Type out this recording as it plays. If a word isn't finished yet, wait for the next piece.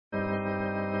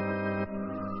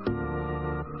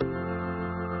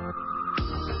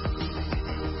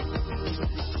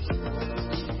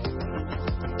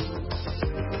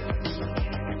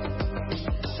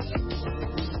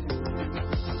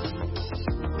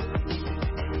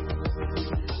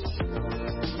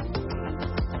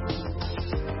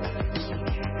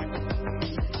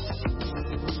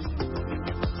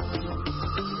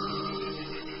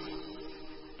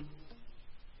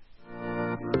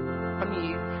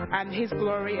and His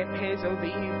glory appears over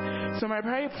you. So my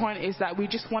prayer point is that we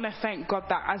just want to thank God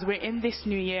that as we're in this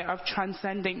new year of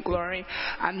transcendent glory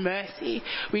and mercy,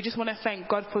 we just want to thank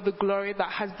God for the glory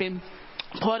that has been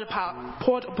poured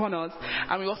upon us,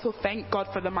 and we also thank God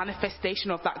for the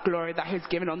manifestation of that glory that He has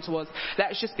given unto us.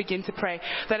 Let us just begin to pray.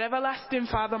 That everlasting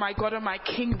Father, my God and my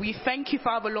King, we thank you,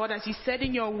 Father Lord, as you said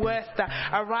in your words, that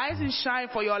arise and shine,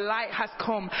 for your light has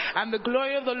come, and the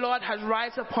glory of the Lord has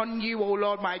risen upon you, O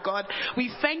Lord my God.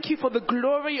 We thank you for the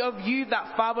glory of you,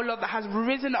 that Father Lord, that has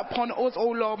risen upon us, O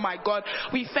Lord my God.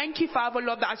 We thank you, Father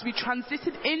Lord, that as we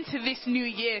transition into this new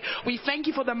year, we thank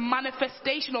you for the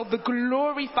manifestation of the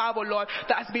glory, Father Lord,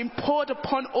 that has been poured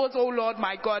upon us, O Lord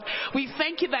my God. We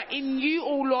thank you that in you,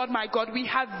 O Lord my God, we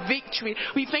have victory.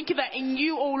 We thank you that in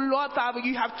you, O Lord Father,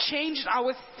 you have changed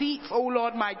our seats, O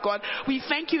Lord my God. We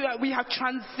thank you that we have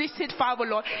transited, Father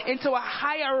Lord, into a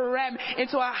higher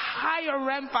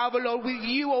realm, Father Lord, with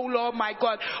you, O Lord my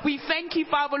God. We thank you,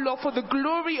 Father Lord, for the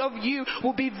glory of you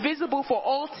will be visible for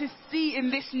all to see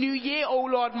in this new year, O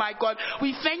Lord my God.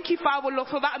 We thank you, Father Lord,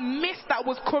 for that mist that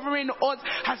was covering us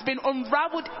has been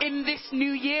unraveled in this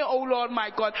new year, oh Lord my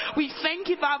God. We thank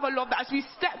you, Father Lord, that as we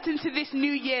stepped into this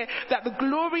new year, that the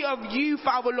glory of you,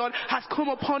 Father Lord, has come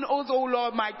upon us, oh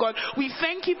Lord my God. We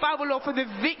thank you, Father Lord, for the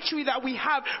victory that we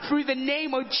have through the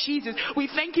name of Jesus. We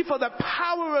thank you for the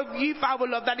power of you, Father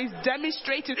Lord, that is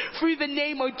demonstrated through the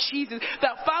name of Jesus.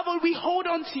 That, Father, we hold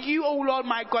on to you, oh Lord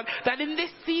my God, that in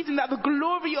this season that the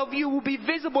glory of you will be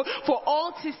visible for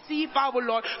all to see, Father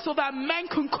Lord, so that men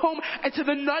can come into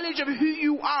the knowledge of who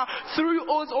you are through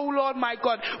us, oh Lord my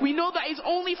God. We know that it's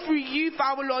only through you,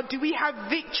 Father Lord, do we have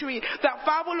victory. That,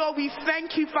 Father Lord, we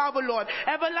thank you, Father Lord.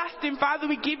 Everlasting Father,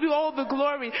 we give you all the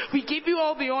glory. We give you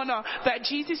all the honor. That,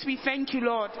 Jesus, we thank you,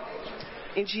 Lord.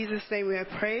 In Jesus' name we have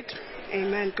prayed.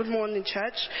 Amen. Good morning,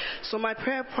 church. So my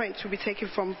prayer point will be taken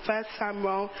from 1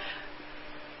 Samuel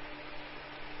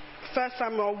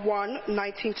 1,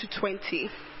 19 to 20.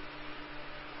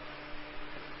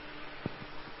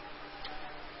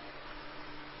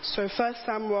 So 1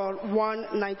 Samuel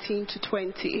 1, 19 to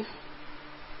 20.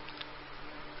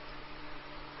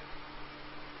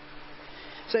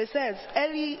 So it says,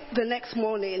 early the next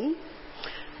morning,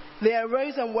 they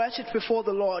arose and worshipped before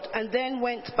the Lord, and then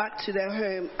went back to their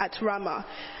home at Ramah.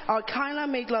 Elkanah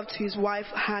made love to his wife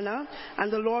Hannah,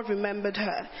 and the Lord remembered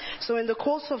her. So in the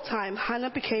course of time, Hannah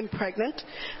became pregnant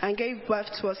and gave birth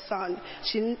to a son.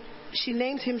 She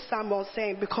named him Samuel,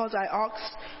 saying, because I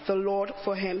asked the Lord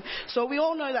for him. So we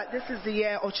all know that this is the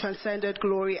year of transcended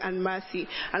glory and mercy.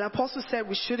 And Apostle said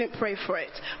we shouldn't pray for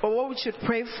it. But what we should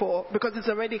pray for, because it's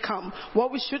already come,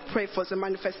 what we should pray for is a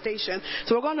manifestation.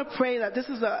 So we're going to pray that this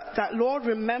is that Lord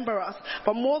remember us.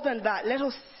 But more than that, let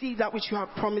us see that which you have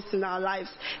promised in our lives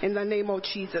in the name of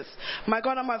Jesus. My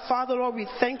God and my Father, Lord, we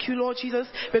thank you, Lord Jesus,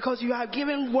 because you have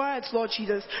given words, Lord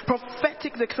Jesus,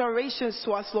 prophetic declarations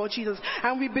to us, Lord Jesus.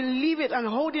 And we believe it and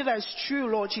hold it as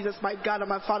true, Lord Jesus, my God and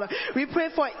my Father. We pray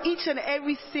for each and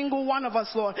every single one of us,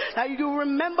 Lord, that you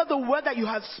remember the word that you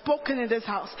have spoken in this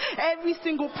house. Every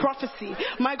single prophecy,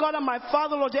 my God and my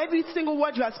Father, Lord, every single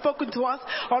word you have spoken to us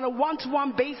on a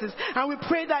one-to-one basis. And we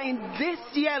pray that in this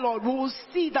year, Lord, we will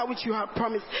see that which you have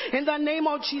promised. In the name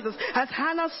of Jesus, as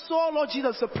Hannah saw, Lord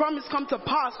Jesus, the promise come to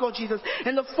pass, Lord Jesus,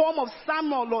 in the form of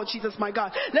Samuel, Lord Jesus, my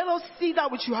God. Let us see that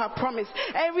which you have promised.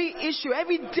 Every issue,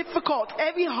 every difficult,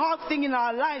 every hard thing in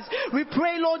our lives, we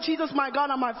pray, Lord Jesus, my God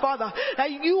and my Father,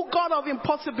 that you, God of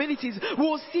impossibilities,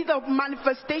 will see the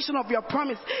manifestation of your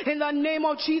promise in the name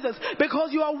of Jesus,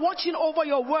 because you are watching over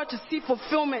your word to see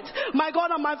fulfillment. My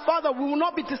God and my Father, we will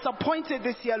not be disappointed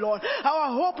this year, Lord.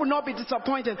 Our hope will not be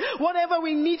disappointed. Whatever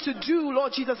we need to do,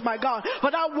 Lord Jesus, my God,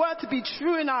 for that word to be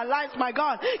true in our lives, my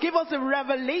God, give us the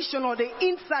revelation or the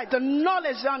insight, the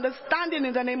knowledge, the understanding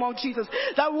in the name of Jesus,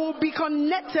 that we will be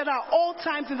connected at all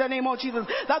times in the name of Jesus,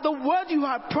 that the word you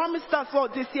have promised us,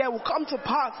 Lord, this year will come to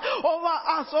pass over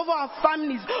us, over our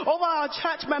families, over our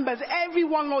church members.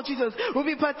 Everyone, Lord Jesus, will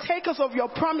be partakers of your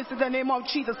promise in the name of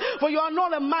Jesus. For you are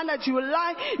not a man that you will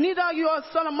lie, neither are you a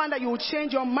son of man that you will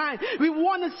change your mind. We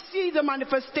want to see the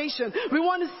manifestation. We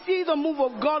want to see the move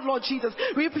of God, Lord Jesus.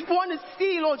 We want to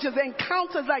see, Lord Jesus,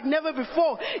 encounters like never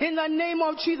before in the name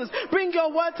of Jesus. Bring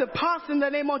your word to pass in the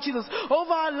name of Jesus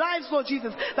over our lives, Lord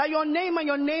Jesus, that your name and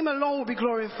your name alone will be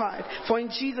glorified. For in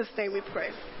Jesus' name we pray.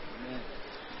 Amen.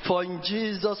 For in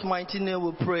Jesus' mighty name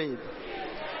we pray.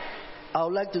 I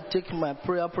would like to take my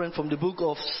prayer point from the book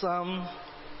of Psalm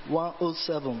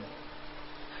 107.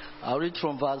 I'll read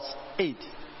from verse 8.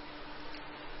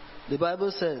 The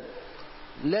Bible says,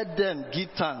 let them give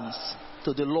thanks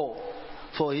to the Lord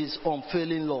for his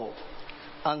unfailing love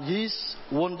and his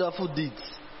wonderful deeds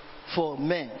for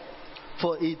men.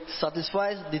 for it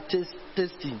satisfies the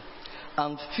thirsty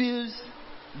and fills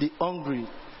the hungry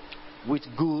with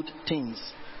good things.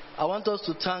 I want us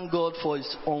to thank God for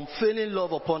His unfailing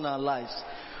love upon our lives.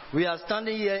 We are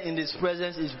standing here in His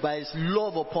presence is by His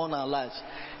love upon our lives.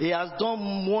 He has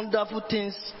done wonderful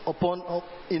things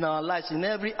in our lives, in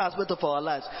every aspect of our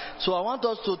lives. So I want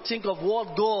us to think of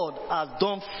what God has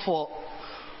done for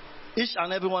each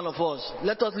and every one of us.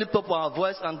 Let us lift up our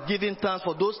voice and give Him thanks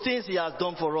for those things He has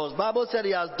done for us. Bible said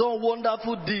He has done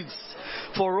wonderful deeds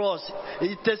for us.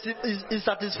 He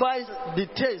satisfies the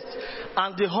taste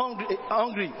and the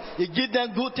hungry. He gives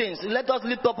them good things. Let us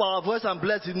lift up our voice and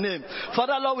bless His name.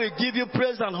 Father Lord, we give You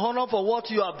praise and honor for what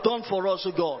You have done for us,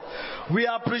 O God. We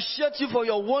appreciate You for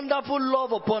Your wonderful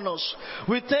love upon us.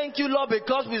 We thank You, Lord,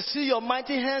 because we see Your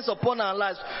mighty hands upon our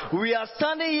lives. We are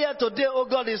standing here today, O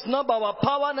God. It's not by our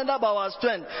power, neither by our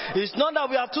strength. It's not that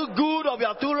we are too good or we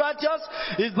are too righteous.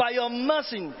 It's by Your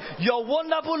mercy. Your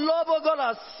wonderful love, O God,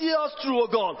 has seen us through, O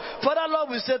God. Father Lord,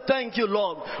 we say thank You,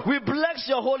 Lord. We bless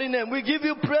Your holy name. We give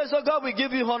You praise, O God. We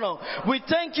give You honor. We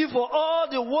thank You for all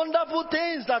the wonderful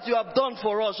things that You have done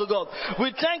for us, O God.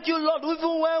 We thank You, Lord,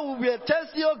 even when we were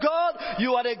thirsty, O God,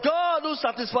 You are the God who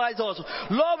satisfies us.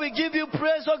 Lord, we give You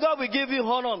praise, O God. We give You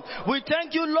honor. We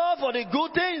thank You, Lord, for the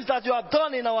good things that You have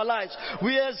done in our lives.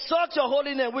 We exalt Your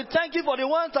holy name. We thank You for the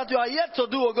ones that You are yet to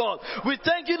do, O God. We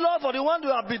thank You, Lord, for the ones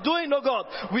You have been doing, O God.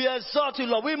 We exalt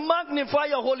You, Lord. We magnify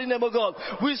Your holy name, O God.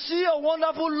 We see Your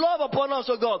wonderful love upon us,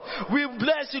 O God. We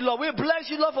bless You, Lord. We bless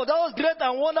You, Lord, for those great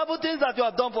and wonderful things that You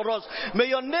have done for us. May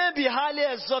Your name be highly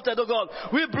exalted, O God.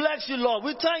 We bless You, Lord.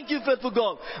 We thank You, faithful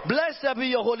God. Blessed be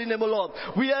Your holy name, O Lord.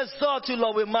 We exalt You,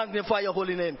 Lord. We magnify Your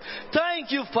holy name.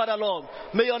 Thank You, Father, Lord.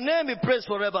 May Your name be praised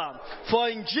forever. For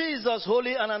in Jesus'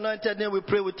 holy and anointed name we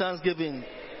pray with thanksgiving.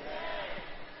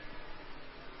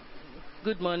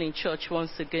 Good morning, church,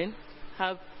 once again.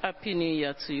 Happy New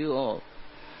Year to you all.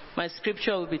 My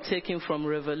scripture will be taken from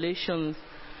Revelation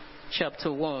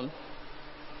chapter 1,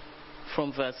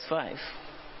 from verse 5.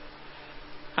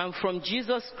 And from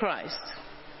Jesus Christ,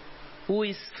 who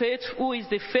is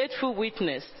the faithful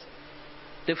witness,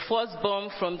 the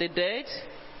firstborn from the dead,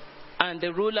 and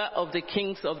the ruler of the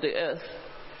kings of the earth,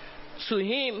 to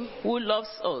Him who loves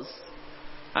us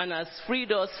and has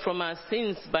freed us from our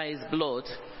sins by His blood,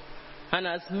 and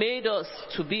has made us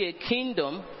to be a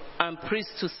kingdom and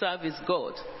priests to serve His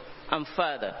God and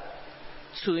Father.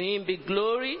 To Him be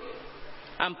glory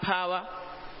and power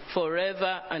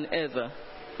forever and ever.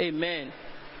 Amen.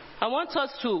 I want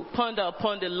us to ponder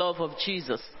upon the love of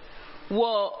Jesus.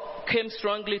 What came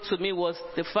strongly to me was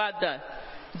the fact that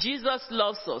Jesus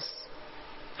loves us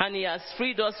and He has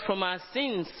freed us from our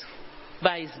sins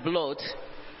by His blood.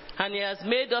 And He has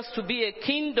made us to be a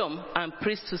kingdom and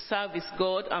priests to serve His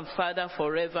God and Father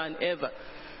forever and ever.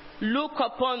 Look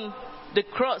upon the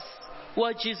cross,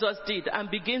 what Jesus did,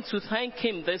 and begin to thank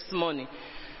Him this morning.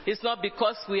 It's not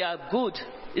because we are good,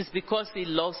 it's because He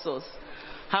loves us.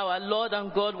 Our Lord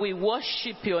and God, we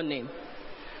worship Your name.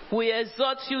 We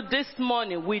exalt You this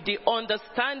morning with the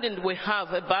understanding we have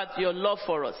about Your love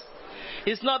for us.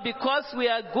 It's not because we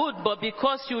are good, but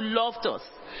because You loved us.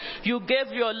 You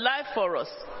gave Your life for us.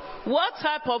 What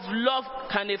type of love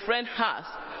can a friend have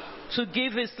to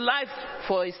give his life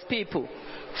for his people?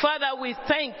 Father, we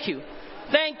thank You.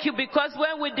 Thank You because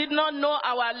when we did not know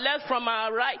our left from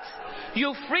our right,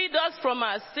 You freed us from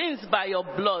our sins by Your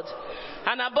blood.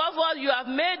 And above all, You have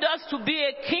made us to be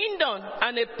a kingdom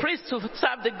and a priest to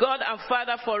serve the God and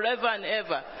Father forever and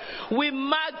ever. We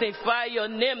magnify Your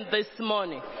name this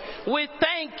morning. We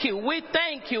thank You, we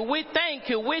thank You, we thank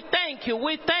You, we thank You,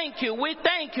 we thank You, we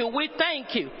thank You, we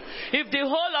thank You. If the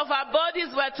whole of our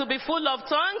bodies were to be full of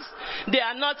tongues, they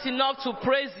are not enough to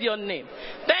praise Your name.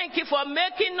 Thank You for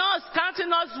making us,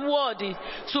 counting us worthy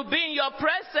to be in Your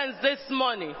presence this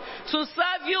morning, to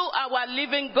serve You, our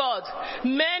living God.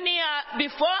 Many are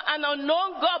before an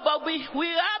unknown God, but we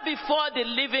are before the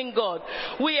living God.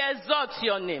 We exalt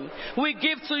Your name. We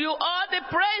give to You all the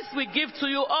praise. We give to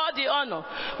You all the honor.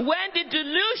 When the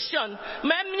delusion,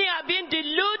 many have been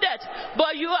deluded,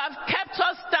 but You have kept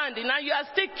us standing, and You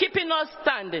are still keeping us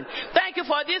standing. Thank You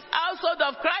for this household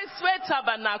of Christ's Faith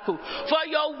Tabernacle, for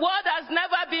Your word has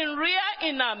never been rare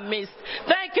in our midst.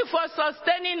 Thank You for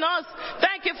sustaining us.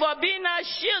 Thank You for being our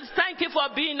shield. Thank You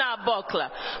for being our buckler.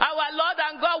 Our Lord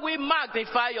and God, we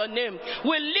magnify Your name.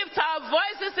 We lift our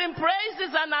voices in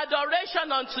praises and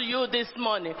adoration unto You this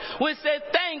morning. We say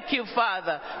thank You,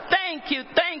 Father. Thank You,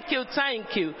 thank You,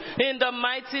 thank You. In the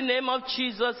mighty name of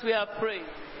Jesus we are praying.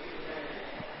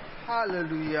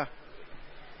 Hallelujah.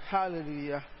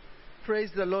 Hallelujah. Praise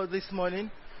the Lord this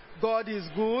morning. God is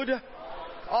good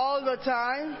all the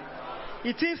time.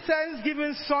 It is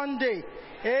Thanksgiving Sunday.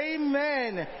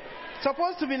 Amen.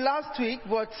 Supposed to be last week,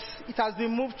 but it has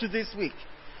been moved to this week.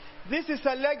 This is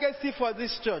a legacy for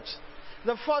this church.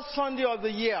 The first Sunday of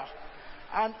the year.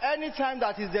 And any time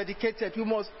that is dedicated, we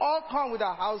must all come with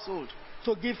our household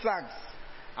to give thanks.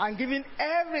 And giving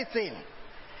everything.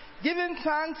 Giving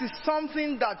thanks is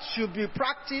something that should be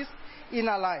practiced in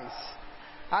our lives.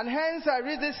 And hence I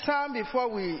read this psalm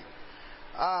before we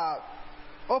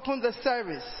open the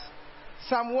service.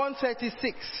 Psalm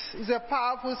 136 is a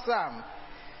powerful psalm.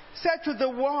 Said to the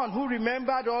one who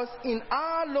remembered us in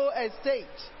our low estate.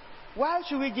 Why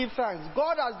should we give thanks?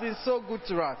 God has been so good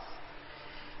to us.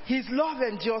 His love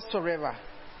endures forever.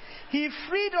 He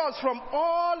freed us from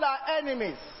all our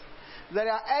enemies.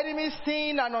 There are enemies,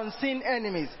 seen and unseen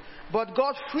enemies. But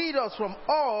God freed us from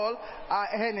all our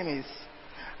enemies.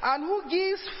 And who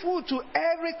gives food to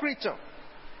every creature.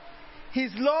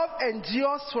 His love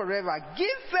endures forever.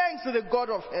 Give thanks to the God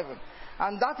of heaven.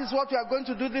 And that is what we are going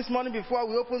to do this morning before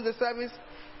we open the service.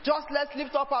 Just let's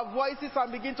lift up our voices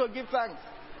and begin to give thanks.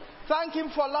 Thank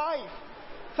Him for life.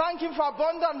 Thank Him for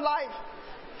abundant life.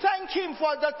 Thank Him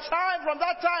for the time, from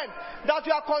that time that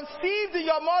you are conceived in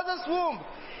your mother's womb.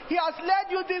 He has led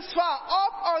you this far,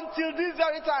 up until this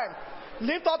very time.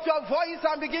 Lift up your voice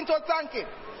and begin to thank Him.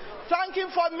 Thank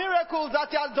Him for miracles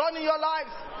that He has done in your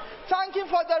lives. Thank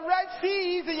Him for the Red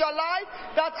Seas in your life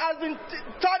that has been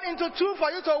turned into two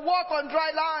for you to walk on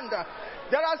dry land.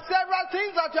 There are several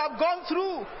things that you have gone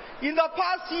through in the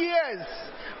past years.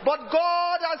 But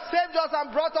God has saved us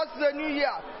and brought us to the new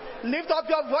year. Lift up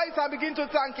your voice and begin to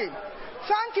thank Him.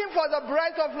 Thank Him for the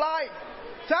breath of life.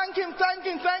 Thank Him, thank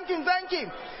Him, thank Him, thank Him.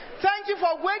 Thank you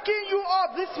for waking you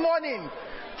up this morning.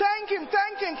 Thank Him,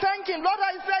 thank Him, thank Him. Lord,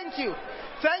 I thank you.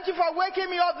 Thank you for waking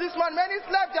me up this morning. Many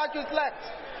slept that you slept,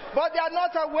 but they are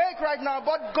not awake right now.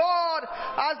 But God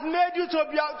has made you to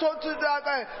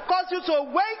cause you to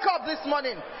wake up this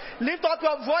morning. Lift up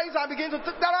your voice and begin to.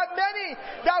 There are many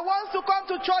that wants to come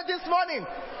to church this morning,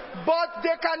 but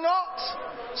they cannot.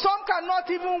 Some cannot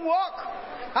even walk.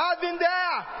 I've been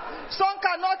there. Some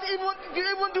cannot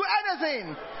even do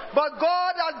anything. But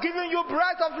God has given you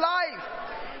breath of life.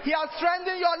 He has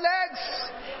strengthened your legs.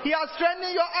 He has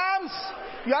strengthened your arms.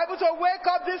 You're able to wake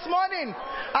up this morning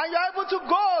and you're able to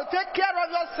go take care of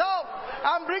yourself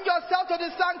and bring yourself to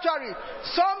the sanctuary.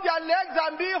 Some their legs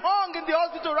are being hung in the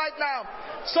hospital right now.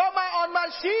 Some are on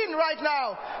machine right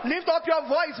now. Lift up your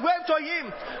voice. Wave to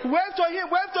Him. Wave to Him.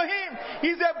 Wave to Him.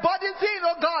 He's a body thing,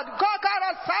 oh God.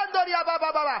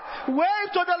 Wave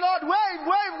to the Lord. Wave,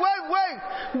 wave, wave, wave.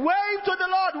 Wave to the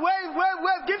Lord. Wave, wave,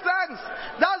 wave. Give thanks.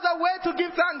 That's the way to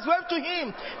give thanks. Wave to Him.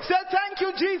 Say, thank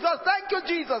you, Jesus. Thank you,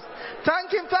 Jesus.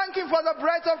 Thank Him for the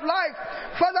breath of life.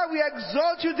 Father, we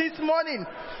exalt you this morning.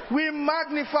 We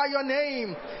magnify your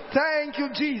name. Thank you,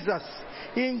 Jesus.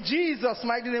 In Jesus'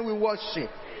 mighty name we worship.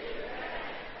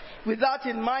 With that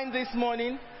in mind this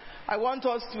morning, I want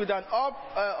us with an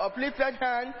uplifted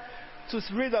hand to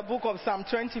read the book of Psalm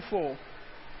 24.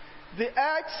 The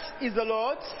earth is the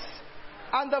Lord's,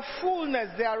 and the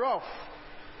fullness thereof,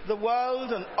 the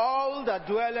world and all that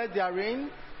dwelleth therein.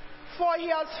 For He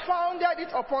has founded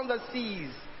it upon the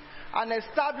seas, and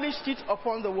established it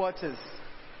upon the waters.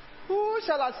 Who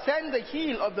shall ascend the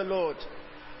hill of the Lord?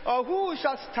 Or who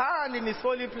shall stand in His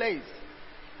holy place?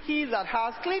 He that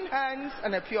has clean hands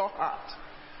and a pure heart,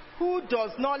 who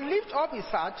does not lift up his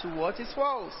heart toward his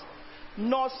foes,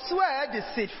 nor swear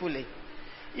deceitfully.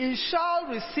 He shall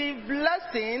receive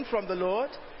blessing from the Lord,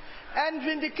 and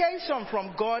vindication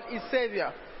from God his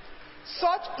Savior.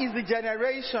 Such is the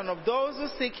generation of those who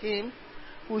seek Him,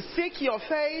 who seek your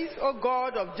face, O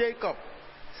God of Jacob.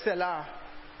 Selah.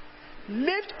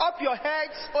 Lift up your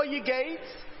heads, O ye gates,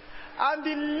 and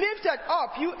be lifted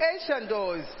up, you ancient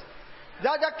doors,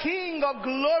 that the King of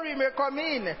glory may come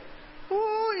in.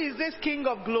 Who is this King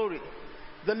of glory?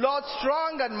 The Lord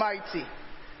strong and mighty,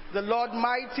 the Lord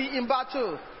mighty in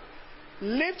battle.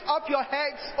 Lift up your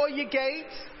heads, O ye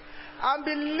gates, and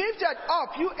be lifted up,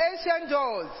 you ancient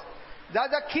doors, that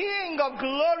the King of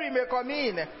glory may come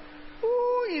in.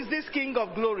 Who is this King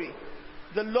of glory?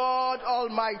 The Lord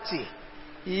Almighty.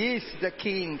 He is the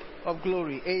King of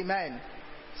glory. Amen.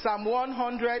 Psalm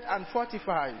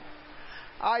 145.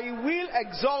 I will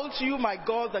exalt you, my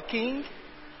God the King.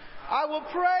 I will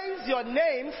praise your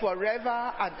name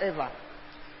forever and ever.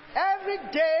 Every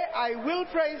day I will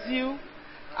praise you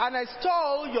and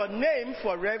extol your name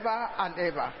forever and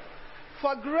ever.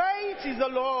 For great is the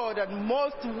Lord and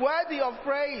most worthy of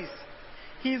praise.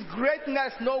 His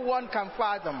greatness no one can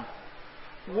fathom.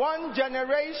 One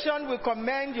generation will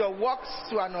commend your works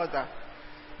to another.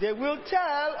 They will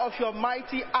tell of your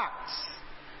mighty acts.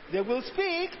 They will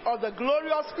speak of the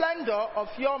glorious splendor of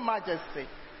your majesty,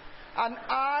 and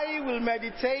I will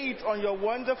meditate on your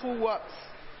wonderful works.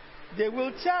 They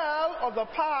will tell of the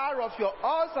power of your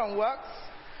awesome works,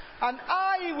 and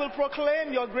I will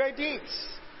proclaim your great deeds.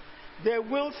 They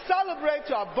will celebrate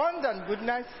your abundant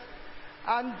goodness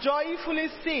and joyfully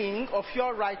sing of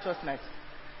your righteousness.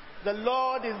 The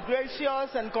Lord is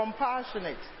gracious and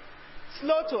compassionate,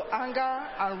 slow to anger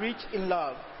and rich in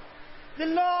love. The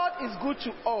Lord is good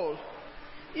to all.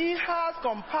 He has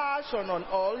compassion on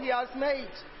all he has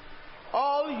made.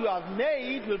 All you have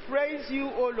made will praise you,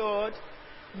 O Lord.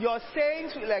 Your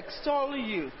saints will extol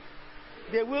you.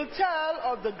 They will tell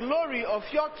of the glory of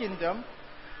your kingdom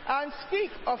and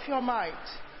speak of your might,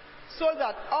 so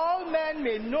that all men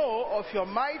may know of your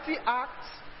mighty acts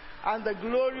and the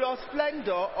glorious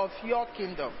splendor of your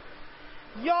kingdom.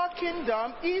 Your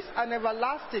kingdom is an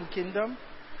everlasting kingdom,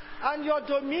 and your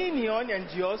dominion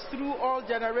endures through all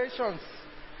generations.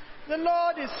 The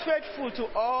Lord is faithful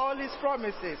to all his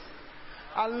promises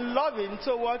and loving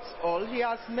towards all he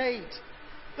has made.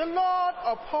 The Lord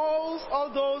upholds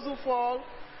all those who fall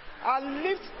and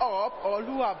lifts up all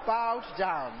who are bowed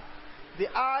down. The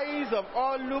eyes of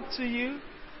all look to you,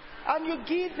 and you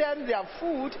give them their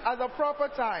food at the proper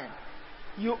time.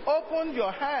 You open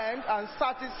your hand and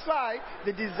satisfy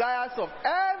the desires of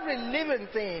every living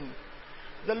thing.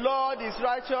 The Lord is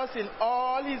righteous in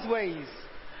all his ways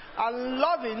and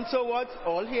loving towards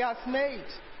all he has made.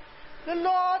 The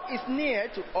Lord is near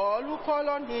to all who call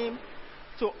on him,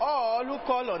 to all who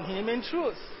call on him in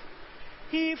truth.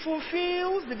 He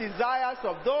fulfills the desires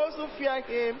of those who fear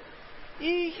him.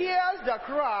 He hears their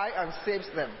cry and saves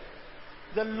them.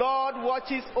 The Lord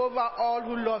watches over all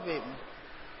who love him,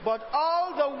 but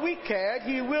all the wicked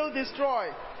he will destroy.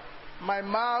 My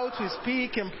mouth will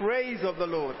speak in praise of the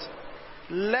Lord.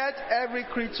 Let every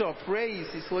creature praise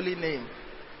his holy name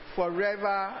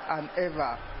forever and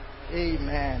ever.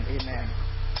 Amen. Amen.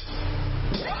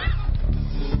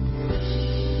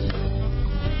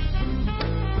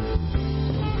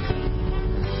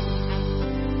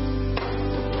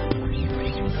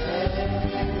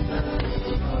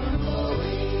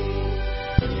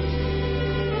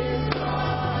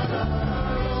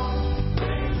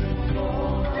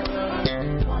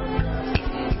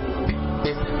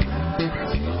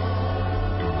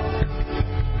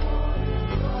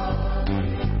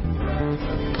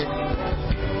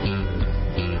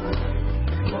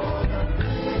 Lord.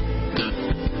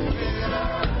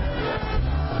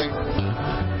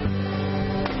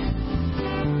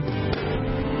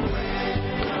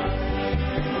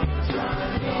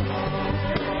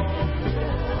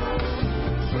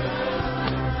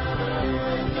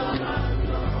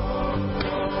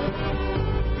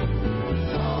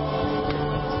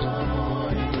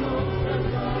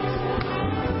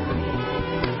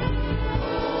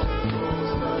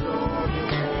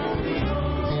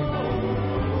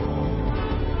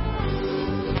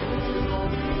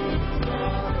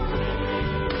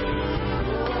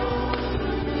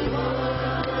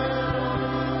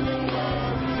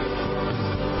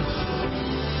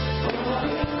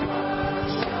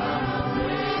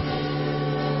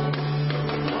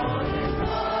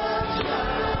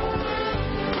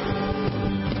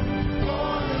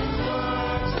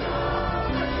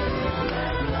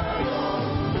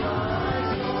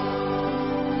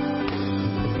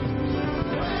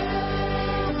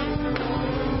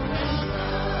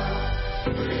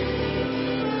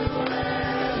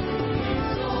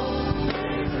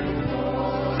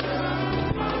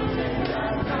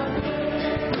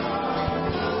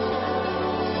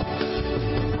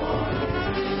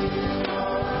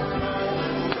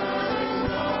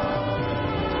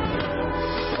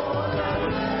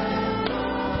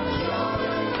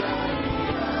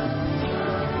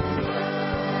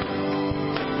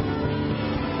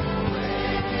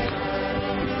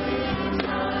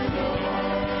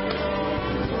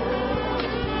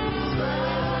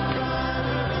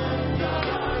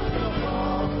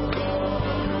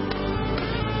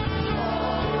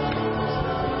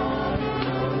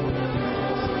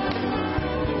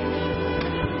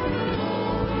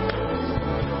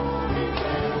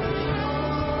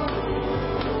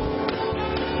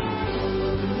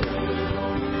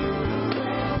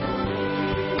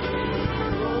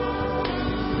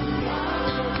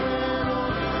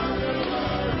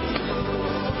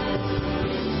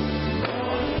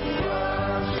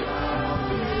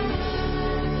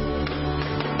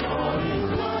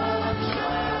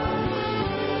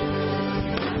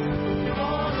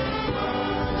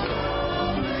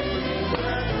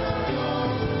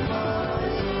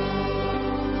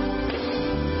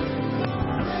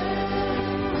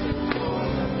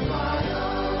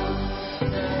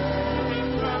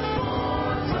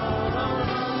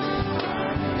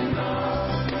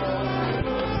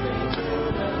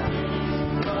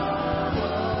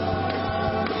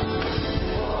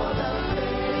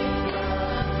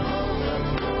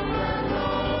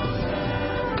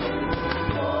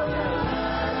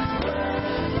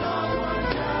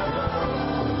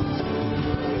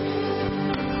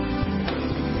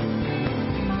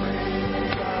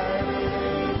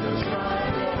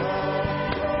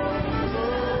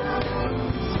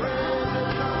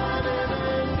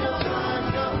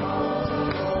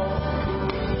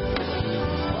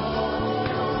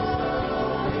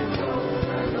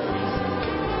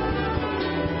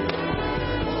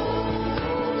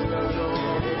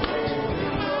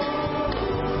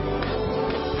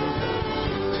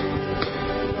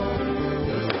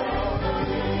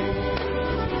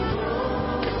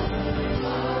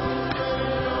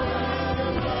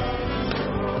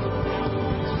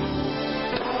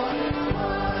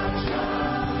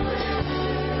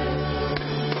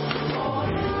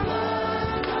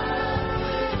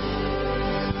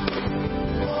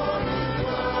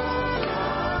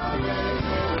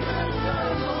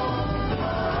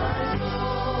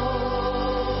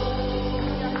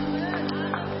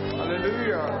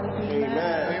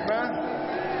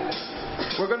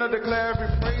 We're going to declare every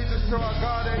praises to our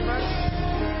God. Amen.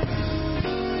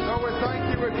 Lord, we thank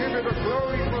you. We give you the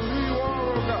glory for who you are,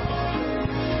 oh God.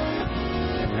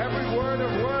 Every word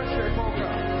of worship, oh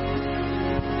God,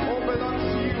 all belongs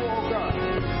to you, oh God.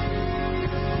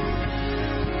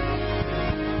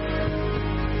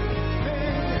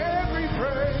 Sing every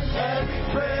praise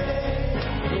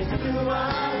is to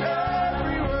our God.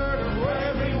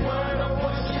 Every word of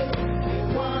worship,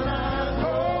 one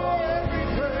accord.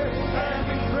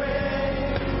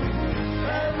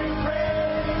 Every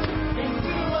praise is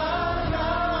to our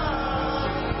God.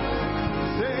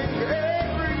 Sing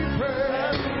every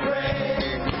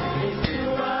praise.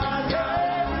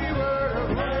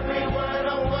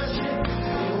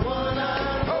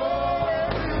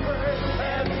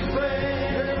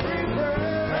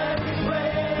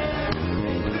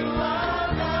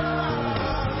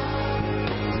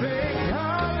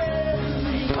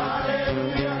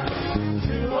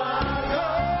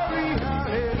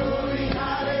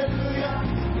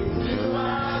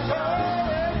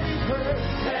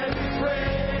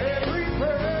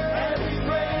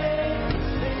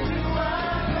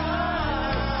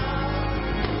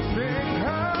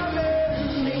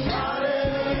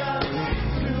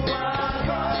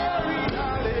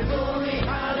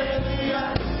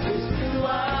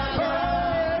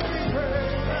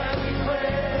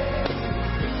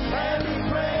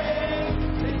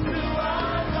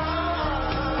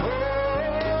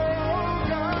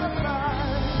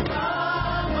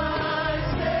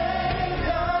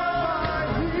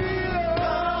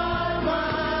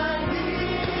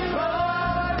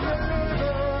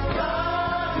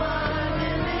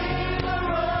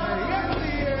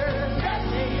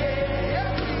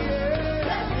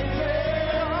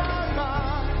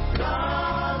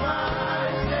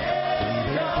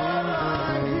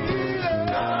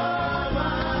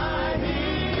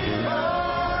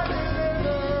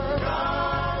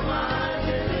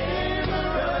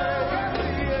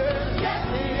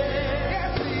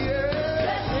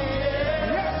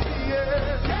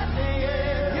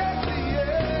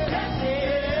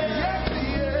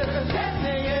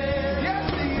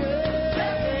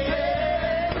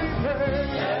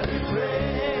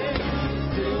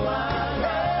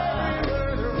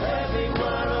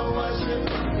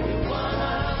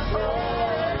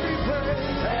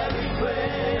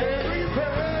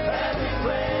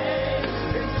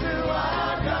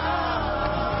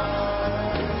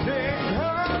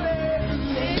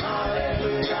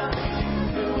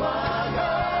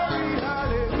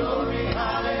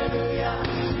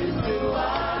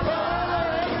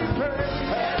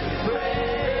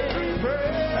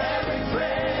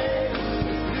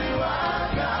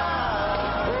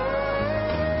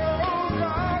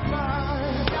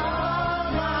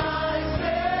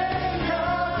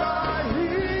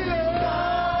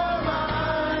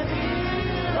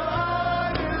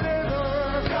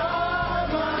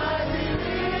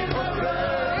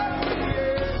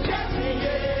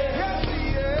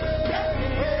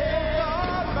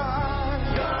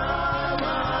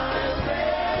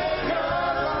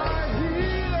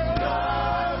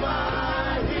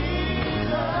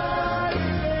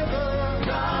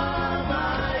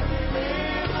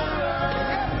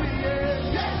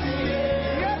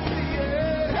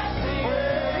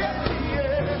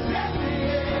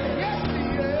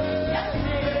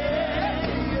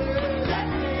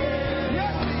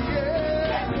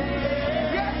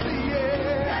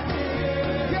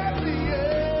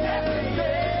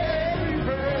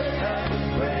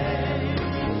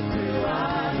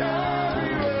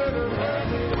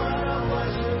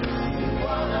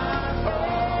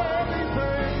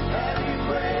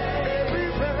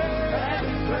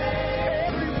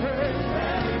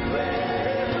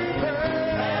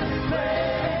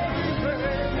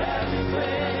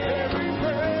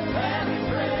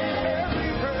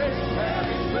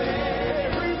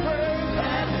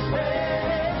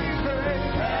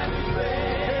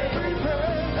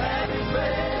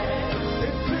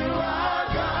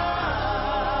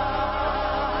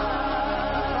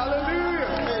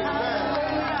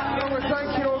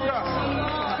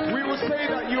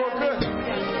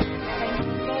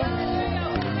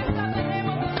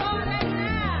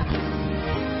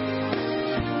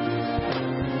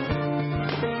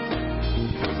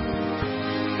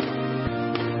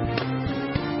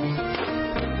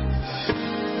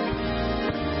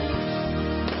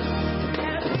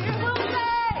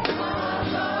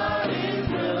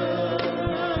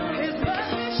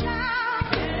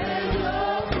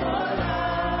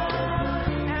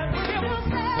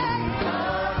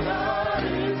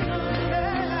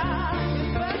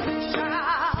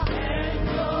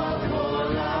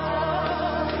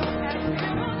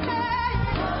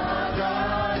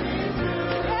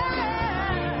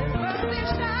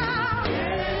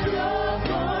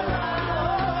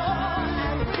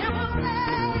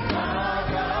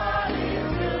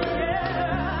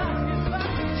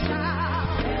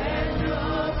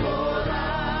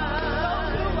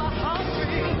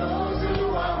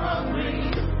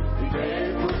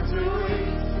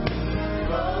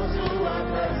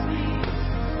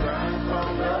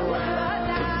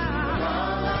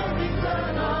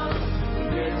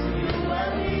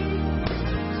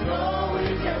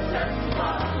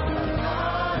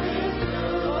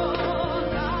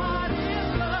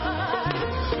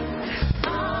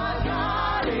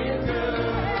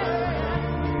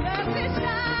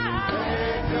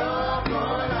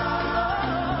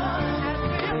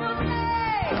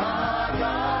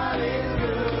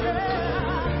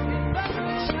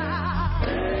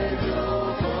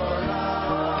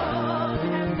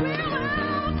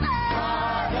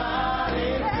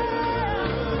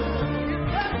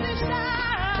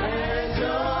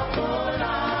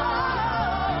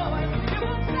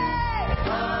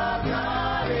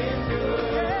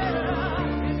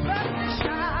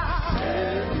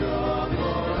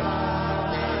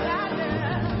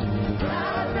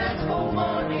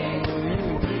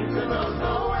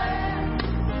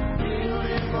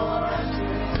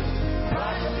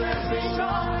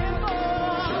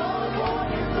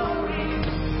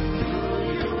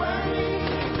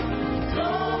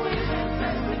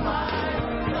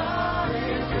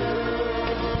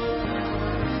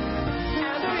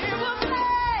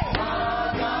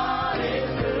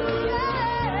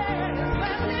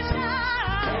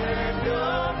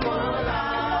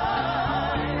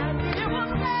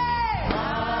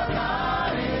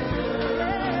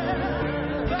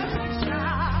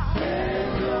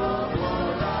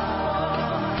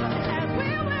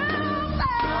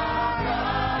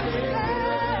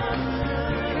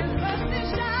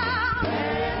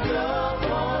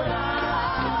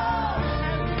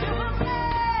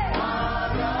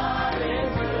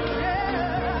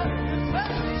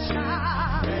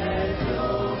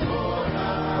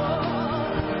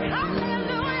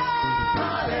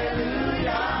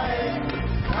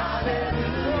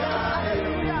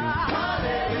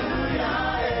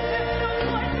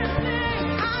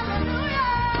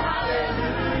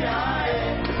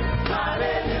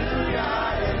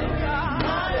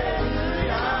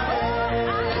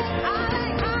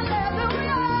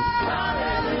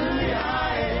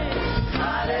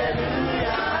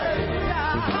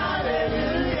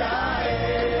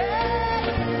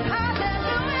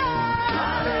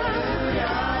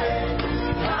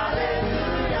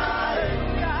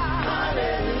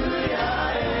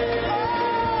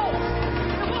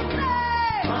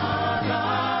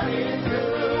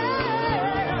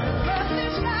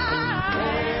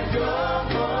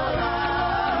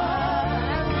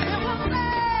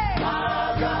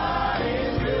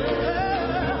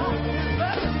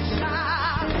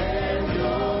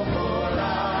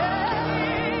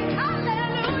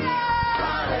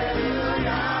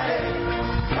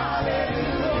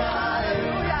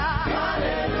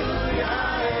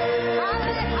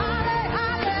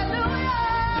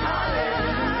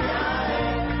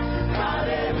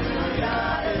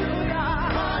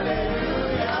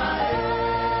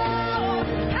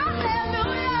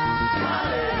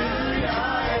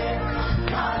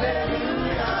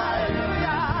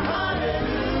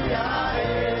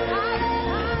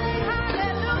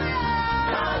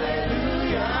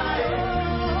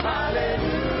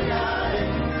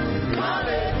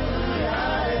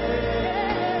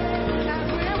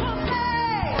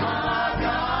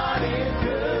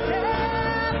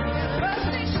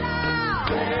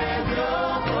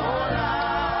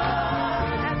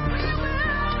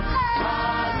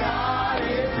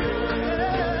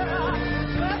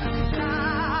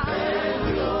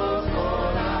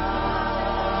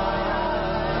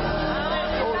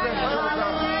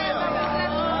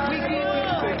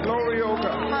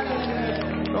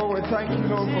 thank you,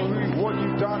 Lord, for what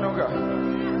you've done, oh God.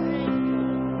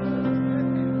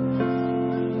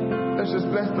 Let's just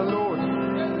bless the Lord.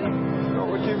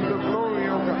 Lord, we give you the glory,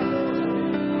 oh God.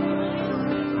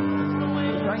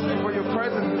 Thank you for your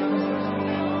presence.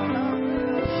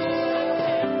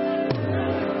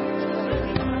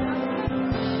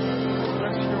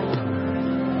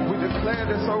 Declare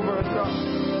this over us, God.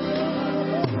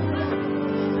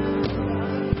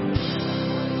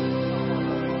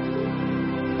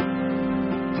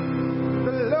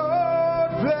 The Lord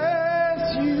bless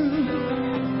you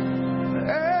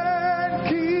and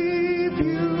keep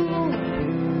you.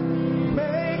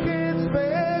 Make His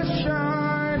face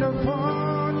shine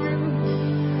upon you.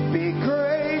 Be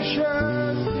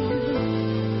gracious to you.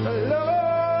 The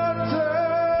Lord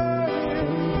turn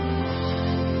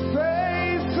His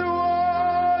face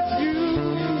towards you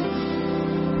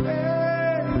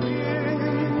and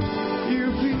give you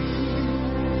peace.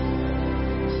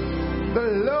 The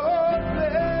Lord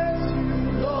bless you.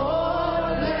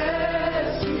 Lord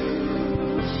bless you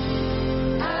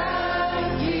and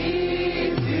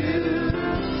keep you.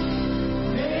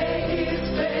 Make His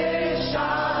face shine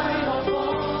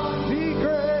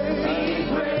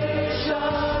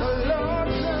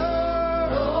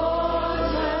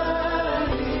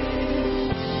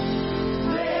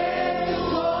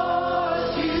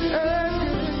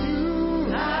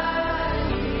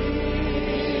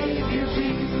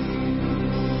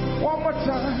more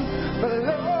time. The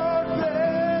Lord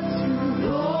bless you.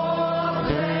 Lord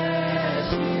bless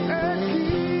you And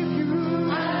keep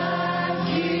you. and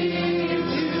keep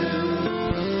you.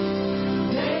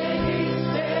 Make His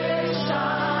face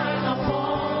shine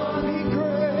upon Be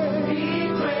great. Be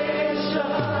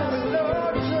gracious. The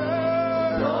Lord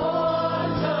turn.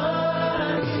 Lord,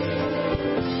 turn His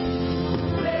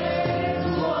face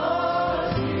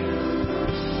towards you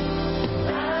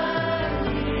and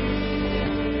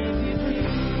give you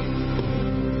peace.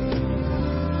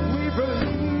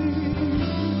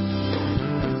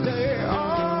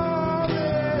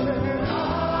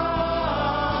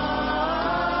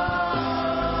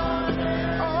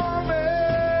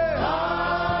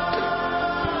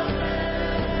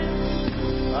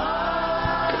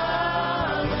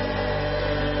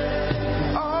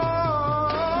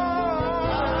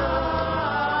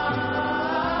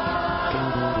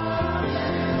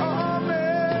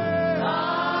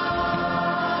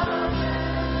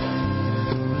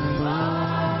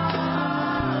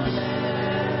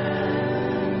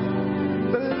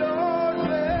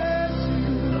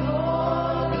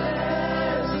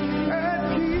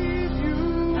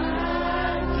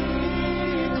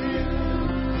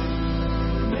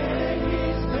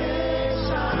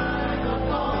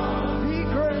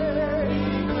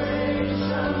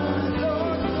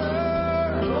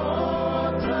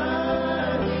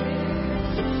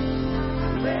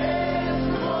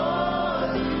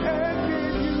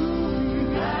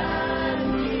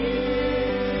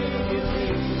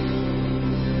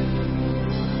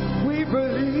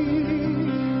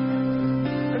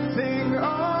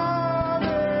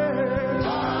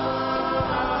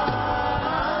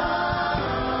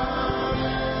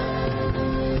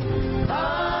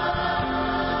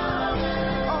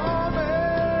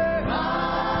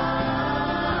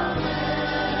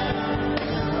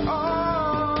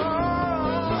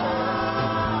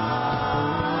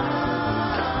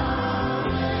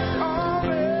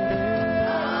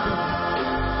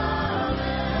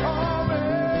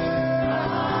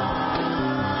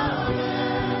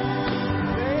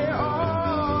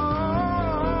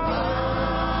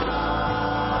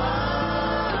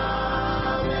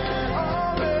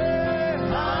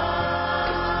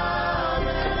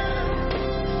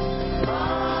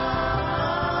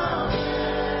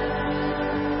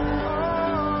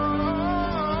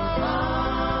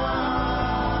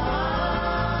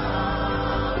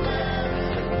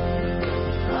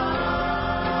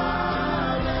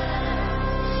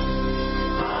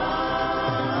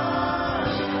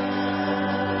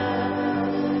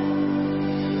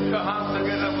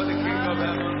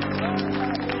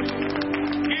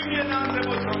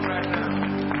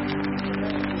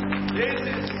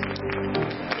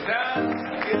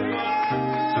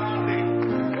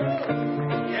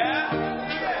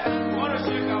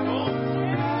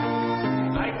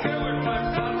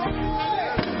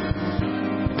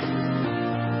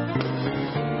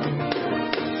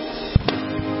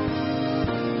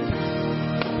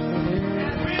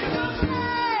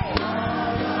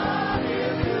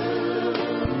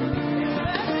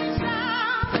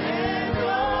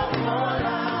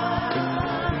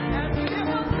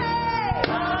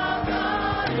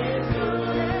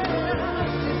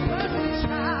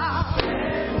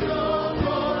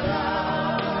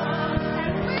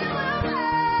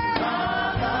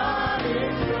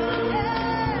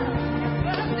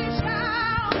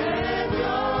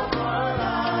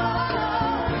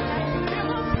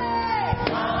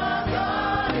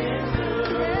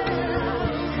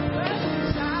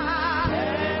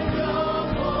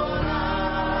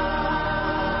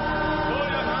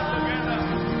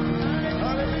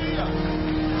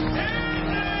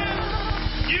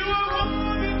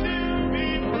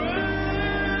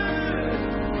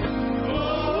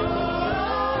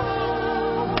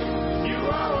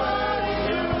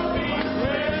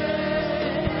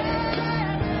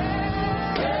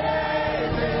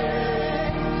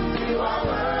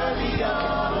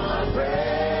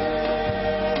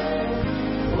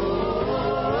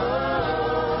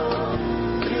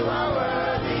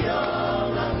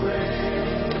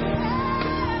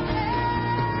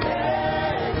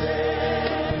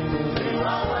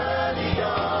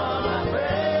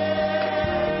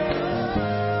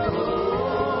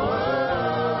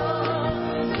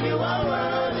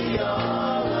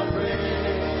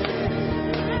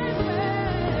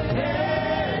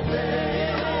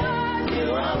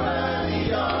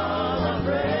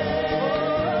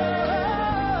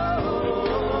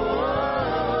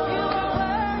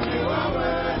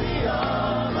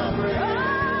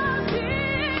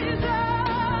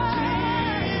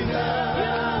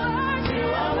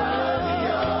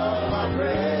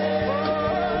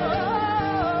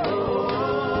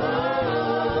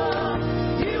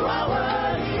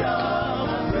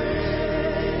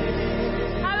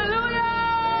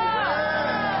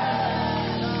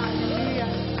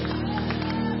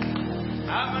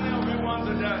 How many of you want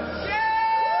to dance?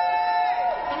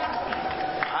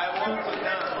 I want to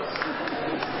dance.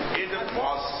 It's the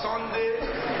first Sunday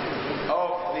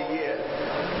of the year.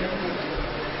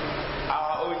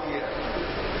 Our own year.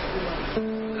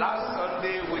 Last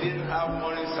Sunday we didn't have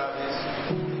morning service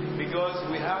because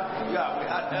we had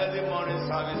early morning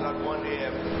service at 1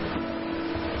 a.m.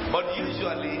 But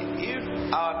usually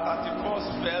if our 31st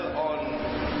fell on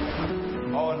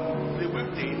the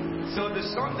weekday, so the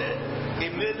Sunday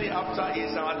immediately after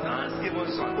is our Thanksgiving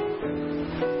Sunday.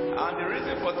 And the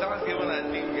reason for Thanksgiving, I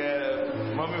think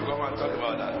Mommy will come and talk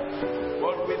about that.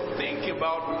 But we think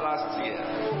about last year.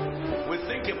 We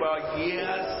think about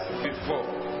years before.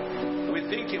 We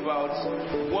think about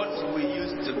what we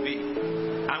used to be.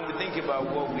 And we think about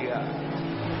what we are.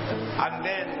 And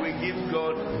then we give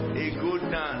God a good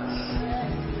dance.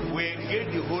 We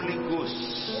engage the Holy Ghost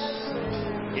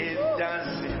in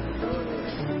dancing.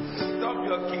 Stop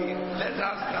your key. Let us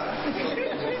start.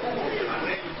 And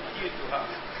then you key to her.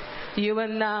 You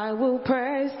and I will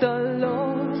praise the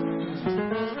Lord.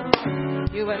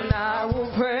 You and I will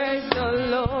praise the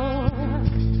Lord.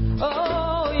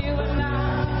 Oh, you and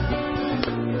I will praise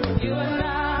the Lord.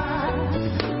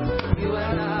 You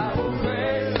and I will praise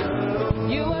Jehovah.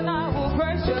 You and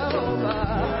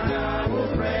I will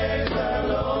praise the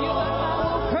Lord. You and I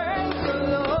will praise the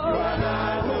Lord. You and I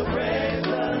will praise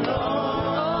the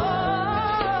Lord.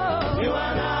 Oh, you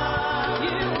and I.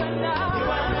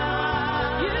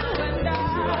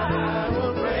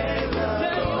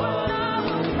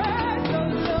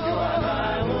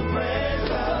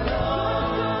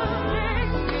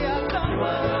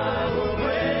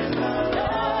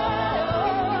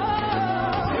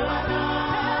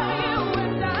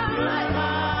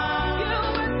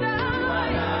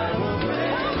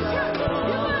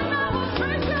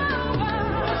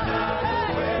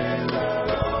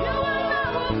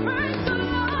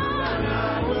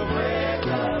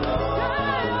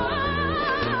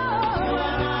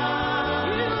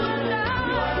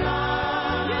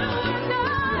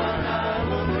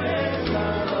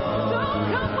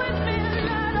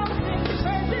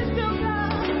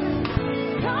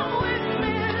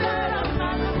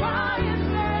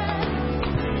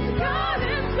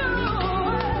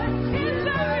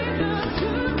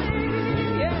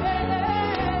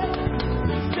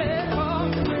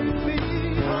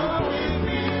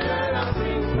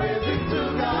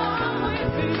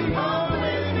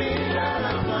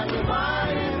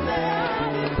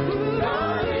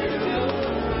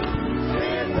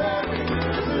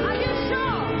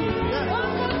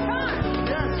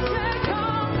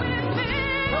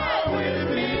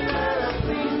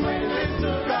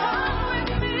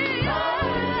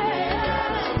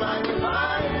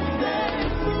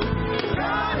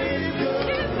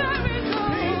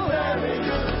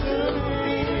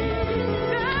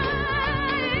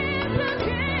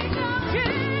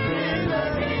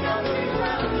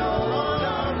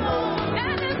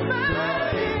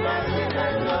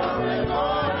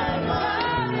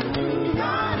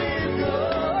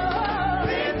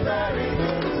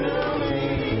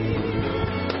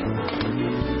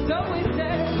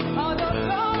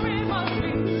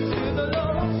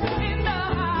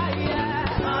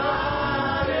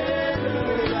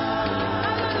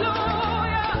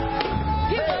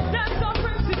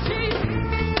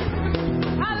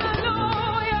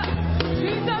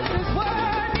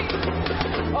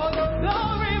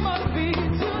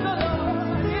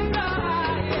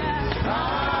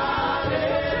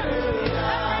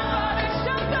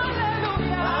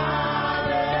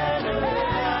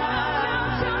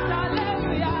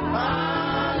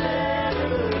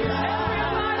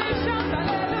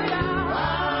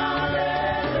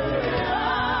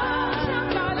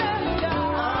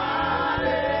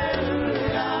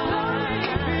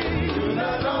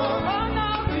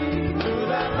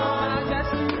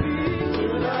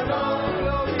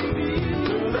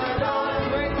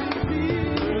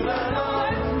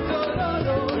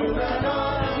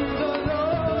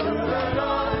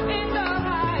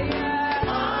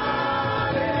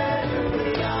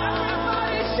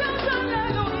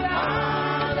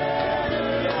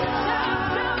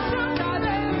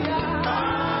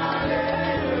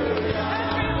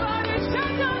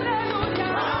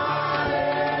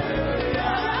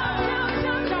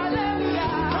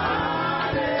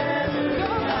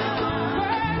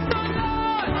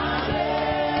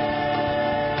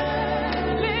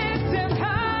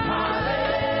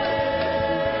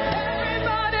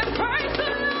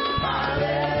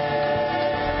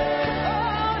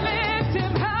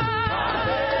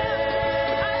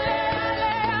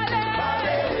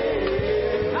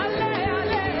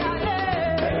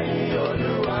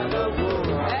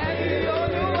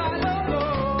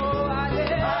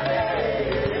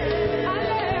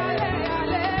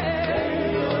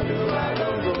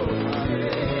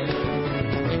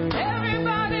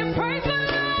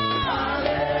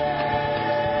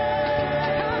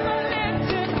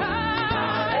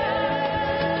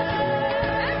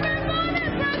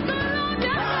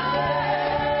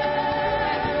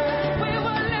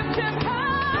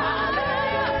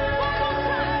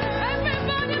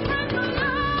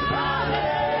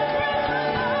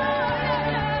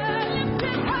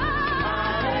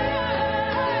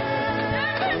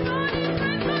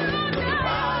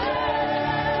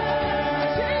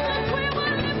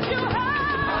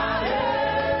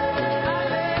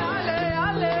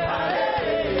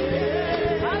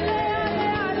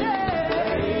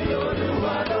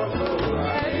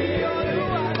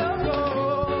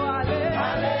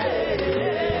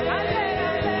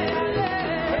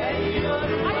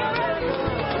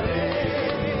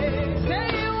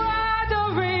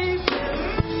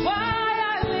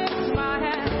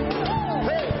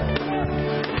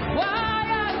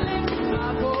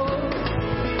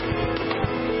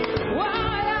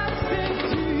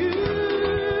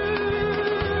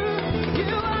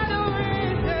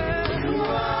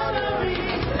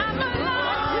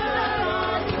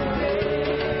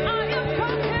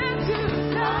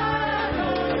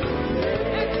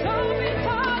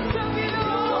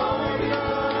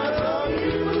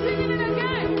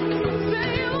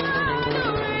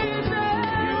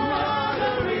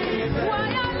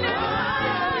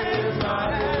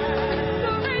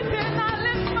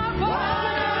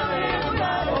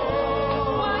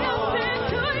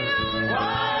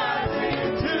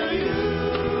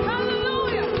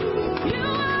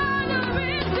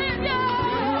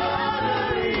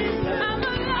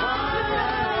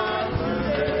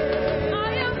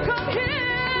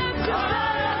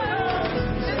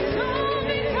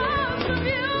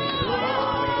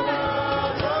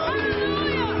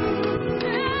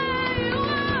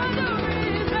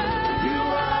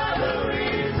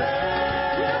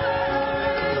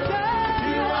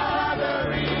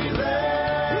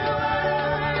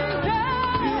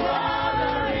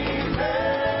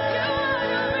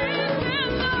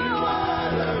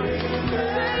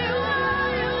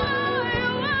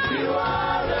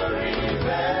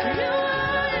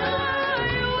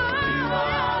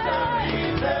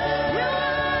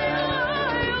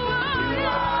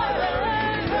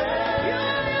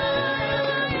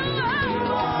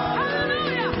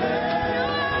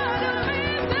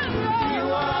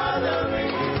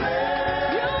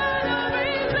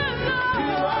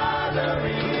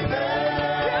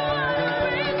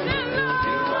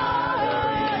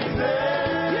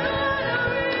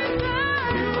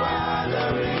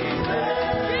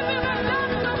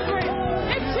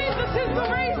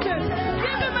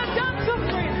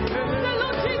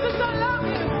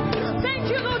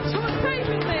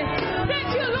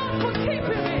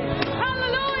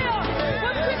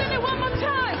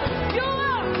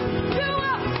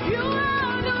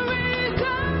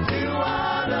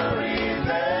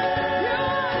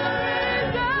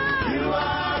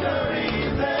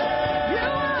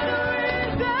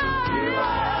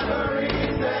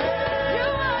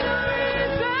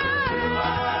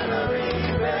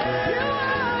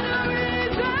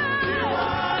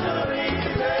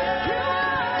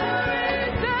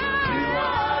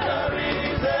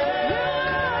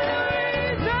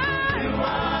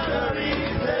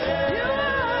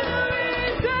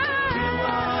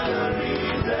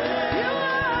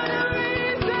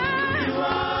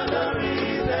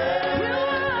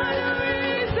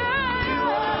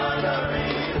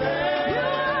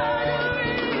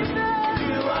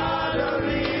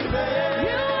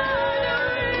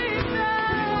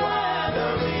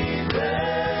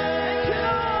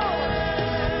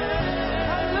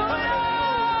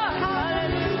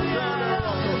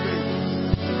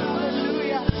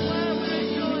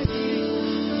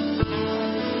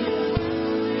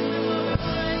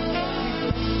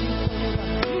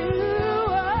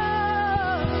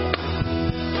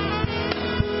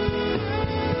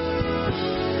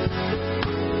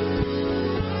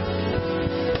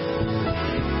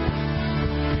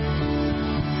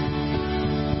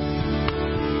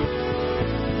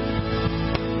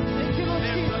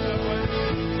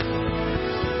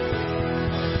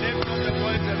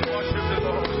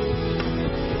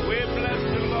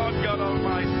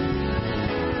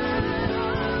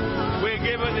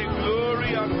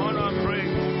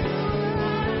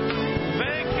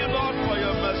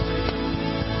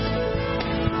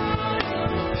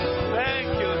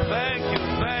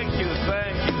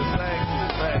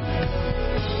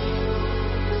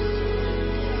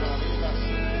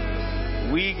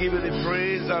 We give you the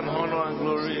praise and honor and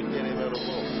glory.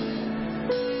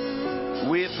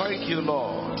 We thank you,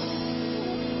 Lord.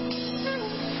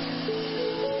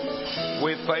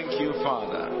 We thank you,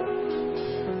 Father.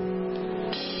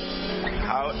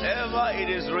 However it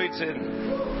is written,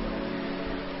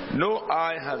 no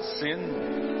eye has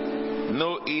seen,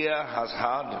 no ear has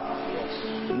heard,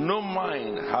 no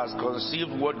mind has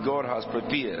conceived what God has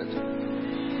prepared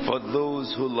for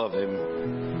those who love Him.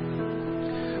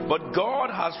 But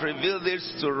God has revealed this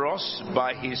to us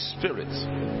by His Spirit.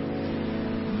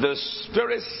 The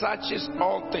Spirit searches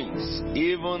all things,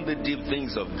 even the deep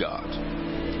things of God.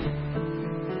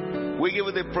 We give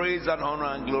you the praise and honor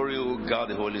and glory, O God,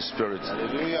 the Holy Spirit.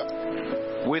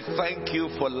 Hallelujah. We thank you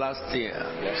for last year.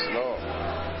 Yes,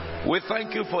 Lord. We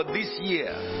thank you for this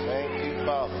year. Thank you,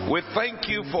 Father. We thank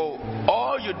you for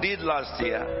all you did last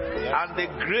year and the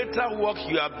greater work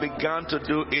you have begun to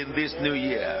do in this new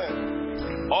year.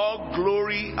 All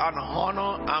glory and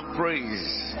honor and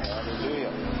praise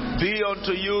Hallelujah. be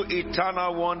unto you,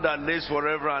 eternal one that lives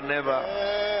forever and ever.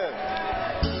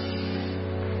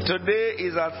 Today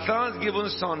is a Thanksgiving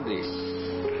Sunday.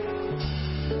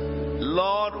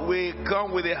 Lord, we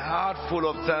come with a heart full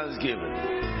of thanksgiving.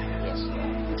 Yes,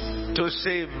 Lord. To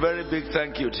say a very big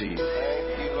thank you to you.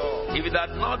 Thank you, Lord. If it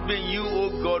had not been you, O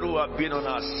God, who have been on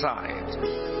our side,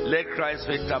 let Christ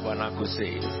Faith Tabernacle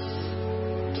say,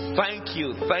 thank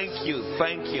you, thank you,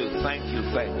 thank you, thank you,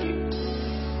 thank you.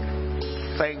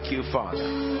 Thank you, Father.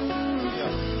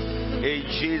 In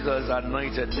Jesus'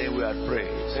 anointed name we are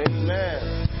prayed.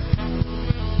 Amen.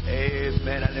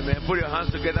 Amen and amen. Put your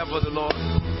hands together for the Lord.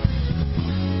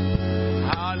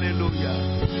 Hallelujah.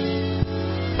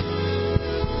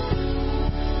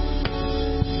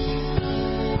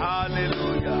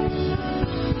 Hallelujah.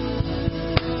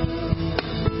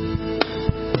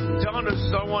 Turn to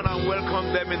someone and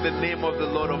welcome them in the name of the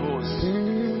Lord of hosts.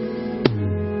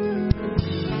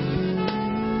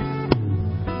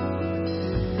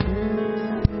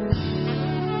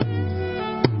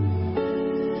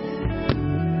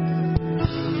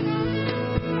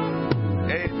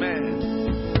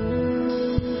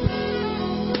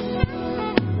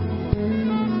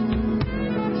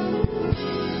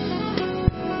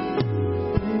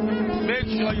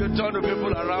 Turn to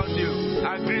people around you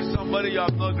and greet somebody you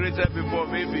have not greeted before,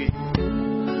 maybe.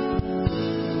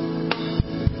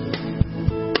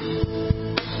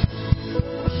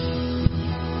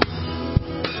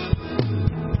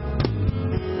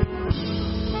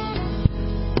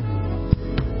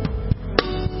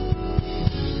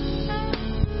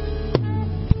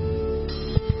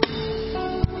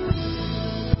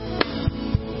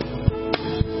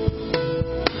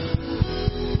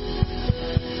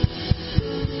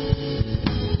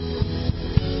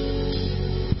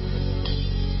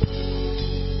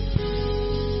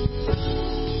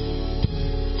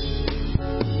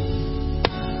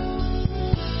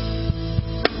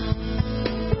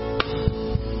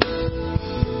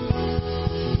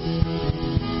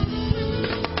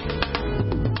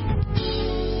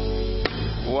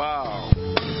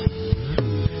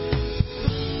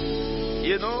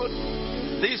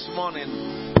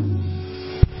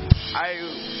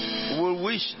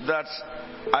 That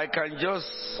I can just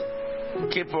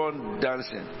keep on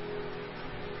dancing.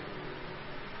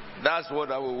 That's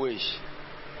what I will wish.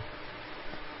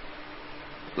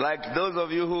 Like those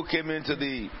of you who came into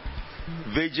the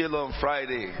vigil on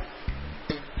Friday,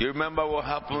 you remember what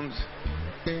happened?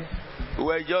 We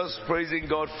were just praising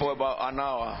God for about an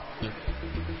hour.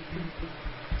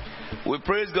 We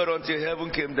praised God until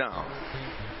heaven came down.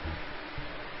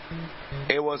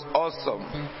 It was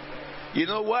awesome. You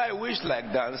know why I wish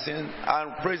like dancing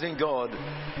and praising God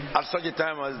at such a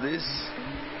time as this?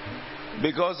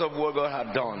 Because of what God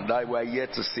had done that we are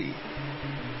yet to see.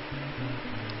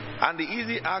 And the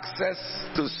easy access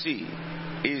to see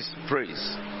is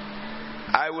praise.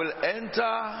 I will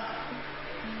enter.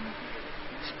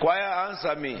 Choir,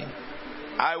 answer me.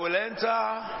 I will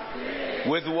enter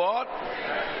with what?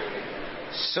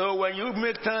 So when you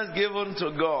make thanksgiving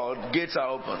to God, gates are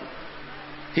open.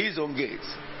 His own gates.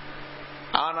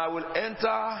 And I will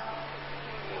enter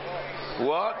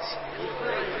what?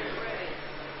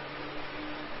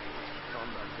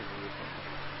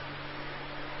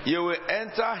 You will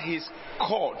enter His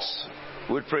courts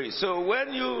with praise. So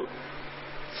when you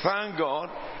thank God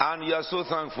and you are so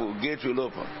thankful, gate will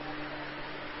open.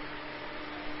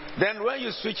 Then when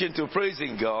you switch into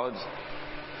praising God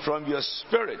from your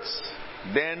spirits,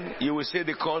 then you will see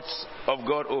the courts of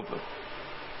God open.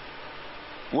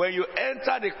 When you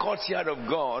enter the courtyard of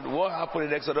God, what happened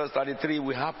in Exodus 33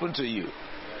 will happen to you.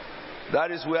 That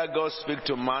is where God speaks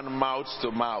to man mouth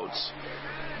to mouth.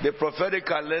 the prophetic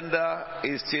calendar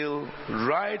is still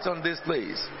right on this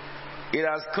place. It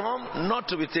has come not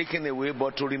to be taken away,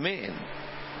 but to remain.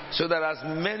 So that as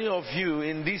many of you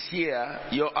in this year,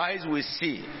 your eyes will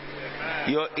see,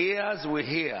 your ears will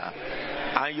hear,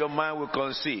 and your mind will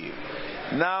conceive.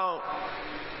 Now,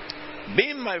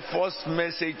 being my first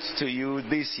message to you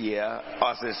this year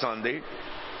as a Sunday,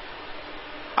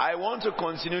 I want to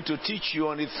continue to teach you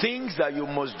on the things that you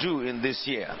must do in this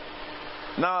year.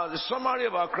 Now, the summary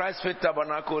of our Christ Faith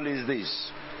Tabernacle is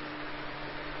this.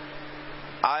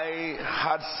 I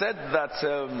had said that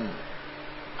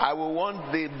I will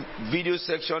want the video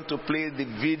section to play the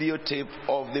videotape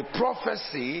of the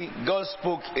prophecy God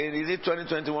spoke in, is it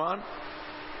 2021?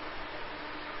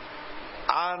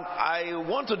 And I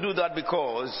want to do that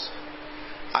because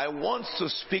I want to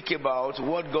speak about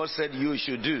what God said you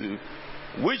should do,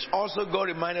 which also God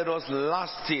reminded us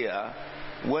last year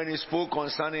when He spoke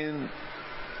concerning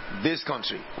this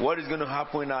country. What is going to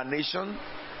happen in our nation?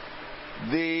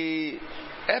 The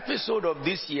episode of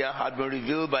this year had been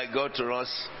revealed by God to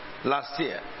us last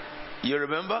year. You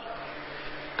remember?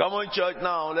 Come on, church,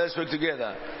 now let's speak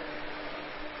together.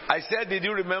 I said, did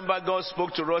you remember God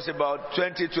spoke to us about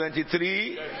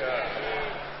 2023?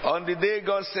 On the day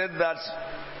God said that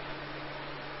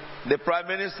the Prime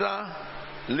Minister,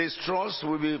 Liz Truss,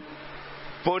 will be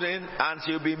put in and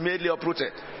she will be immediately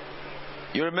uprooted.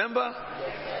 You remember?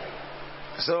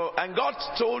 So, and God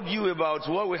told you about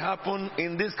what will happen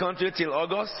in this country till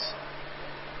August,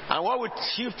 and what will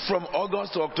shift from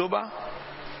August to October.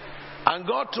 And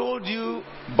God told you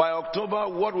by October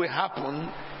what will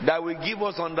happen that will give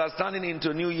us understanding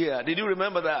into New Year. Did you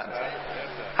remember that?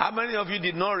 How many of you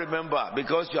did not remember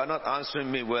because you are not answering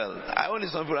me well? I only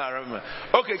some people I remember.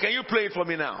 Okay, can you play it for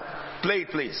me now? Play it,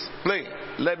 please. Play.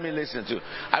 Let me listen to it.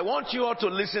 I want you all to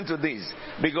listen to this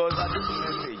because that is the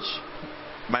message.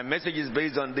 My message is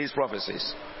based on these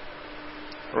prophecies.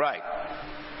 Right.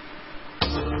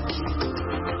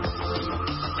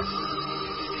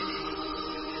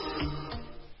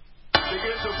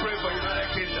 Begin to pray for United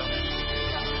Kingdom.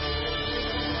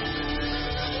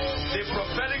 The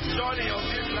prophetic journey of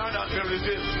this land has been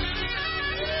revealed.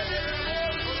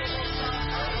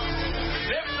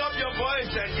 Lift up your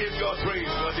voice and give God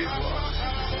praise for this one.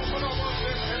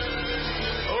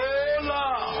 Oh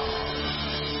Lord.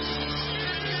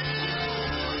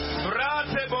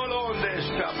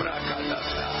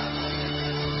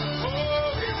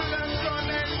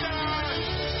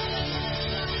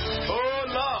 Oh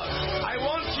Lord, I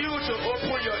want you to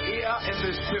open your ear in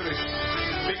the spirit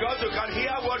because you can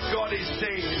hear what God is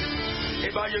saying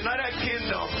about United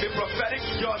Kingdom. The prophetic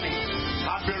journey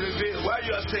has been revealed. Where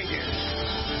you are singing.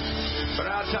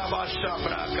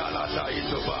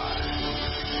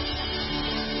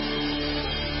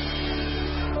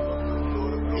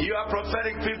 You are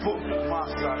prophetic people.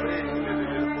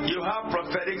 You have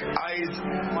prophetic eyes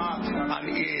and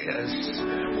ears.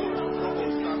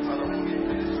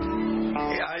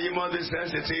 And you must be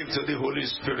sensitive to the Holy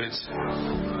Spirit.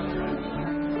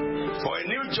 For a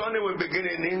new journey will begin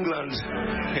in England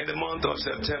in the month of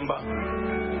September.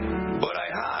 But I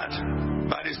heard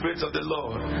by the Spirit of the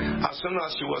Lord, as soon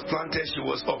as she was planted, she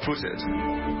was uprooted.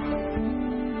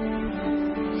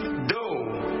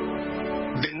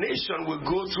 The nation will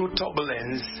go through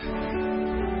turbulence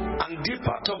and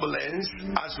deeper turbulence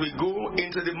as we go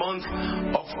into the month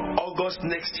of August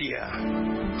next year.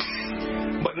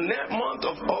 But the month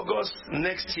of August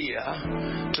next year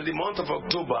to the month of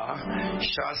October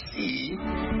shall see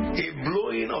a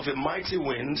blowing of a mighty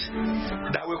wind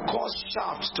that will cause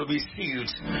shafts to be sealed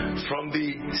from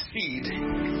the seed.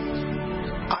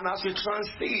 And as we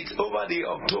transit over the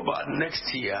October next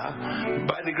year,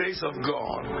 by the grace of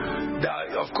God,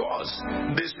 that of course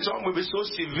the storm will be so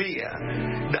severe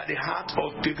that the heart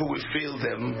of people will fail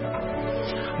them.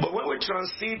 But when we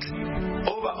transit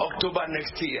over October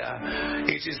next year,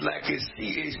 it is like a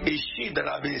ship that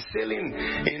has been sailing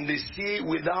in the sea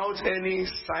without any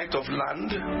sight of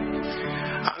land.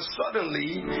 And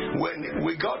suddenly, when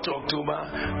we got to October,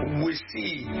 we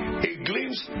see a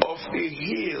glimpse of a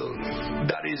hill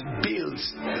that is built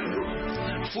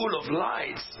full of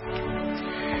lights.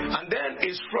 And then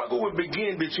a struggle will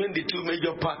begin between the two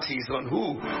major parties on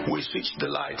who will switch the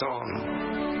light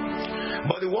on.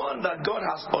 But the one that God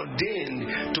has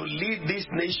ordained to lead this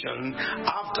nation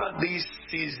after this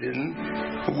season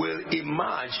will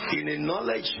emerge in a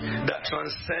knowledge that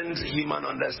transcends human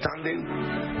understanding.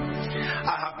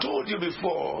 I have told you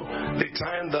before the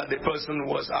time that the person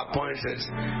was appointed,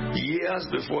 years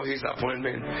before his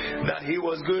appointment, that he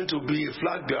was going to be a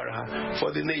flag bearer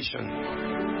for the nation.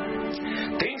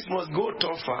 Things must go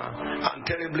tougher and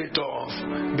terribly tough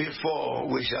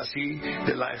before we shall see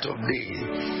the light of day.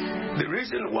 The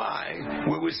reason why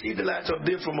we will see the light of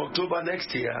day from October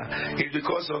next year is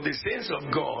because of the saints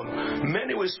of God.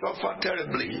 Many will suffer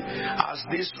terribly as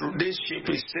this ship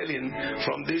is sailing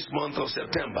from this month of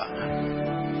September.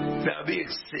 There'll be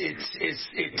it's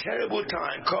a terrible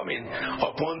time coming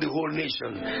upon the whole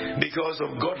nation because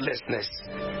of godlessness.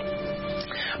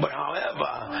 But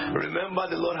however, remember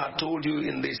the Lord had told you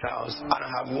in this house, and I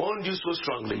have warned you so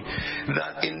strongly,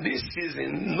 that in this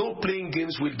season, no playing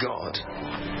games with God.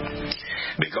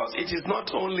 Because it is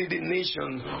not only the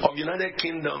nation of United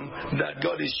Kingdom that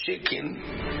God is shaking.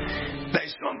 There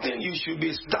is something you should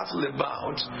be startled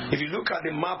about. If you look at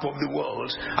the map of the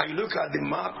world, and you look at the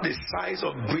map, the size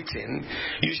of Britain,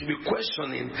 you should be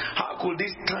questioning, how could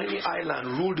this tiny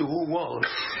island rule the whole world?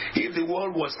 If the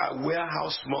world was aware how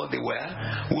small they were,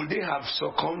 would they have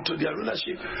succumbed to their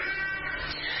rulership?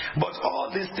 But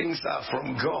all these things are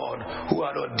from God, who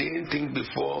had ordained things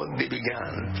before they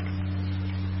began.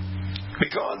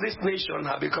 Because this nation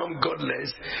has become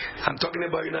godless, I'm talking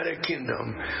about United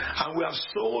Kingdom, and we have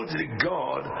sold the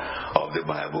God of the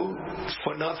Bible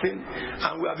for nothing,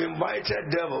 and we have invited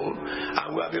devil,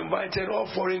 and we have invited all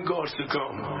foreign gods to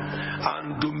come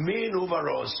and domain over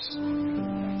us.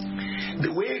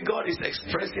 The way God is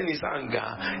expressing his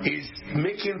anger is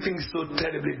making things so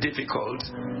terribly difficult.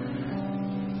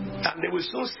 And they will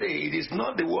soon say it is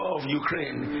not the war of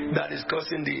Ukraine that is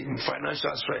causing the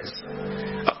financial stress.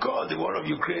 Of course, the war of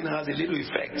Ukraine has a little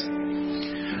effect.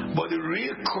 But the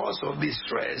real cause of the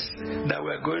stress that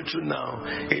we are going through now,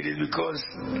 it is because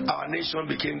our nation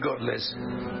became godless.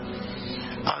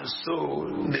 And so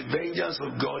the vengeance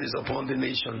of God is upon the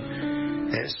nation.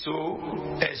 And so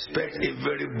expect a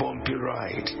very bumpy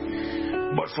ride.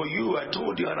 But for you, I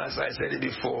told you, and as I said it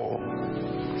before,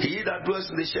 he that dwells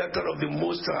in the shelter of the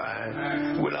Most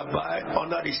High will abide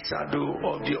under the shadow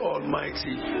of the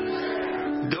Almighty.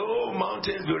 Though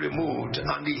mountains be removed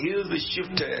and the hills be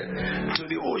shifted to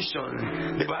the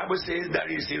ocean, the Bible says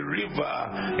there is a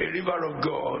river of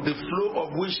God, the flow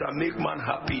of which shall make man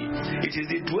happy. It is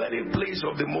the dwelling place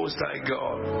of the Most High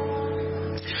God.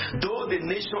 Though the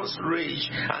nations rage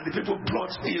and the people plot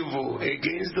evil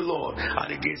against the Lord and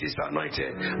against his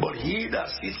anointed, but he that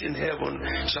sits in heaven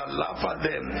shall laugh at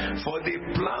them. For the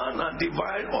plan and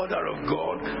divine order of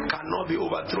God cannot be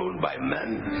overthrown by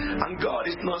men, and God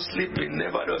is not sleeping,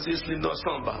 never does he sleep nor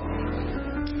slumber.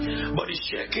 But the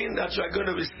shaking that you are going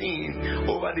to be seeing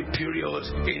over the period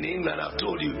in England, I've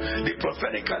told you, the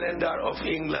prophetic calendar of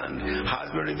England has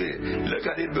been revealed. Look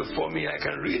at it before me. I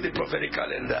can read the prophetic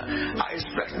calendar. I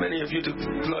expect many of you to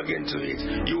plug into it.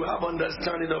 You have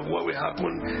understanding of what will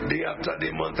happen day after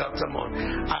day, month after month.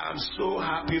 I am so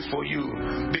happy for you,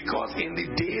 because in the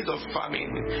days of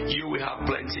famine, you will have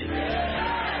plenty.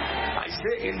 I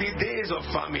say in the days of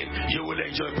famine, you will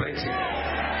enjoy plenty.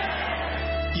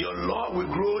 Your love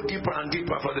will grow deeper and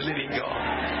deeper for the living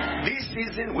God. This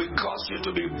season will cause you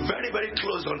to be very, very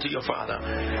close unto your Father,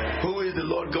 who is the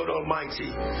Lord God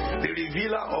Almighty, the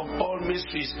revealer of all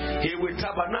mysteries. He will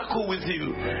tabernacle with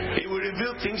you. He will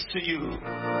reveal things to you.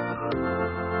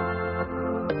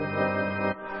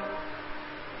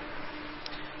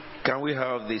 Can we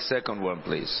have the second one,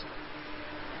 please?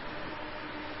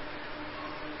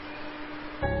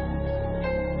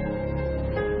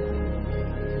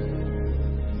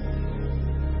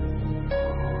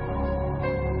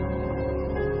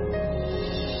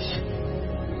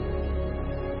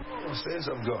 Saints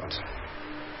of God,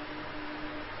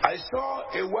 I saw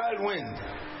a wild wind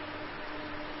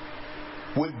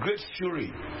with great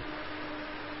fury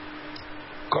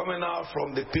coming out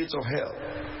from the pit of hell.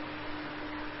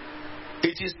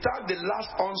 It is not the last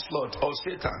onslaught of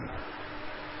Satan,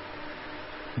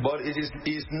 but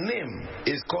his name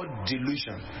is called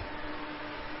delusion.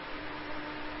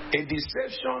 A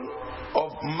deception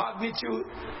of magnitude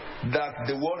that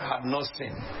the world had not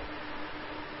seen,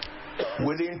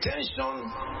 with the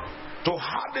intention to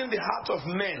harden the heart of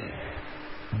men,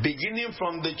 beginning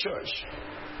from the church.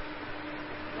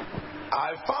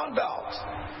 I found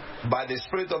out by the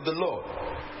Spirit of the Lord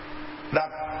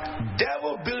that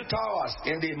devil built towers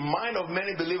in the mind of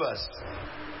many believers,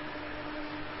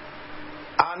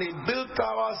 and he built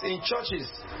towers in churches,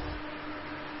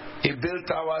 He built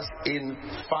towers in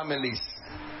families.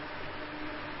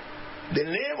 The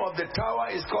name of the tower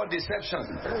is called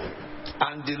deception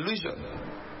and delusion.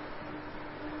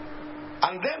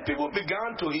 And then people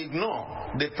began to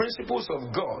ignore the principles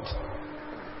of God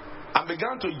and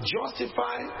began to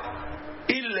justify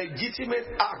illegitimate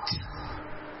acts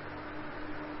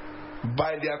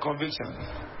by their conviction.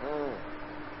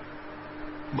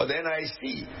 But then I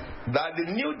see that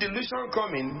the new delusion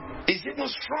coming is even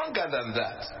stronger than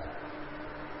that.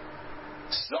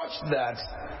 Such that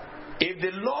if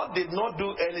the Lord did not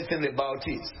do anything about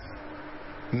it,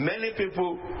 many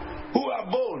people who are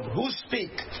bold, who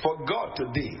speak for God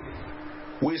today,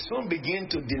 will soon begin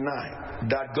to deny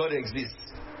that God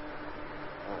exists.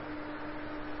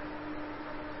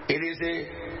 It is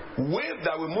a wave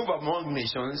that will move among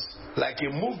nations like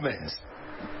a movement,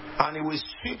 and it will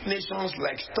sweep nations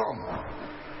like storm.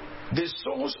 The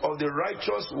souls of the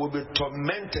righteous will be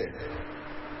tormented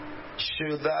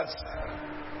should that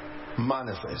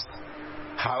manifest.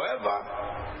 However,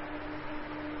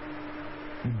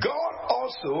 God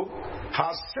also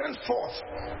has sent forth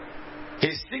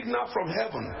a signal from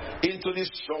heaven into the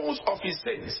souls of his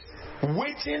saints,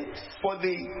 waiting for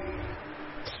the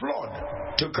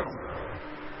flood to come.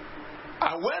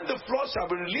 And when the flood shall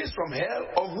be released from hell,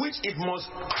 of which it must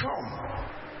come,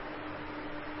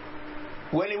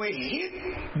 when it will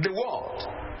hit the world,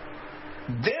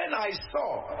 then I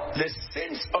saw the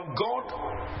saints of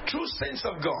God, true saints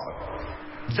of God,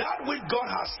 that which God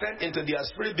has sent into their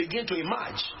spirit begin to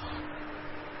emerge.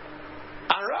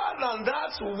 And rather than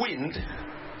that wind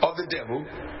of the devil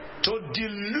to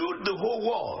delude the whole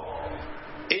world,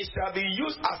 it shall be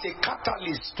used as a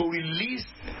catalyst to release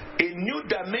a new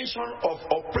dimension of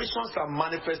operations and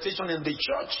manifestation in the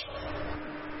church.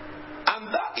 And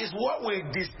that is what will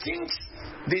distinguish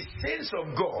the saints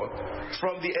of God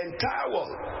from the entire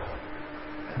world.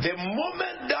 The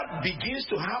moment that begins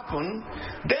to happen,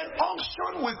 then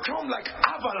unction will come like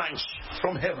avalanche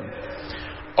from heaven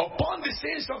upon the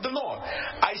saints of the Lord.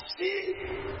 I see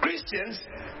Christians,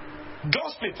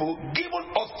 God's people, given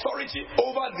authority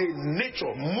over the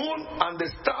nature, moon and the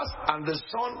stars and the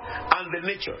sun and the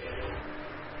nature.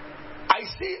 I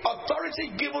see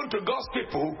authority given to God's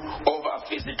people over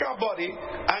physical body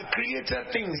and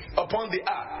created things upon the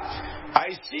earth. I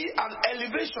see an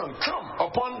elevation come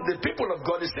upon the people of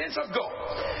God, the saints of God.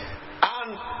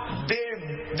 And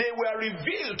they were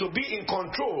revealed to be in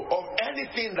control of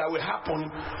anything that will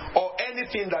happen or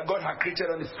anything that God had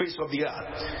created on the face of the earth.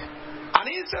 And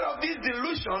instead of this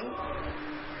delusion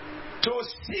to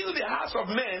seal the hearts of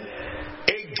men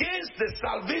against the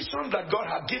salvation that God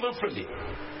had given freely,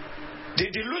 the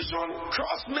delusion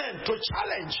caused men to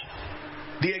challenge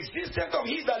the existence of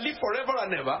He that lives forever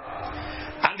and ever,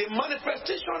 and the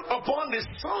manifestation upon the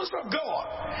sons of God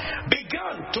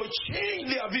began to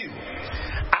change their view.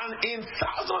 And in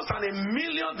thousands and in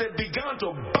millions, they began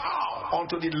to bow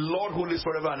unto the Lord who lives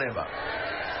forever and ever.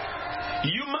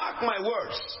 You mark my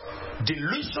words,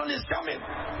 delusion is coming.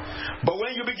 But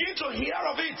when you begin to hear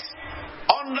of it,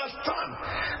 understand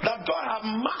that God has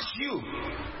marked you.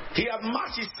 He has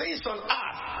marked his saints on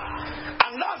earth.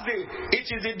 And it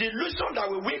is the delusion that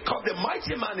will wake up the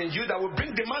mighty man in you that will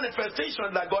bring the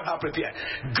manifestation that God has prepared.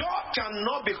 God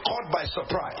cannot be caught by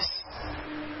surprise.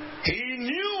 He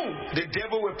knew the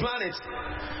devil will plan it.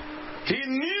 He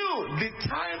knew the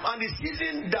time and the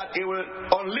season that he will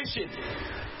unleash it.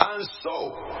 And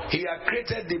so he had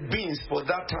created the beings for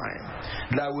that time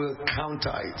that will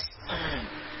counter it.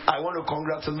 I want to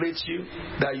congratulate you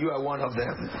that you are one of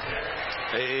them.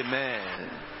 Amen.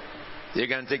 You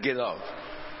can take it off.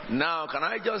 Now, can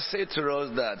I just say to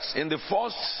us that in the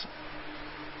first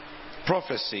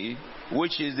prophecy,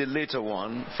 which is the later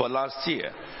one for last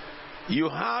year, you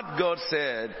heard God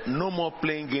said, no more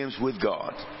playing games with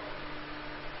God.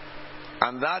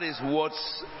 And that is what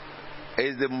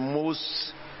is the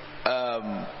most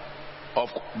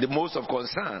of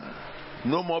concern.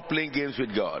 No more playing games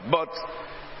with God. But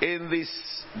in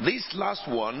this last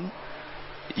one,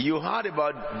 you heard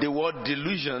about the word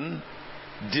delusion.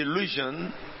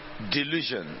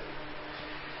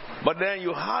 But then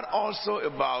you heard also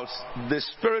about the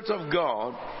Spirit of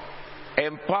God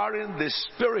empowering the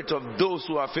spirit of those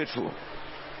who are faithful.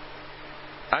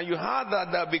 And you heard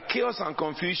that there will be chaos and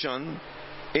confusion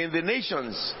in the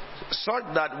nations, such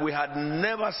that we had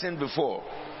never seen before.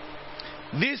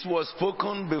 This was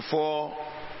spoken before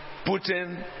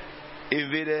Putin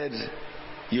invaded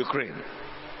Ukraine.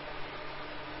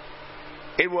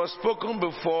 It was spoken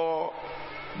before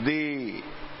the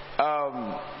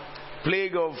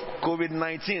plague of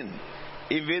COVID-19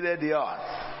 invaded the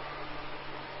earth.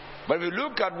 But if you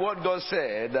look at what God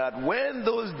said, that when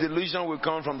those delusions will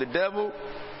come from the devil,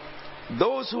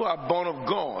 those who are born of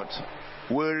God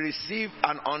will receive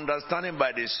an understanding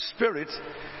by the Spirit,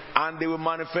 and they will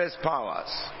manifest powers.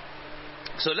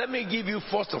 So let me give you,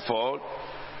 first of all,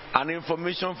 an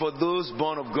information for those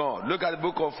born of God. Look at the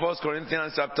book of 1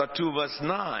 Corinthians chapter 2 verse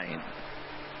 9.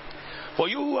 For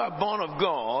you who are born of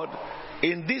God,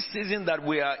 in this season that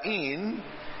we are in,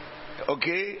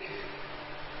 okay,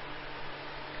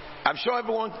 I'm sure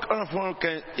everyone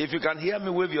can, if you can hear me,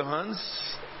 wave your hands.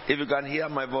 If you can hear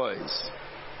my voice,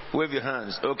 wave your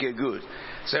hands. Okay, good.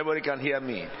 So everybody can hear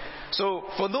me. So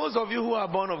for those of you who are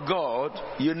born of God,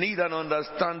 you need an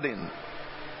understanding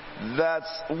that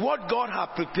what God has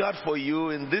prepared for you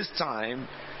in this time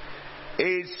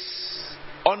is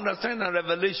understanding and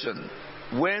revelation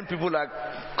when people are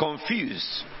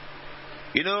confused.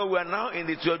 You know, we are now in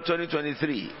the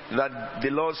 2023 that the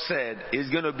Lord said is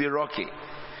going to be rocky.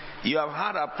 You have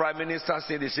had our Prime Minister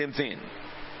say the same thing.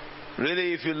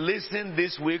 Really, if you listen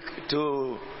this week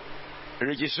to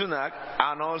Rishi Sunak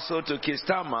and also to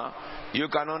Kistama, you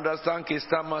can understand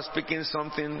Kistama speaking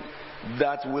something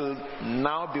that will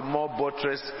now be more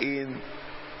buttressed in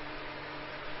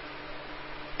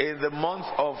the month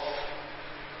of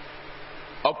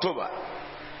October.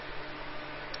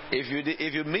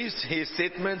 If you missed his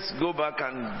statements, go back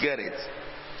and get it.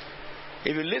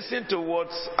 If you listen to what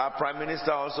our Prime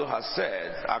Minister also has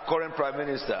said, our current Prime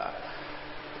Minister,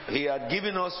 he had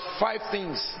given us 5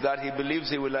 things that he believes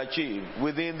he will achieve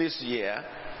within this year,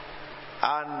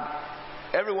 and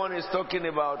everyone is talking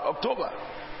about October.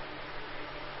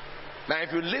 Now,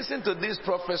 if you listen to this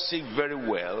prophecy very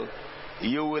well,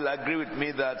 you will agree with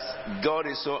me that God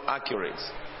is so accurate.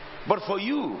 But for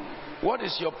you, what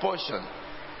is your portion?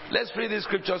 Let's read these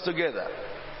scriptures together.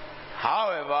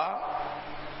 However,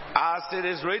 as it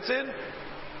is written,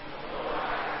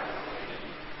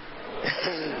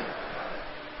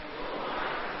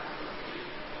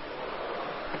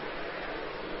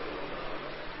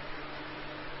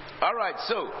 all right,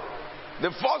 so the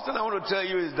first thing I want to tell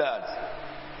you is that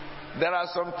there are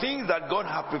some things that God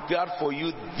has prepared for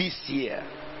you this year.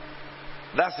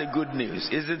 That's a good news,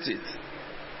 isn't it?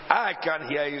 I can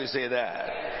hear you say that.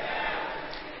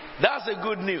 That's a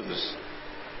good news.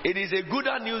 It is a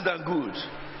gooder news than good.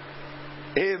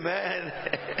 Amen.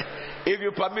 If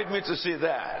you permit me to say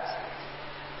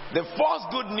that. The first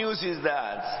good news is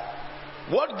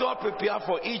that what God prepared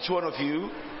for each one of you,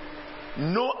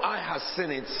 no eye has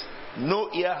seen it, no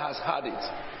ear has heard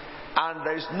it, and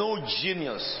there is no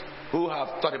genius who have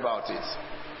thought about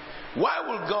it. Why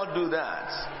will God do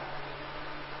that?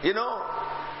 You know,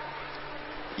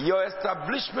 your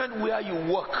establishment where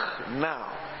you work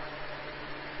now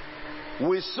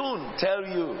will soon tell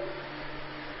you,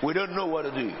 we don't know what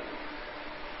to do.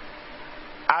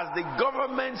 As the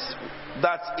government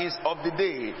that is of the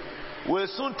day will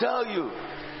soon tell you,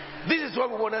 this is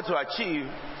what we wanted to achieve,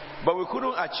 but we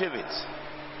couldn't achieve it.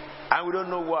 And we don't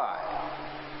know why.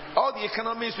 All the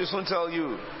economists will soon tell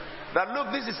you that,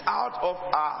 look, this is out of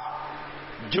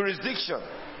our jurisdiction.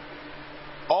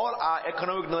 All our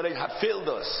economic knowledge have failed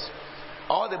us.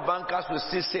 All the bankers will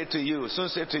still say to you, soon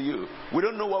say to you, we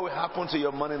don't know what will happen to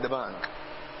your money in the bank.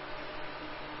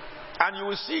 And you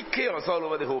will see chaos all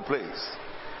over the whole place.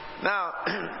 Now,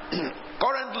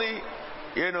 currently,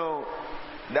 you know,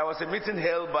 there was a meeting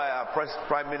held by our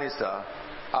Prime Minister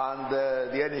and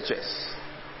the NHS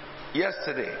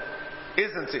yesterday,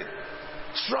 isn't it?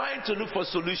 Trying to look for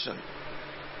solution.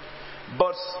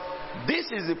 But this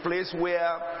is a place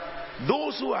where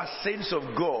those who are saints of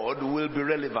God will be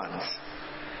relevant.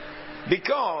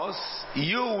 Because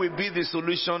you will be the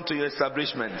solution to your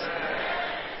establishment.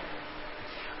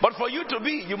 But for you to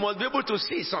be, you must be able to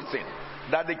see something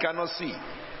that they cannot see.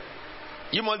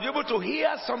 You must be able to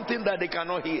hear something that they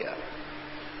cannot hear.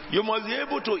 You must be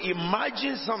able to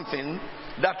imagine something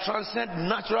that transcends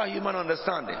natural human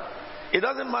understanding. It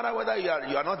doesn't matter whether you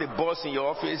are not the boss in your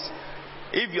office.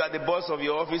 If you are the boss of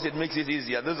your office, it makes it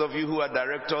easier. Those of you who are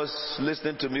directors,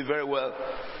 listening to me very well,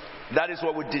 that is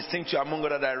what would distinct you among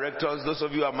other directors. Those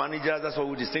of you who are managers, that's what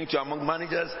would distinct you among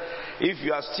managers. If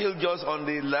you are still just on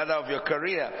the ladder of your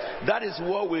career, that is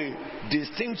what will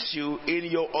distinct you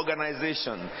in your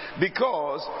organization.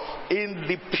 Because in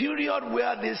the period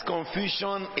where this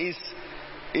confusion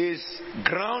is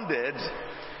grounded,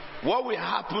 what will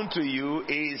happen to you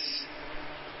is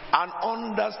an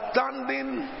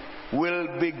understanding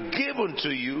will be given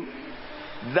to you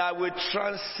that will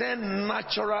transcend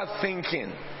natural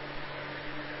thinking.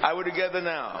 Are we together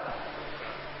now?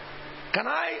 Can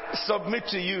I submit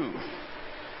to you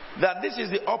that this is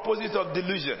the opposite of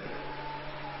delusion?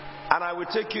 And I will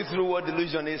take you through what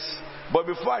delusion is. But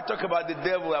before I talk about the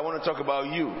devil, I want to talk about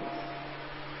you.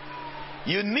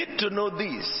 You need to know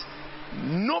this.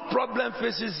 No problem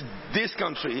faces this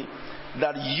country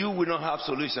that you will not have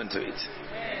solution to it.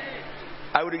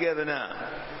 Are we together now?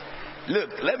 Look,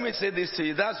 let me say this to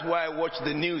you. That's why I watch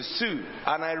the news too.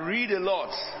 And I read a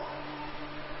lot.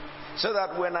 So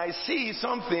that when I see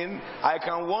something, I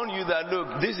can warn you that,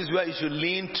 look, this is where you should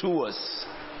lean towards.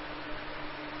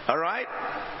 Alright?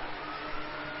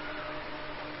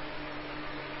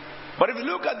 But if you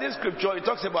look at this scripture, it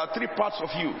talks about 3 parts of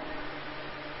you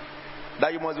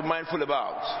that you must be mindful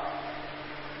about.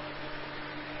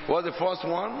 What's the first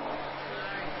one?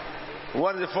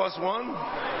 What is the first one?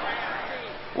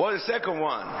 What is the second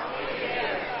one?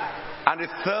 And the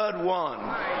third one?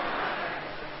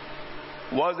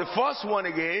 What's the first one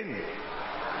again?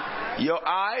 Your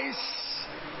eyes.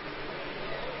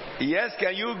 Yes,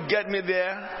 can you get me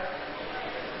there?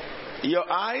 Your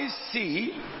eyes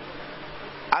see,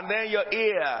 and then your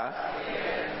ear,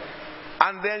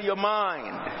 and then your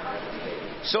mind.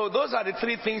 So those are the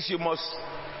 3 things you must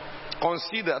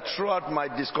consider throughout my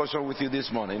discussion with you this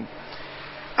morning.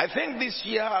 I think this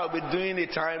year I'll be doing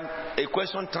a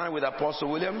question time with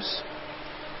Apostle Williams,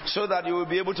 so that you will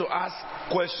be able to ask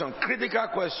questions, critical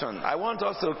questions. I want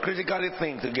us to critically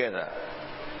think together.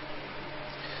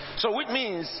 So which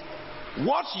means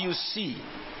what you see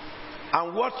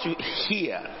and what you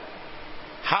hear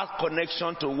has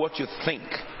connection to what you think.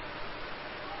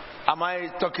 Am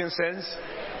I talking sense?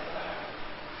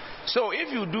 So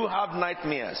if you do have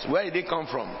nightmares, where did they come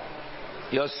from?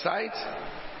 Your sight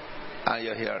and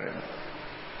your hearing.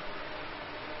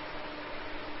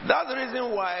 That's the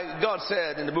reason why God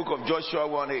said in the book of Joshua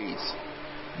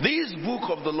 1:8, this book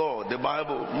of the law, the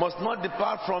Bible, must not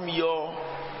depart from your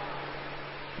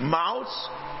mouth,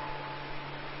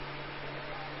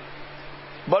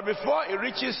 but before it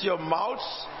reaches your mouth,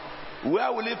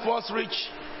 where will it first reach?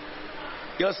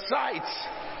 Your sight.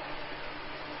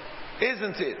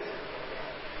 Isn't it?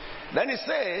 Then it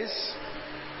says,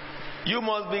 you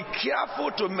must be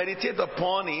careful to meditate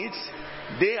upon it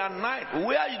day and night.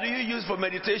 Where do you use for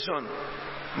meditation?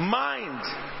 Mind.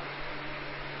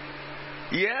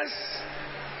 Yes?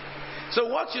 So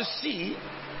what you see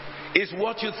is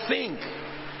what you think.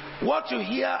 What you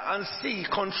hear and see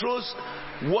controls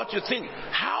what you think.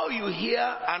 How you hear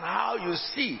and how you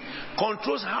see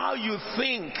controls how you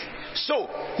think. So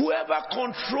whoever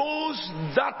controls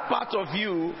that part of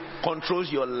you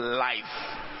controls your life.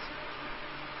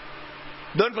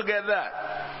 Don't forget that.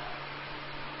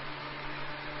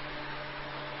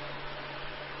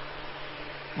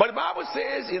 But the Bible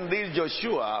says in this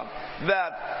Joshua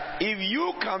that if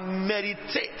you can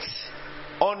meditate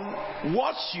on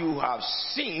what you have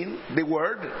seen, the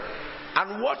word,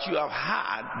 and what you have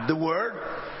heard, the word,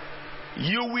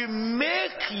 you will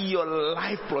make your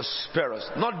life prosperous.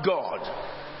 Not God.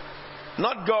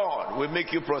 Not God will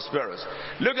make you prosperous.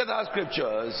 Look at our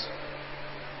scriptures.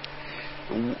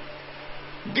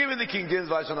 Give me the King James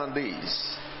Version on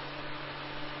these.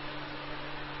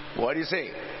 What do you say?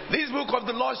 This book of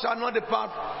the law shall not depart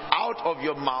out of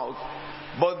your mouth,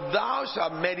 but thou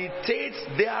shalt meditate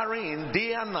therein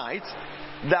day and night,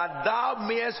 that thou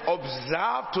mayest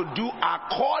observe to do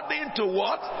according to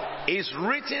what is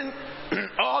written,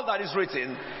 all that is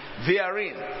written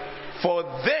therein. For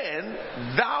then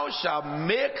thou shalt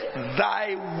make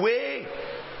thy way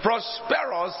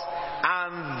prosperous,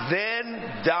 and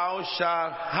then thou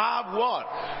shalt have what?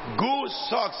 Good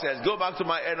success. Go back to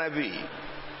my NIV.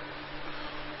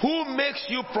 Who makes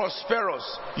you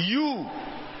prosperous? You.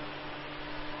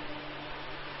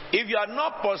 If you are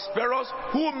not prosperous,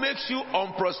 who makes you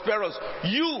unprosperous?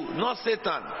 You, not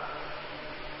Satan.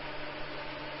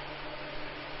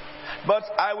 But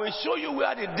I will show you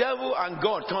where the devil and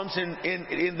God comes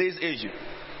in this issue.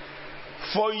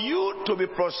 For you to be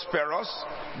prosperous,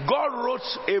 God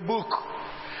wrote a book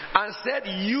and said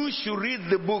you should read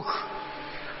the book.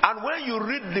 And when you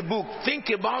read the book, think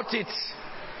about it,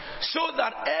 so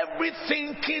that every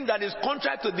thinking that is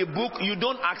contrary to the book, you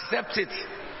don't accept it.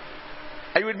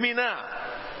 Are you with me now?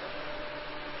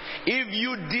 If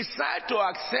you decide to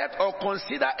accept or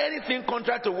consider anything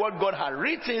contrary to what God has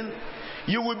written,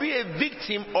 you will be a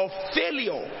victim of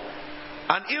failure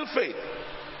and ill faith.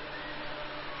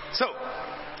 So,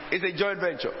 it's a joint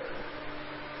venture.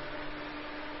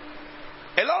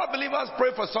 A lot of believers pray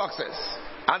for success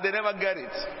and they never get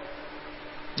it.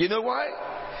 You know why?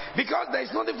 Because there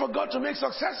is nothing for God to make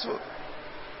successful.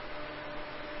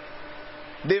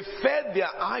 They fed their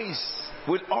eyes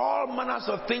with all manners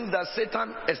of things that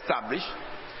Satan established.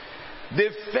 They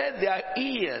fed their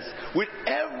ears with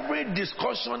every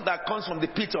discussion that comes from the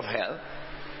pit of hell.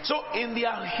 So in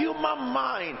their human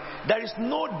mind, there is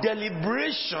no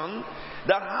deliberation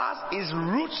that has its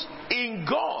roots in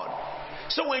God.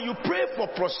 So when you pray for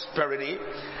prosperity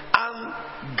and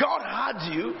God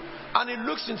had you and He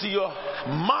looks into your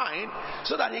mind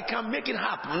so that He can make it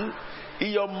happen,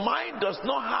 your mind does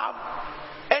not have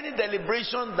any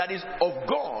deliberation that is of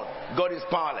God. God is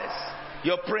powerless.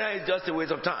 Your prayer is just a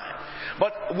waste of time.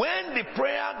 But when the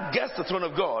prayer gets to the throne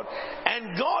of God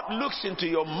and God looks into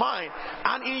your mind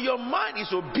and in your mind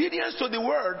is obedience to the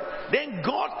word, then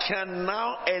God can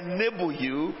now enable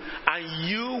you and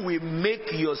you will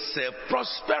make yourself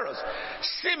prosperous.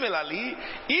 Similarly,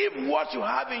 if what you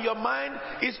have in your mind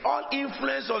is all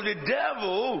influence of the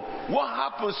devil, what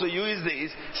happens to you is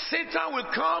this: Satan will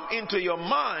come into your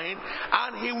mind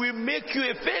and he will make you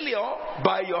a failure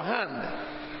by your hand.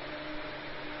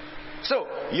 So,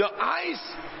 your eyes,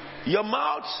 your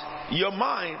mouth, your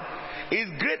mind is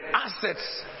great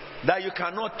assets that you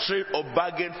cannot trade or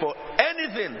bargain for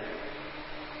anything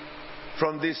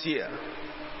from this year.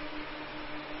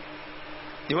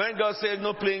 When God says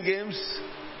no playing games,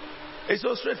 it's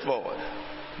so straightforward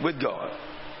with God.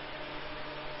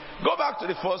 Go back to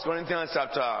the 1 Corinthians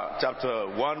chapter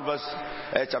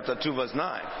 2 verse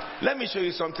 9. Let me show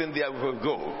you something there. We will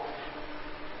go.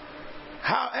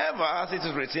 However, as it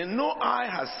is written, no eye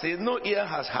has seen, no ear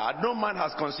has heard, no man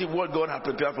has conceived what God has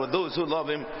prepared for those who love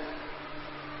Him.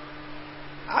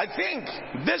 I think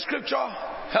this scripture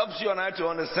helps you and I to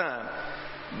understand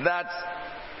that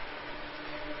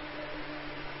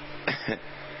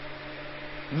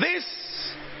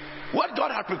what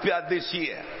God has prepared this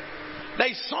year,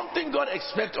 there is something God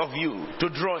expects of you to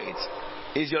draw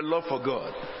it, is your love for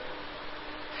God.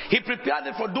 He prepared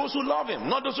it for those who love Him,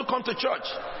 not those who come to church.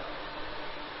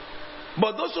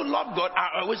 But those who love God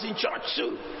are always in church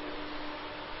too.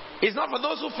 It's not for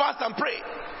those who fast and pray.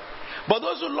 But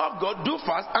those who love God do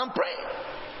fast and pray.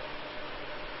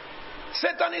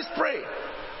 Satanists pray.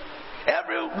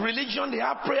 Every religion, they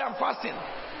have prayer and fasting.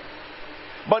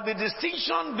 But the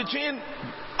distinction between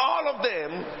all of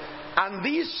them and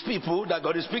these people that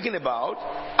God is speaking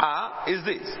about is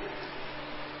this: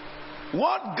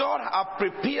 what God has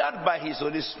prepared by His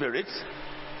Holy Spirit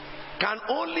can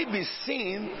only be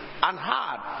seen and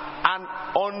heard and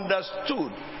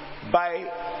understood by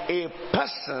a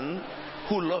person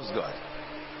who loves God.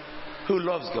 Who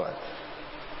loves God.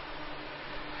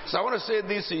 So I want to say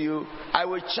this to you. I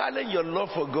will challenge your love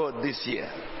for God this year.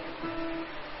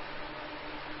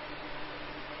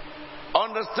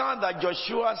 Understand that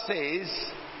Joshua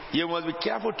says you must be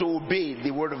careful to obey the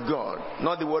word of God,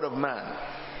 not the word of man.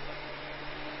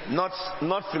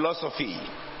 Not philosophy.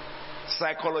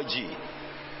 Psychology.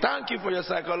 Thank you for your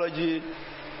psychology.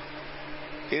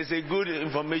 It's a good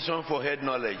information for head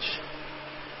knowledge.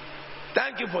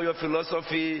 Thank you for your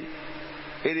philosophy.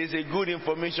 It is a good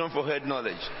information for head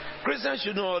knowledge. Christians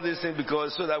should know all these things,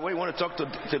 because so that when you want to talk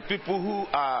to people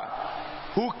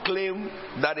who claim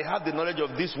that they have the knowledge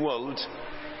of this world,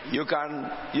 you can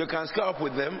square up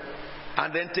with them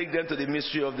and then take them to the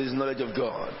mystery of this knowledge of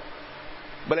God.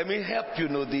 But let me help you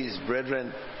know this,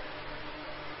 brethren.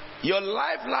 Your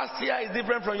life last year is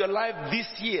different from your life this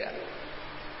year.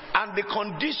 And the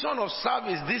condition of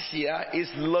service this year is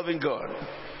loving God.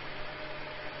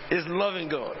 Is loving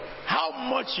God. How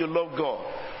much you love God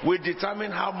will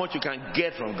determine how much you can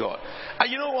get from God.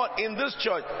 And you know what? In this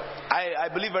church, I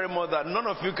believe very much that none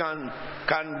of you can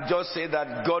just say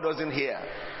that God doesn't hear.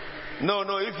 No,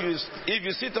 if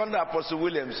you sit under Apostle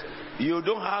Williams, you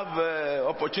don't have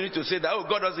opportunity to say that, oh,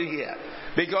 God doesn't hear.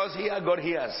 Because here God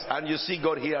hears, and you see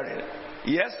God hearing.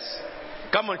 Yes?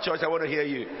 Come on, church, I want to hear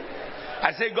you.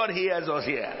 I say God hears us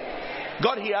here.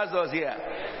 God hears us here.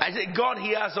 I say God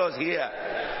hears us here.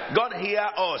 God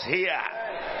hears us here.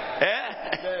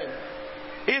 Eh?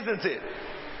 Isn't it?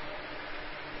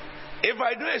 If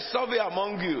I do a survey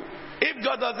among you, if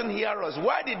God doesn't hear us,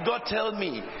 why did God tell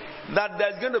me that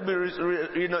there's going to be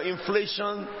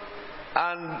inflation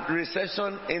and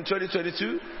recession in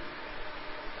 2022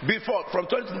 from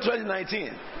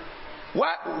 2019?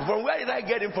 From where did I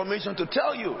get information to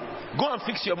tell you, go and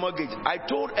fix your mortgage? I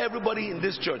told everybody in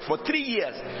this church for 3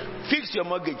 years, fix your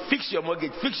mortgage, fix your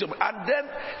mortgage, fix your mortgage. And then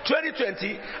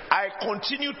 2020, I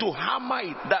continue to hammer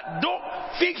it that don't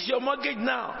fix your mortgage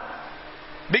now.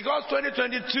 Because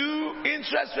 2022,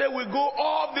 interest rate will go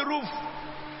off the roof.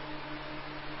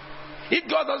 If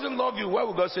God doesn't love you, why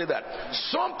would God say that?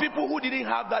 Some people who didn't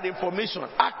have that information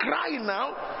are crying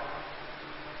now.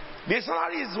 The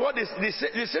salary is what the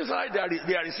same salary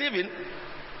they are receiving.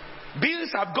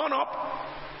 Bills have gone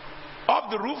up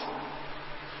the roof.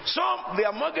 Some,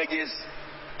 their mortgages,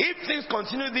 if things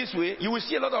continue this way, you will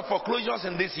see a lot of foreclosures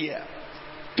in this year.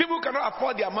 People cannot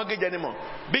afford their mortgage anymore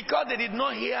because they did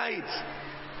not hear it.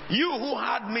 You who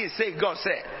heard me say, God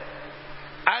said,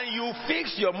 and you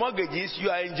fix your mortgages, you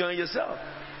are enjoying yourself.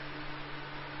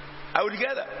 Are we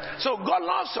together? So God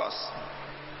loves us.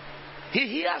 He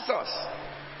hears us.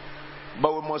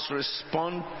 But we must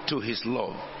respond to His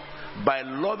love by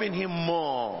loving Him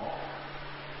more.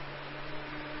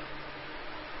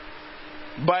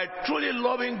 By truly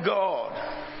loving God.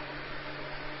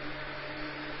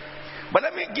 But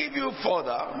let me give you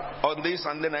further on this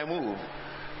and then I move.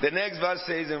 The next verse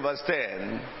says in verse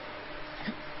 10,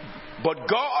 but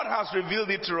God has revealed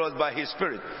it to us by His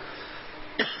Spirit.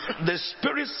 The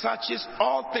Spirit searches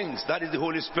all things, that is the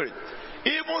Holy Spirit,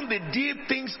 even the deep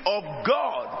things of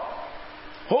God.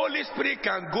 Holy Spirit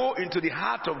can go into the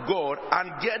heart of God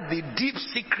and get the deep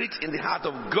secrets in the heart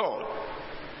of God.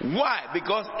 Why?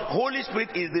 Because Holy Spirit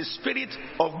is the Spirit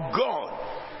of God.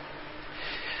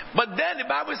 But then the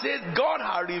Bible says God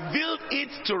has revealed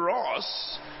it to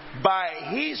us by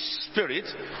His Spirit,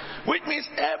 which means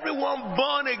everyone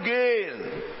born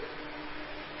again.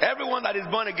 Everyone that is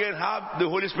born again have the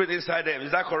Holy Spirit inside them.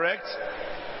 Is that correct?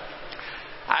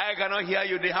 I cannot hear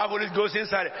you. They have Holy Ghost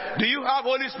inside. Do you have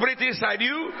Holy Spirit inside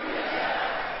you?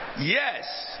 Yes.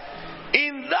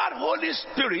 In that Holy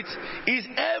Spirit is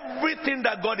everything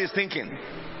that God is thinking.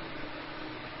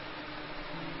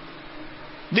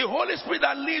 The Holy Spirit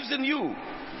that lives in you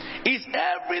is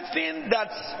everything that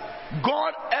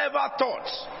God ever thought.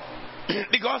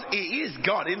 Because He is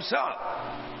God Himself.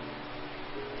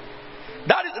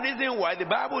 That is the reason why the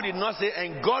Bible did not say,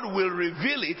 and God will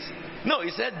reveal it. No,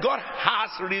 it said God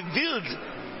has revealed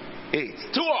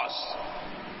it to us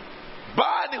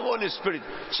by the Holy Spirit.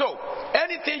 So,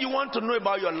 anything you want to know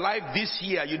about your life this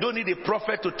year, you don't need a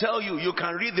prophet to tell you. You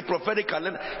can read the prophetic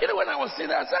calendar. You know, when I was saying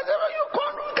that, I said, oh, you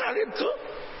can read too.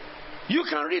 You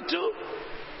can read too.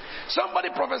 Somebody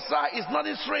prophesy is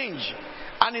nothing strange.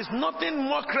 And it's nothing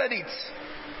more credit.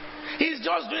 He's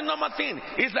just doing normal thing.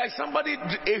 It's like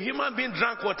a human being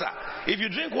drank water. If you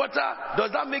drink water,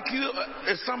 does that make you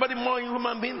somebody more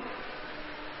human being?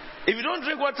 If you don't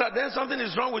drink water, then something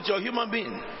is wrong with your human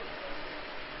being.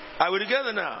 Are we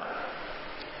together now?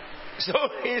 So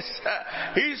his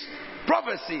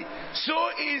prophecy so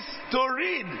is to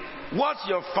read what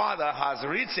your Father has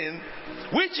written,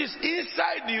 which is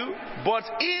inside you, but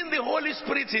in the Holy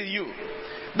Spirit in you.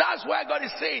 That's why God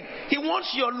is saying He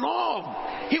wants your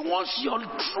love. He wants your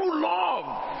true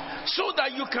love, so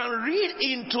that you can read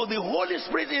into the Holy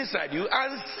Spirit inside you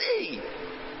and see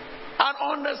and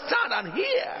understand and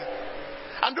hear,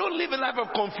 and don't live a life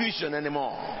of confusion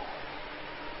anymore.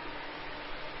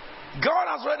 God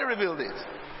has already revealed it.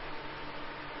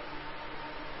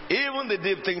 Even the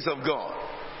deep things of God.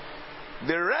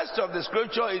 The rest of the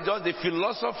scripture is just the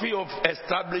philosophy of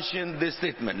establishing this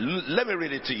statement. Let me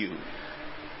read it to you.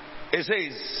 It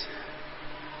says,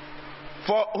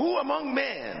 for who among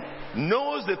men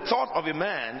knows the thought of a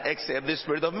man except the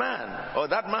spirit of man, or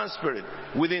that man's spirit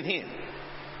within him?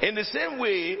 In the same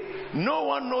way, no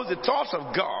one knows the thoughts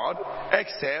of God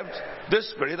except the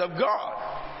Spirit of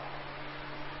God.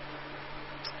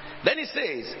 Then he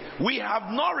says, we have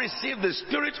not received the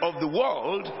spirit of the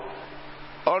world,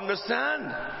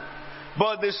 understand?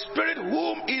 But the Spirit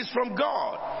whom is from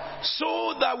God,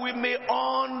 so that we may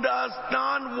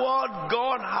understand what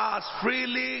God has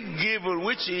freely given,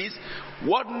 which is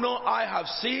what no eye have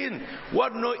seen,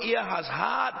 what no ear has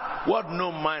heard, what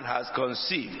no mind has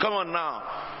conceived. Come on now,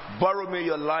 borrow me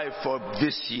your life for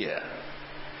this year.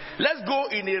 Let's go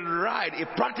in a ride, a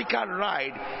practical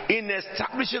ride, in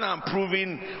establishing and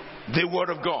proving the Word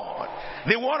of God.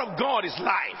 The Word of God is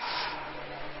life.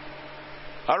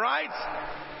 Alright?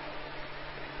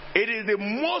 It is the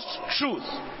most truth.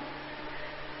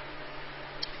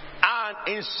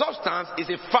 And in substance, is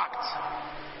a fact.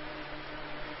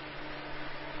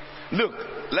 Look,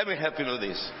 let me help you know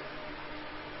this.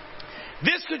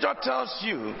 This scripture tells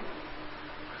you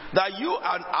that you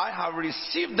and I have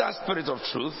received that Spirit of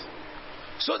truth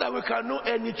so that we can know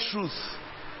any truth.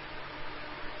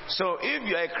 So if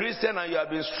you are a Christian and you have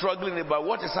been struggling about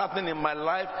what is happening in my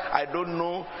life, I don't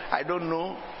know,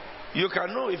 you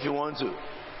can know if you want to.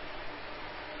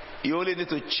 You only need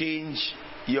to change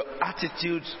your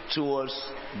attitude towards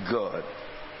God.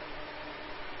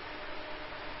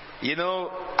 You know,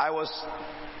 I was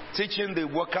teaching the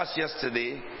workers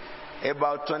yesterday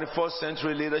about 21st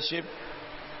century leadership,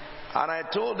 and I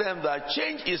told them that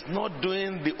change is not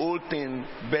doing the old thing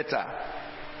better,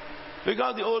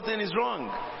 because the old thing is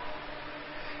wrong.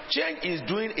 Change is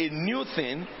doing a new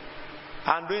thing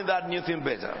and doing that new thing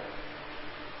better.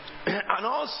 And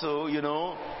also,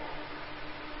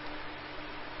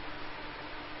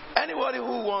 anybody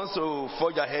who wants to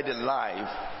forge ahead in life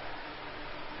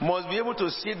must be able to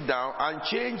sit down and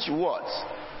change what?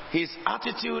 His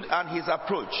attitude and his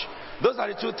approach. Those are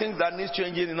the two things that need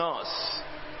changing in us.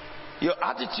 Your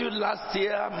attitude last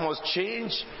year must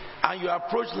change, and your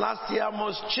approach last year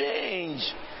must change.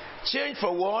 Change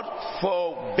for what?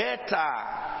 For better.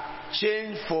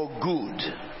 Change for good.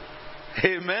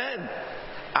 Amen.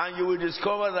 And you will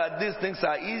discover that these things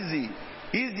are easy.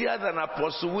 Easier than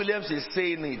Apostle Williams is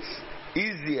saying it.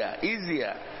 Easier,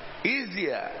 easier,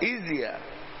 easier, easier.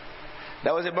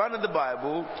 There was a man in the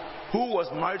Bible who was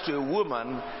married to a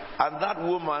woman, and that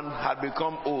woman had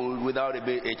become old without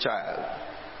a child.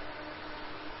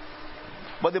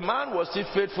 But the man was still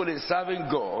faithful in serving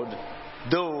God,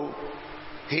 though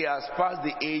he has passed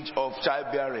the age of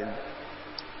childbearing.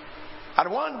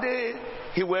 And one day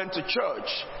he went to church,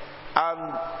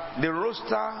 and the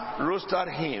roaster roasted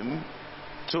him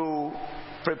to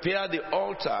prepare the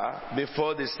altar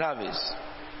before the service.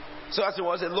 So as he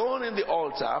was alone in the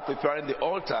altar, preparing the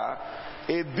altar,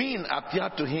 a being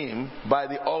appeared to him by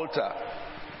the altar,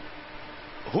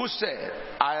 who said,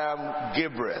 I am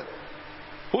Gabriel,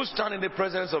 who stand in the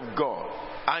presence of God,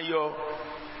 and your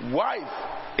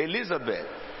wife Elizabeth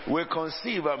will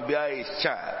conceive and bear a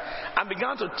child. And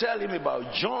began to tell him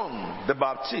about John the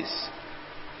Baptist.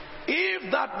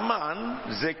 If that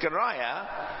man, Zechariah,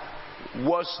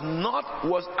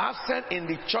 was absent in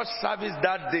the church service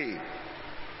that day,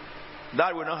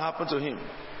 that will not happen to him.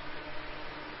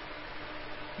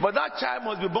 But that child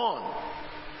must be born.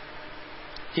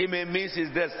 He may miss his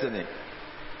destiny.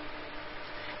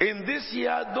 In this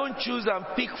year, don't choose and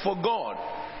pick for God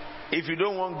if you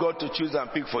don't want God to choose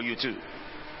and pick for you too.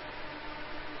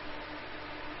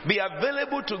 Be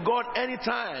available to God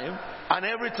anytime and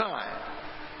every time.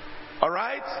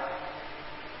 Alright?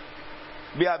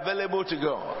 Be available to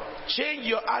God. Change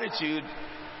your attitude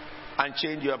and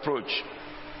change your approach.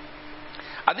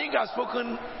 I think I've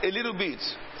spoken a little bit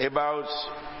about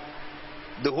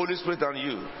the Holy Spirit and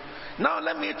you. Now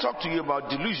let me talk to you about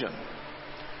delusion.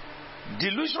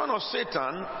 Delusion of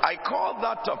Satan, I call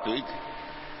that topic,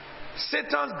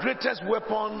 Satan's greatest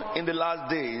weapon in the last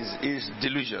days is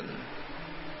delusion.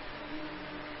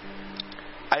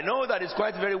 I know that it's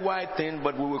quite a very wide thing,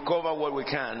 but we will cover what we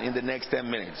can in the next 10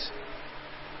 minutes.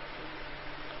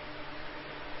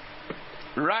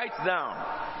 Write down.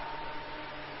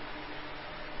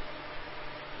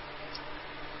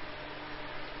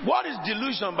 What is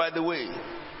delusion, by the way?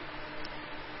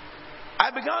 I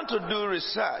began to do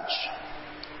research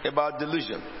about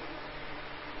delusion.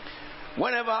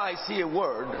 Whenever I see a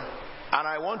word and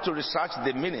I want to research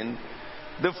the meaning,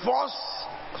 the first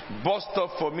bus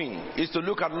stop for me is to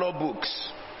look at law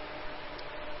books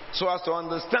so as to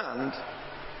understand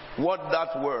what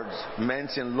that word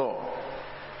meant in law.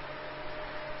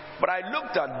 But I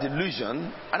looked at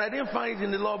delusion and I didn't find it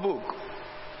in the law book.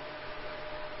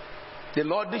 The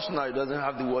law dictionary doesn't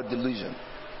have the word delusion.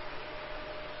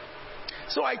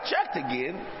 So I checked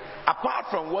again, apart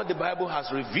from what the Bible has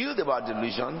revealed about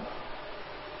delusion,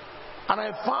 and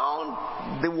I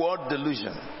found the word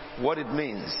delusion, what it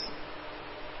means.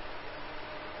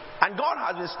 And God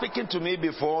has been speaking to me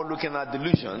before looking at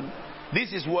delusion.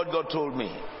 This is what God told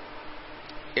me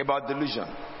about delusion.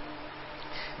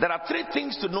 There are 3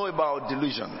 things to know about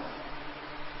delusion.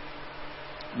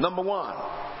 Number 1,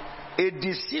 a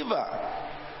deceiver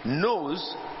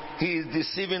knows he is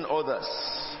deceiving others.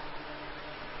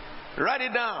 Write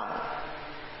it down.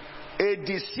 A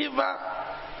deceiver,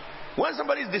 when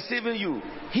somebody is deceiving you,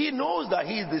 he knows that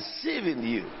he is deceiving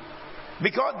you.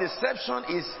 Because deception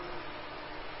is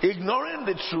ignoring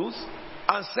the truth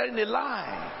and saying a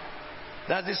lie.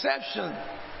 That's deception.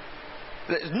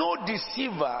 There is no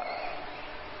deceiver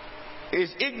is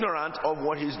ignorant of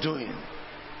what he's doing.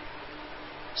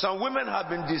 Some women have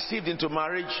been deceived into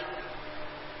marriage.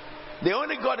 They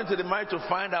only got into the marriage to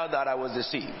find out that I was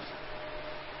deceived,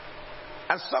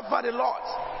 and suffered a lot.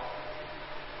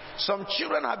 Some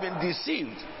children have been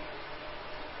deceived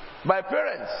by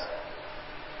parents,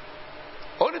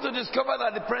 only to discover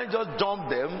that the parents just dumped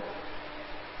them,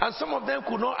 and some of them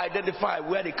could not identify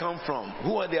where they come from,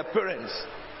 who are their parents,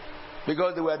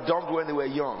 because they were dumped when they were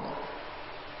young.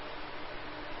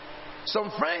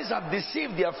 Some friends have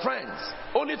deceived their friends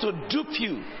only to dupe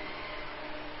you.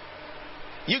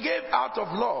 You gave out of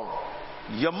love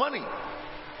your money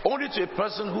only to a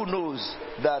person who knows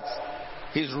that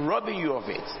he's robbing you of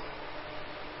it.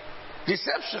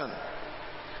 Deception.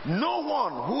 No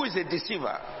one who is a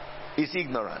deceiver is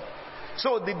ignorant.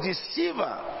 So the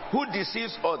deceiver who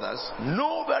deceives others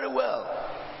know very well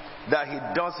that he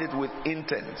does it with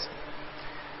intent.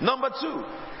 Number two,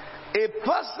 a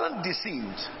person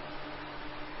deceived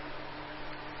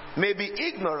may be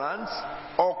ignorant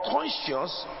or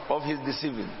conscious of his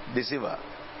deceiver.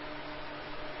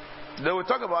 They will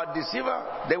talk about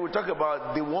deceiver, they will talk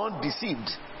about the one deceived.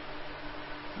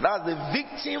 That's the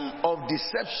victim of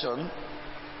deception,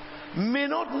 may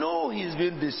not know he's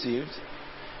been deceived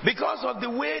because of the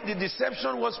way the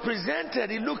deception was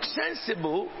presented. It looked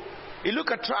sensible, it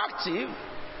looked attractive,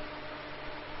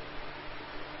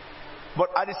 but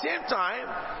at the same time,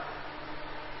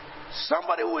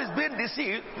 somebody who is being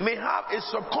deceived may have a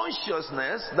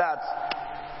subconsciousness that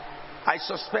I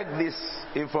suspect this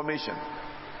information.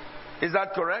 Is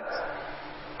that correct?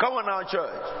 Come on now,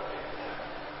 church.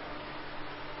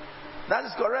 That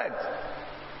is correct.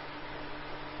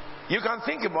 You can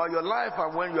think about your life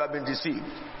and when you have been deceived.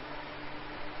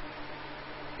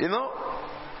 You know,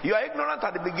 you are ignorant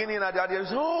at the beginning and at the end,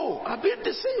 oh, I've been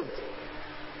deceived.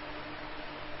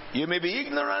 You may be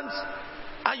ignorant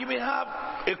and you may have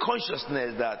a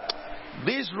consciousness that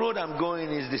this road I'm going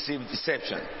is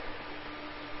deception.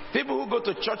 People who go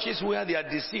to churches where they are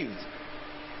deceived.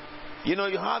 You know,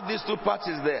 you have these two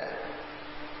parties there.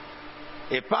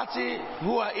 A party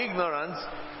who are ignorant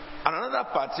and another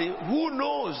party who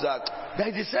knows that there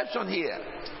is deception here.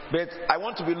 But I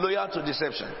want to be loyal to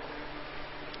deception.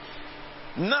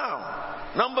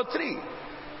 Now, number three,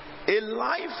 a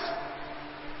life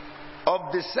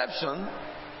of deception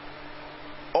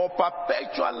or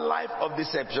perpetual life of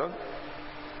deception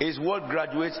is what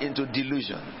graduates into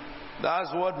delusion.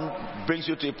 That's what brings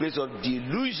you to a place of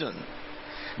delusion.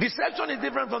 Deception is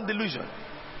different from delusion,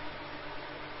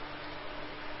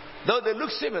 though they look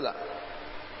similar.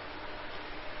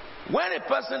 When a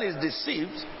person is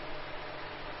deceived,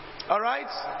 alright,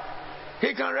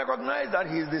 he can recognize that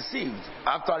he is deceived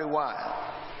after a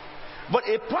while. But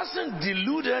a person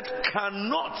deluded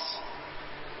cannot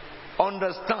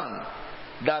understand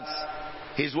that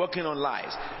he's working on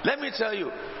lies. Let me tell you,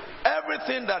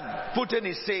 everything that Putin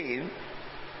is saying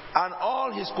and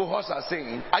all his cohorts are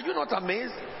saying, are you not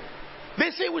amazed?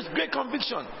 They say with great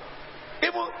conviction.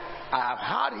 Even I have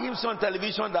heard him say on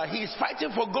television that he is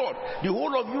fighting for God. The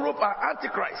whole of Europe are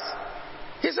antichrist.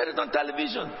 He said it on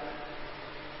television.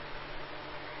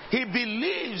 He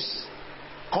believes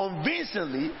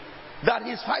convincingly that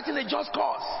he's fighting a just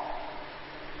cause.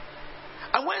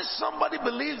 And when somebody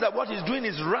believes that what he's doing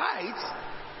is right,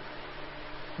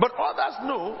 but others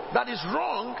know that is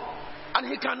wrong, and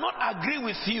he cannot agree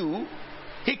with you,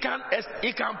 he can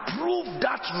prove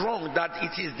that wrong, that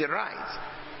it is the right.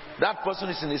 That person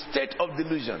is in a state of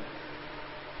delusion.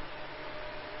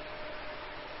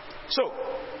 So,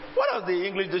 what does the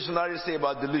English dictionary say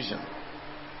about delusion?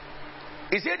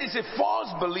 It said it's a false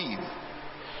belief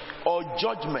or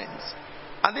judgment.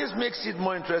 And this makes it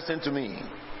more interesting to me.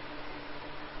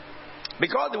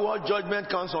 Because the word judgment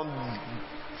comes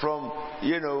from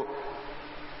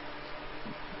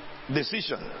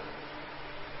decision.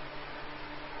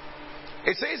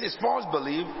 It says it's false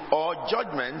belief or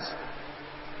judgment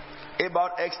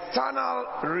about external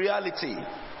reality.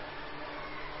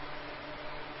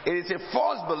 It is a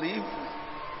false belief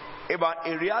about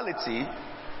a reality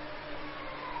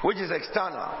which is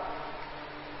external,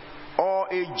 or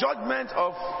a judgment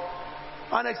of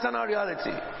an external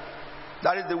reality.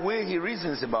 That is the way he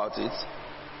reasons about it.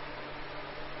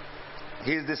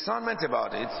 His discernment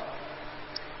about it,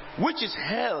 which is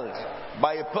held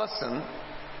by a person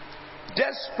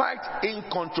despite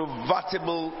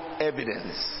incontrovertible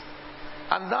evidence.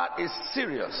 And that is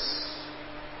serious.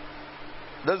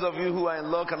 Those of you who are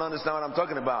in law can understand what I'm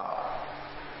talking about.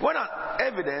 When an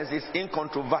evidence is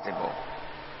incontrovertible,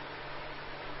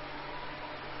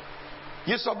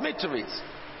 you submit to it.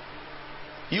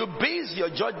 You base your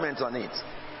judgment on it.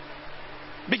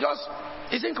 Because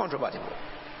it's incontrovertible.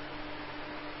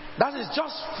 That's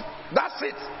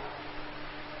it.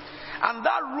 And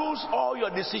that rules all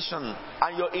your decision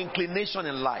and your inclination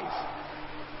in life.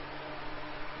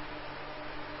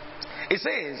 It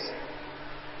says,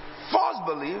 false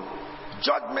belief,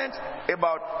 judgment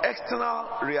about external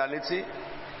reality,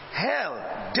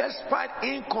 held despite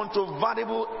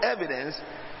incontrovertible evidence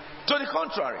to the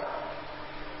contrary.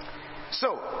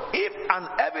 So, if an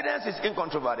evidence is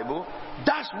incontrovertible,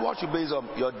 that's what you base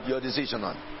your decision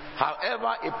on.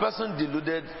 However, a person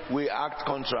deluded will act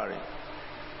contrary.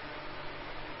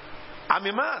 I'm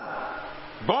a man,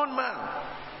 born man.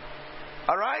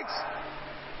 Alright?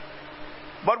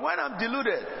 But when I'm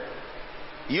deluded,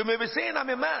 you may be saying I'm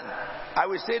a man. I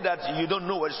will say that you don't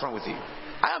know what is wrong with you.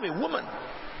 I am a woman.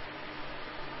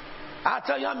 I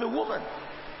tell you I'm a woman.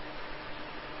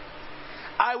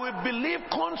 I will believe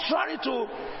contrary to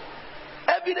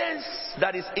evidence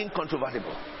that is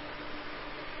incontrovertible.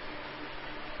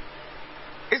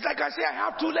 It's like I say, I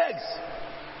have 2 legs.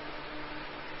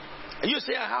 And you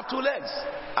say, I have 2 legs.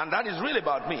 And that is really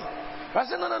about me. But I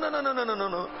say,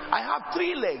 no. I have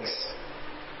 3 legs.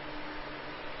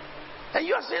 And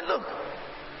you are saying, look,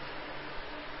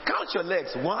 count your legs.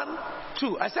 1,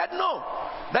 2. I said, no.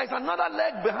 There is another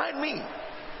leg behind me.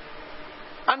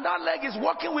 And that leg is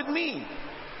working with me.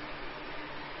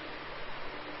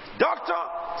 Doctor,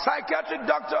 psychiatric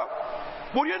doctor,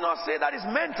 would you not say that is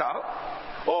mental?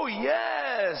 Oh,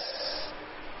 yes.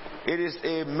 It is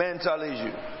a mental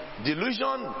issue.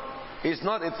 Delusion is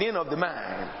not a thing of the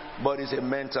mind, but it's a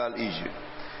mental issue.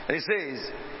 And it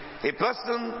says, a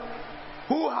person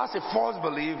who has a false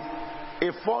belief,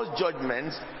 a false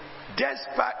judgment,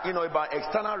 despite, about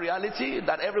external reality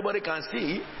that everybody can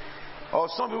see, or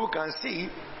some people can see,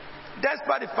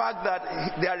 despite the fact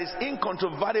that there is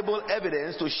incontrovertible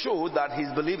evidence to show that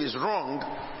his belief is wrong.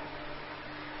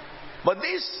 But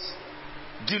this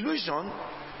delusion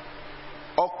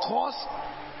occurs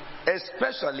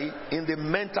especially in the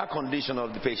mental condition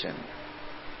of the patient.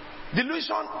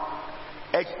 Delusion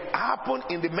happens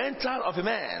in the mental of a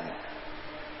man.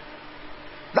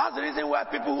 That's the reason why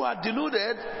people who are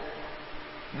deluded,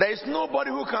 there is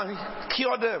nobody who can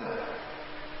cure them.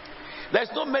 There is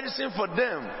no medicine for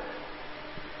them.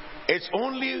 It's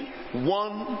only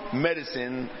one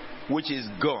medicine, which is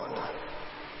God.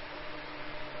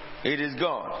 It is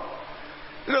God.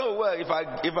 Well,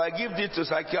 if I give this to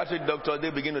psychiatric doctor, they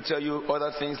begin to tell you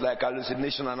other things like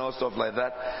hallucination and all stuff like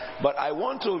that. But I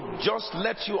want to just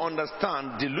let you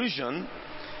understand delusion,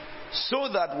 so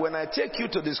that when I take you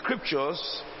to the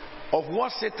scriptures of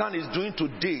what Satan is doing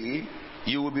today,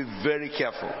 you will be very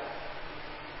careful.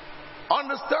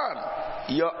 Understand,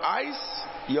 your eyes,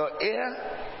 your ear,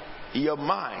 your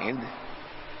mind.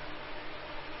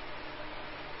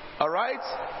 Alright?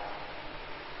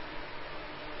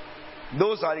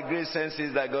 Those are the great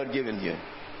senses that God given you.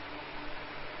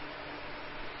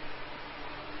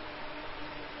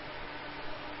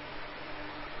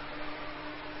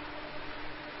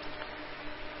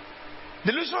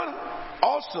 Delusion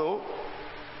also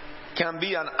can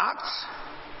be an act.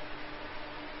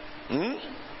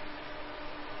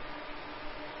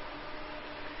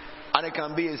 And it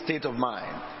can be a state of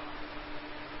mind.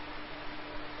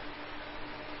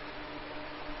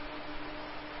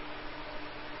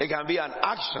 It can be an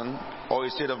action or a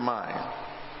state of mind.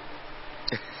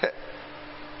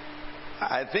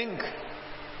 I think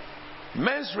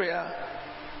mens rea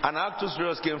and actus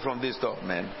reus came from this stuff,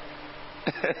 man.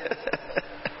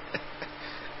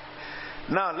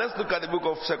 Now let's look at the book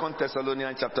of 2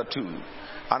 Thessalonians chapter 2,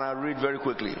 and I'll read very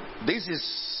quickly.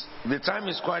 The time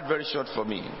is quite very short for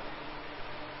me.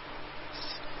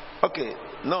 Okay,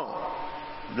 no,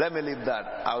 let me leave that.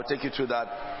 I'll take you through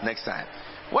that next time.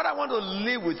 What I want to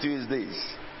leave with you is this.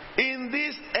 In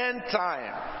this end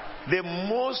time, the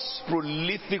most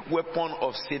prolific weapon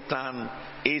of Satan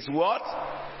is what?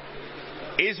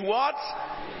 Is what?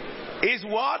 Is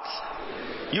what?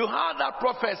 You heard that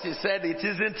prophecy said it,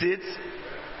 isn't it?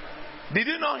 Did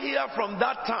you not hear from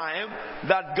that time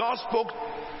that God spoke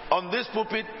on this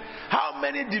pulpit how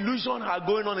many delusions are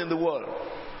going on in the world?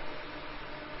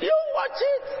 You watch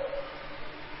it.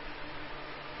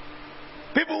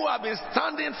 People who have been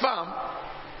standing firm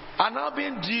are now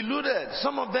being deluded.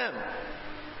 Some of them.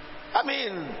 I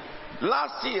mean,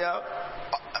 last year,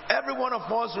 every one of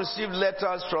us received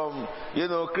letters from,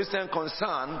 Christian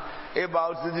Concern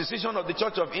about the decision of the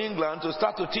Church of England to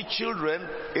start to teach children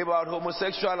about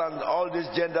homosexual and all this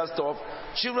gender stuff.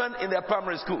 Children in their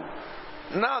primary school.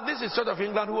 Now, this is Church of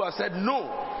England who has said, no,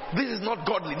 this is not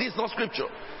godly. This is not scripture.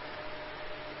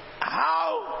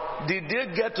 How did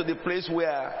they get to the place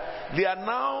where they are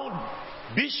now,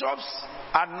 bishops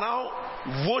are now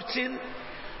voting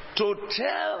to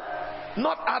tell,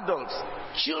 not adults,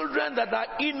 children that are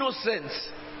innocent,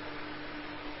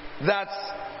 that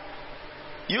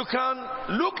you can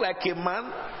look like a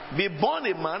man, be born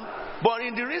a man, but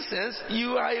in the real sense,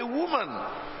 you are a woman.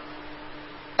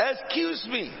 Excuse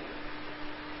me.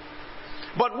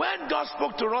 But when God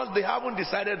spoke to us, they haven't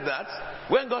decided that.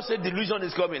 When God said delusion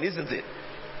is coming, isn't it?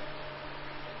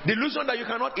 Delusion that you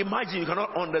cannot imagine, you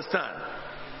cannot understand.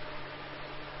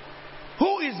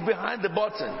 Who is behind the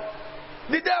button?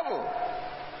 The devil.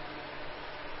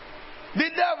 The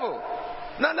devil.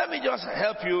 Now let me just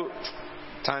help you.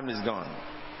 Time is gone.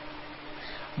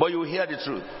 But you will hear the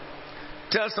truth.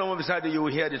 Tell someone beside you, you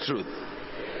will hear the truth.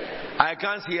 I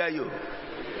can't hear you.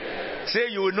 Say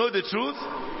you will know the truth,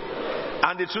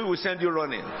 and the truth will send you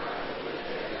running.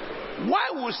 Why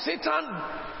would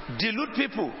Satan delude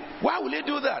people? Why will he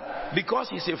do that? Because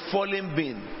he's a fallen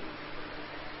being.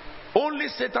 Only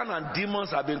Satan and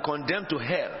demons have been condemned to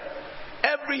hell.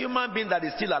 Every human being that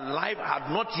is still alive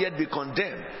had not yet been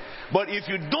condemned. But if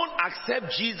you don't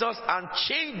accept Jesus and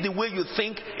change the way you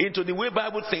think into the way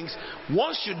Bible thinks,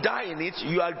 once you die in it,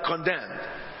 you are condemned.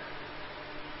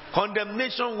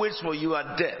 Condemnation waits for you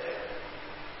at death.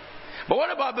 But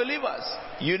what about believers?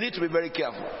 You need to be very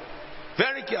careful.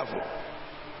 Very careful.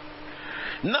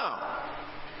 Now,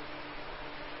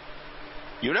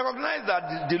 you recognize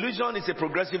that delusion is a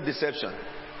progressive deception.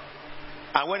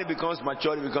 And when it becomes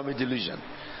mature, it becomes a delusion.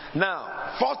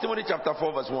 Now, 1 Timothy chapter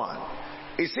 4 verse 1.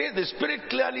 It says, the Spirit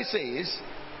clearly says,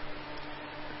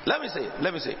 let me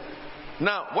say.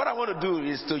 Now, what I want to do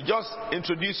is to just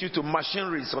introduce you to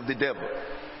machineries of the devil.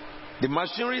 The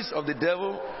machineries of the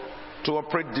devil to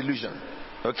operate delusion.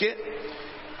 Okay?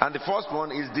 And the first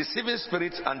one is deceiving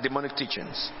spirits and demonic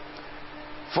teachings.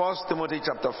 1 Timothy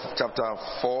chapter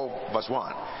 4 verse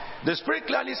 1. The Spirit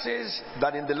clearly says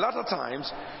that in the latter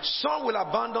times, some will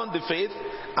abandon the faith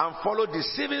and follow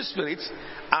deceiving spirits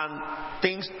and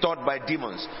things taught by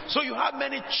demons. So you have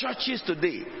many churches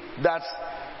today that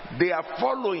they are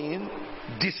following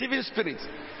deceiving spirits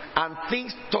and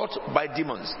things taught by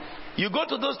demons. You go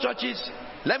to those churches,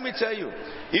 let me tell you,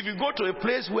 if you go to a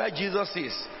place where Jesus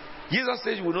is, Jesus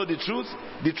says you will know the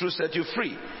truth set you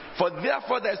free. For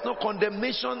therefore there is no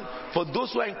condemnation for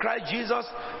those who are in Christ Jesus,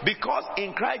 because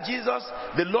in Christ Jesus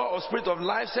the law of spirit of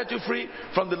life set you free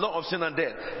from the law of sin and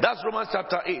death. That's Romans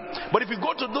chapter 8. But if you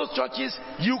go to those churches,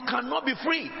 you cannot be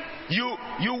free.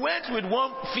 You went with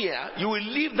one fear, you will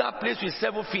leave that place with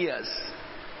 7 fears.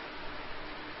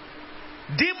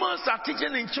 Demons are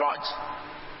teaching in church.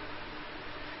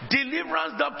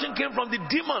 Deliverance doctrine came from the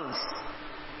demons.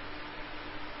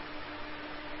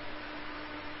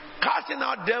 Casting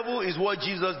out devil is what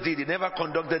Jesus did. He never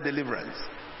conducted deliverance.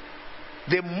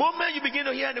 The moment you begin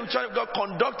to hear the church of God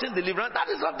conducting deliverance, that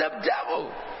is of the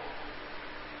devil.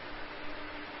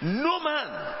 No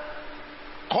man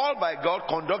called by God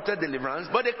conducted deliverance,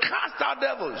 but they cast out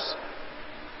devils.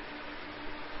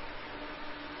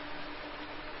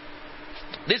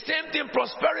 The same thing,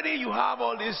 prosperity, you have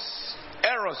all these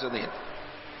errors in it.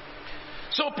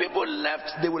 So people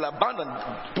left, they will abandon,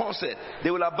 Paul said,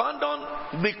 they will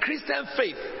abandon the Christian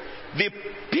faith, the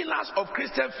pillars of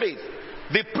Christian faith,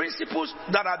 the principles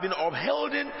that have been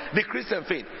upholding the Christian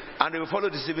faith, and they will follow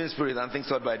deceiving spirits and things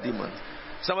taught by demons.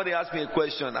 Somebody asked me a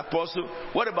question, Apostle,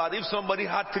 what about if somebody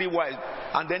had 3 wives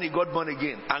and then he got born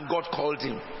again and God called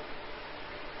him?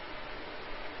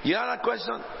 You heard that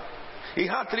question? He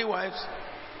had 3 wives,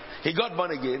 he got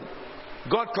born again,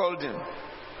 God called him.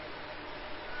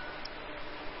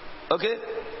 Okay?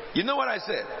 You know what I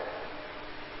said?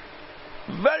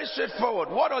 Very straightforward.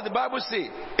 What does the Bible say?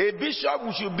 A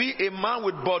bishop should be a man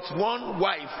with but 1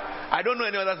 wife. I don't know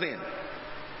any other thing.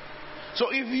 So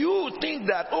if you think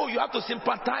that, you have to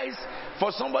sympathize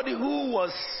for somebody who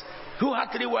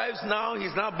had 3 wives, now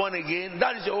he's now born again,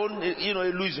 that is your own,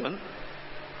 illusion.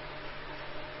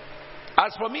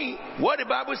 As for me, what the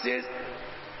Bible says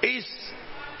is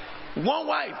 1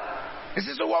 wife. It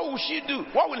says, so what will she do?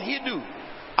 What will he do?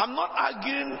 I'm not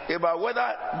arguing about whether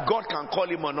God can call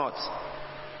him or not.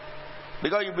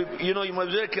 Because you must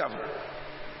be very careful.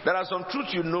 There are some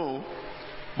truths you know,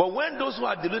 but when those who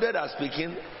are deluded are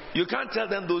speaking, you can't tell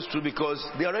them those truths because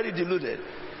they are already deluded.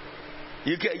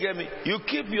 You get me? You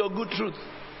keep your good truth.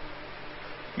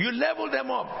 You level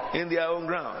them up in their own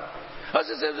ground.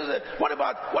 What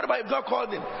about if God called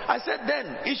him? I said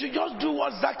then, he should just do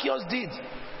what Zacchaeus did.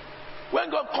 When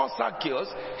God called Zacchaeus,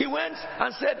 he went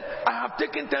and said, I have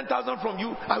taken 10,000 from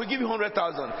you, I will give you 100,000.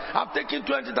 I've taken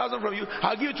 20,000 from you,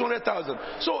 I'll give you 200,000.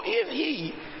 So if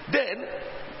he then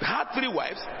had 3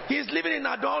 wives, he is living in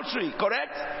adultery,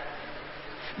 correct?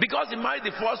 Because he married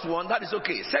the first one, that is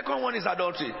okay. Second one is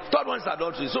adultery. Third one is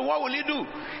adultery. So what will he do?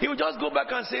 He will just go back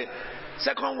and say,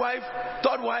 second wife,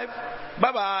 third wife,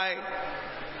 bye-bye.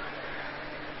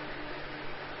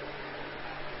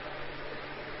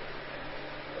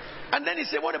 And then he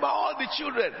said, what about all the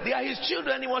children? They are his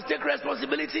children. He must take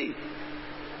responsibility.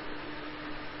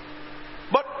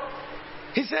 But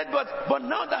he said, but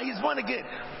now that he's born again,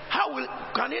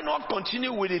 can he not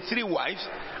continue with the 3 wives?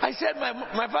 I said,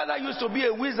 my father used to be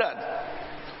a wizard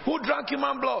who drank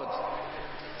human blood,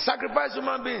 sacrificed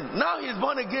human beings. Now he's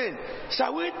born again.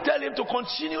 Shall we tell him to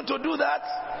continue to do that?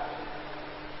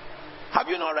 Have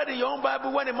you not read in your own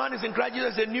Bible, when a man is in Christ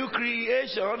Jesus, a new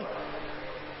creation,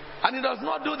 and he does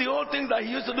not do the old things that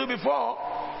he used to do before?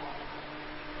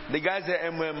 The guy said,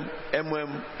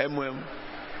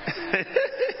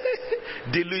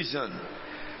 Delusion.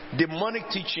 demonic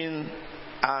teaching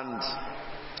and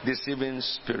deceiving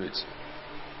spirits.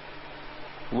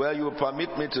 Well, you will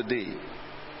permit me today.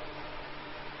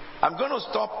 I'm going to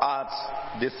stop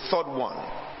at the third one.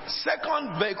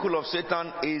 Second vehicle of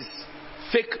Satan is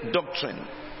fake doctrine.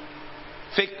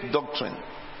 Fake doctrine.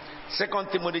 2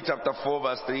 Timothy chapter 4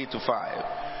 verse 3 to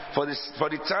 5. For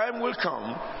the time will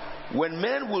come when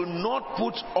men will not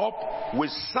put up with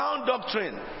sound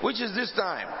doctrine, which is this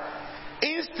time.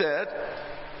 Instead,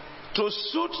 to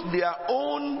suit their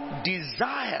own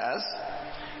desires,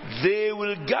 they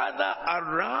will gather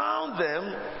around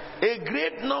them a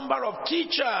great number of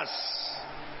teachers.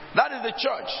 That is the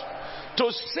church.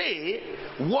 To say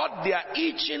what their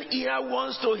itching ear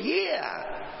wants to hear.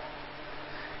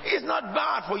 It's not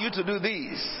bad for you to do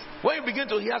this. When you begin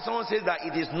to hear someone say that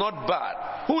it is not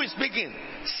bad, who is speaking?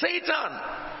 Satan.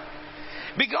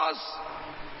 Because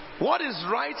what is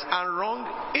right and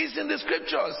wrong is in the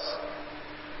scriptures.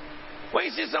 When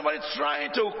you see somebody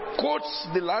trying to quote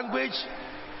the language,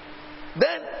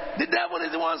 then the devil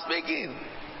is the one speaking.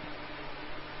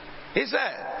 He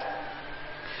said,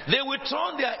 they will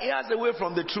turn their ears away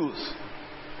from the truth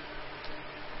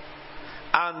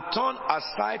and turn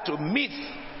aside to myth.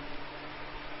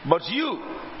 But you,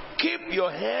 keep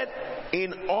your head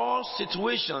in all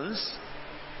situations.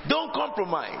 Don't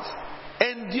compromise.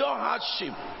 Endure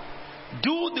hardship.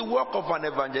 Do the work of an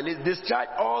evangelist. Discharge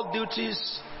all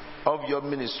duties of your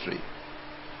ministry.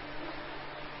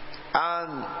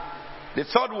 And the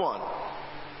third one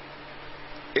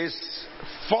is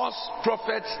false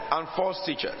prophets and false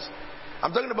teachers.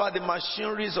 I'm talking about the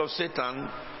machineries of Satan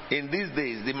in these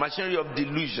days, the machinery of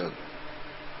delusion.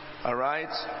 Alright?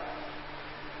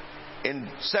 In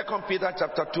 2 Peter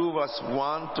chapter 2 verse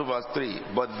 1 to verse 3.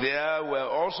 But there were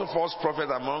also false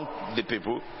prophets among the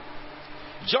people,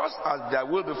 just as there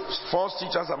will be false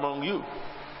teachers among you.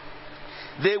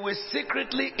 They will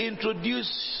secretly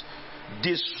introduce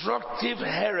destructive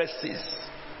heresies,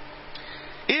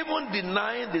 even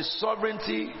denying the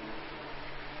sovereignty,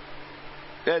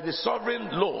 the sovereign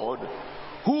Lord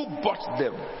who bought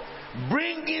them,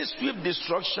 bringing swift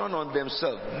destruction on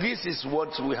themselves. This is what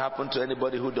will happen to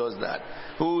anybody who does that,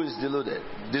 who is deluded.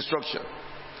 Destruction.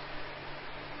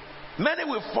 Many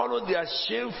will follow their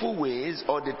shameful ways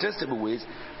or detestable ways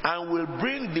and will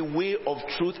bring the way of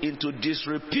truth into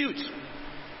disrepute.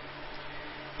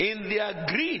 In their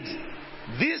greed,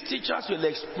 these teachers will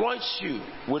exploit you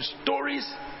with stories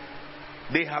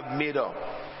they have made up.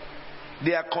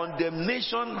 Their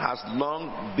condemnation has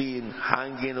long been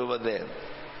hanging over them,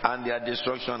 and their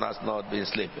destruction has not been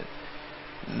sleeping.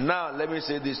 Now, let me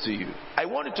say this to you. I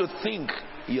want you to think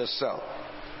yourself.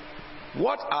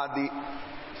 What are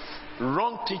the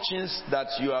wrong teachings that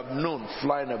you have known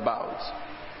flying about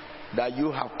that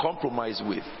you have compromised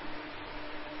with?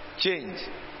 Change.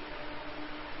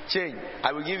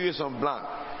 I will give you some blank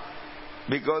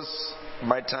because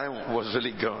my time was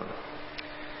really gone.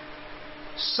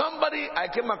 I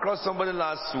came across somebody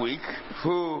last week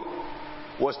who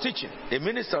was teaching, a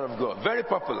minister of God, very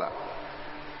popular.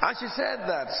 And she said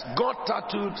that God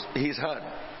tattooed his hand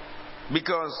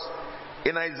because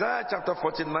in Isaiah chapter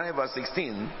 49 verse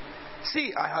 16,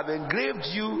 see, I have engraved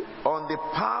you on the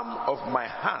palm of my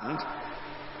hand.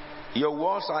 Your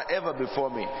words are ever before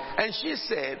me. And she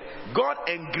said, God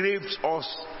engraved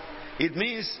us. It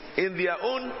means in their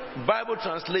own Bible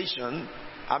translation,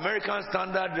 American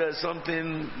Standard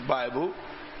something Bible,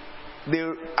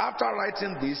 after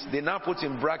writing this, they now put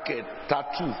in bracket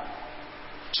tattoo.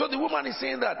 So the woman is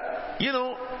saying that,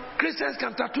 Christians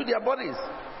can tattoo their bodies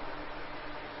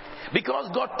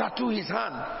because God tattooed his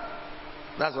hand.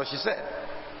 That's what she said.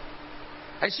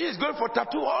 And she is going for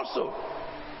tattoo also.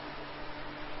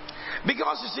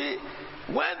 Because you see,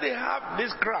 when they have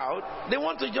this crowd, they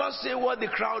want to just say what the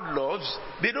crowd loves.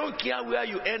 They don't care where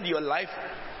you end your life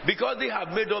because they have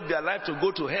made up their life to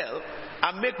go to hell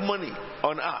and make money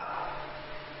on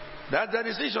earth. That's their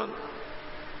decision.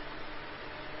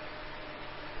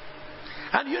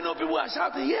 And people are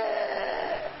shouting,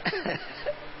 yeah!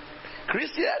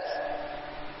 Christians?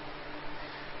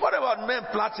 What about men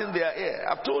plaiting their hair?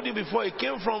 I've told you before, it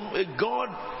came from a God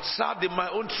served in my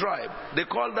own tribe. They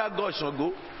call that God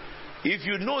Shango. If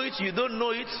you know it, you don't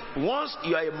know it. Once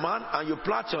you are a man and you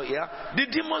plait your hair, the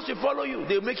demons will follow you.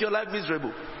 They will make your life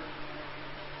miserable.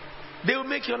 They will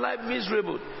make your life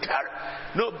miserable.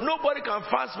 No, nobody can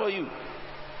fast for you.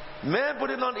 Men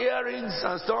putting on earrings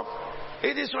and stuff.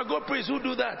 It is Shango priests who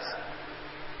do that.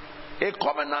 A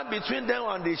covenant between them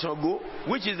and the Shango,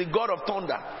 which is the God of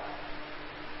thunder.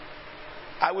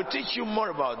 I will teach you more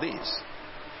about this.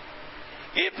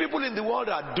 If people in the world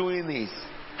are doing this,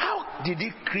 did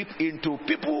it creep into?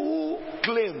 People who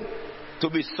claim to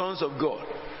be sons of God,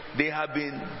 they have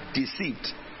been deceived.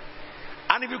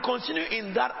 And if you continue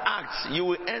in that act, you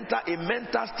will enter a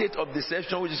mental state of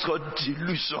deception which is called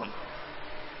delusion.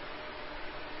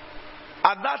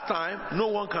 At that time, no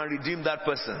one can redeem that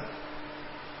person.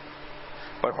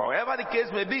 But however the case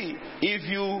may be, if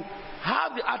you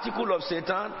have the article of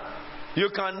Satan, you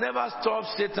can never stop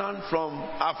Satan from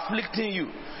afflicting you.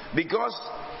 Because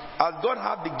as God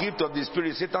have the gift of the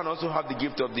Spirit, Satan also have the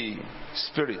gift of the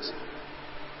Spirit.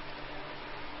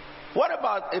 What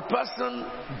about a person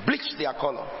bleach their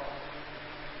color?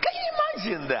 Can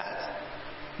you imagine that?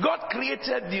 God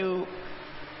created you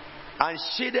and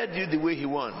shaded you the way He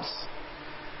wants.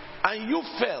 And you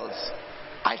felt,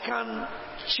 I can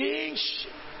change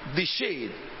the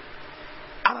shade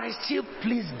and I still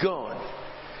please God.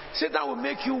 Satan will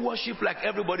make you worship like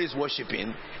everybody is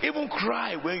worshiping, even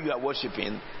cry when you are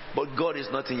worshiping, but God is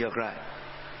not in your cry.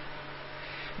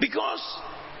 Because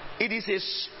it is a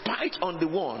spite on the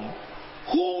one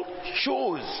who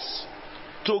chose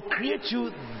to create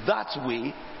you that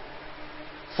way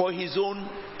for his own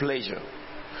pleasure.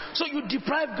 So you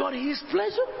deprive God his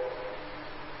pleasure?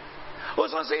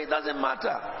 Also say it doesn't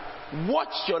matter.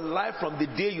 Watch your life from the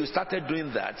day you started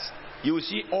doing that. You will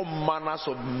see all manners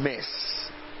of mess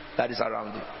that is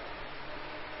around you.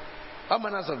 All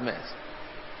manners of mess.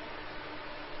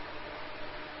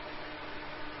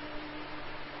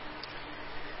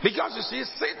 Because you see,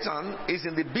 Satan is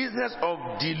in the business of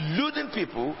deluding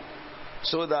people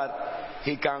so that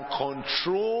he can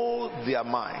control their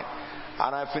mind.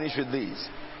 And I finish with this.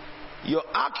 Your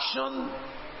action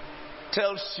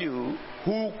tells you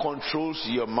who controls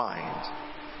your mind.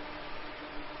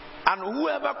 And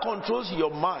whoever controls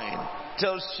your mind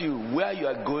tells you where you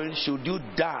are going should you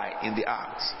die in the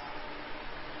act.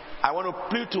 I want to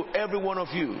plead to every one of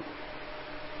you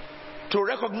to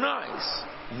recognize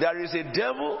there is a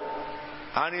devil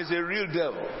and is a real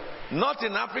devil. Not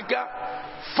in Africa,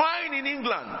 fine in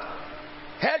England,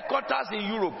 headquarters in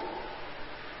Europe.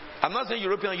 I'm not saying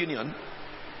European Union.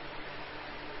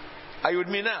 Are you with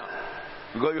me now?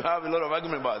 Because you have a lot of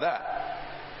argument about that.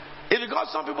 It's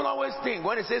because some people always think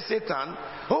when they say Satan,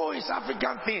 oh, it's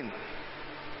African thing.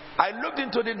 I looked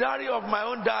into the diary of my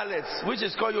own dialects, which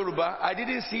is called Yoruba. I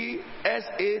didn't see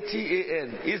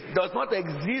Satan. It does not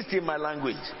exist in my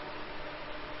language.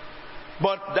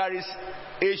 But there is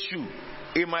Eshu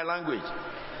in my language.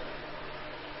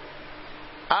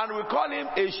 And we call him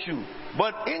Eshu.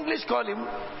 But English call him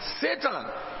Satan.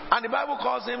 And the Bible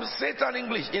calls him Satan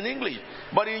in English.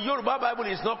 But in Yoruba Bible,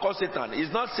 it's not called Satan.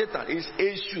 It's not Satan. It's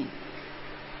Eshu.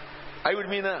 Are you with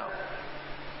me now?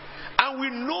 And we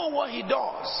know what he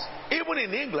does. Even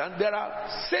in England, there are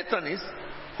Satanists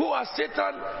who are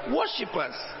Satan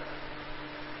worshippers.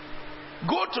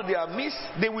 Go to their midst,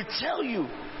 they will tell you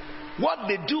what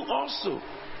they do also.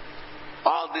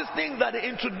 All these things that they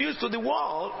introduce to the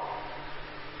world,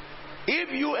 if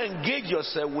you engage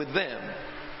yourself with them,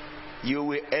 you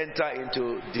will enter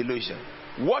into delusion.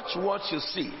 Watch what you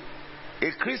see.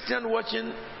 A Christian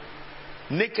watching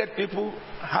naked people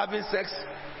having sex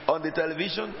on the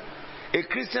television. A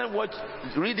Christian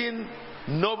reading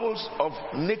novels of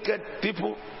naked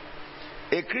people.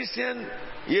 A Christian,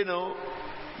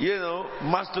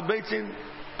 masturbating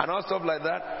and all stuff like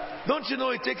that. Don't you know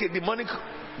it takes a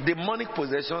demonic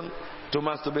possession to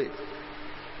masturbate?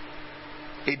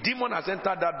 A demon has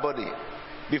entered that body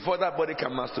before that body can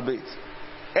masturbate.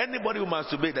 Anybody who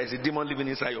masturbates, there is a demon living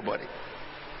inside your body.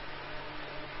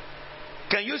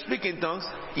 Can you speak in tongues?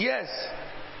 Yes.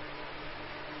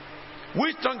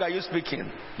 Which tongue are you speaking?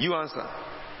 You answer.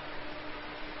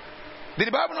 Did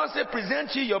the Bible not say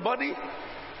present you your body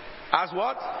as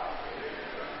what?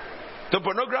 To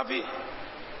pornography?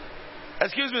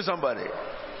 Excuse me, somebody.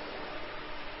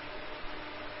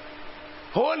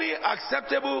 Holy,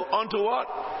 acceptable unto what?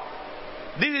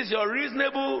 This is your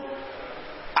reasonable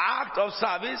act of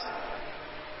service.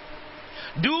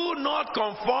 Do not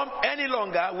conform any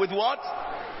longer with what?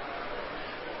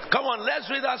 Come on, let's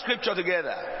read that scripture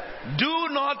together. Do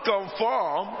not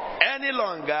conform any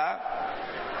longer,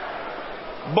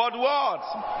 but what?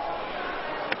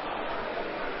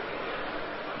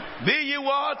 Be ye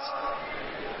what?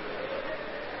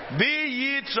 Be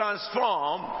ye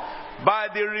transformed by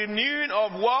the renewing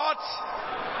of what?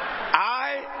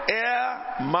 I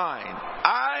am mine.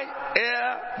 I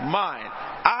am mine.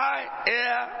 I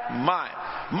am mine.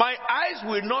 My eyes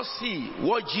will not see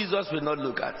what Jesus will not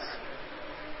look at.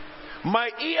 My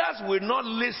ears will not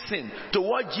listen to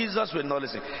what Jesus will not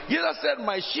listen. Jesus said,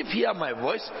 my sheep hear my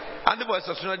voice, and the voice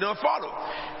of stranger do not follow.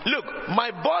 Look,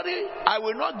 my body, I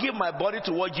will not give my body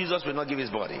to what Jesus will not give his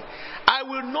body. I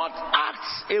will not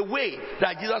act a way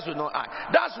that Jesus will not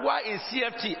act. That's why in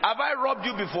CFT, have I robbed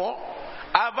you before?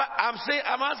 I'm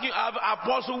asking you, have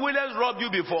Apostle Williams robbed you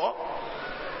before?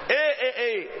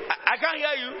 Hey, I can't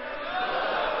hear you.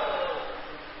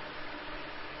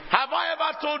 Have I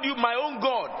ever told you my own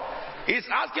God is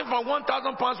asking for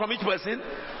 1,000 pounds from each person?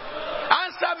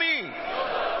 Answer me.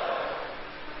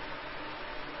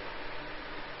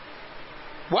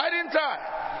 Why didn't I?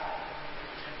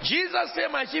 Jesus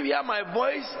said, my sheep hear my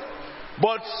voice,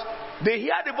 but they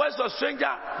hear the voice of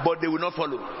stranger, but they will not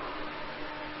follow.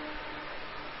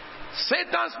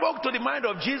 Satan spoke to the mind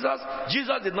of Jesus.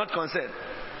 Jesus did not consent.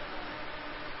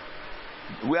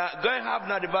 We are going to have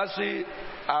an anniversary,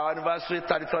 our anniversary,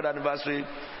 33rd anniversary.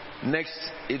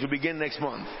 It will begin next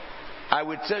month. I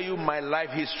will tell you my life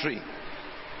history.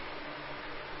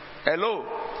 Hello.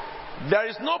 There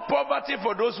is no poverty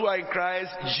for those who are in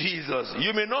Christ Jesus.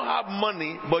 You may not have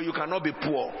money, but you cannot be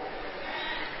poor.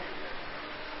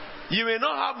 You may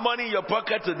not have money in your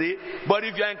pocket today, but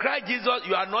if you are in Christ Jesus,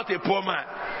 you are not a poor man.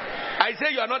 I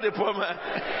say you are not a poor man.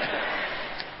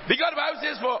 Because the Bible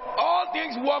says, for all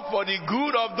things work for the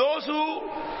good of those who...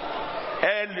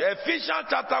 And Ephesians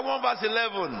chapter 1 verse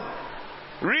 11.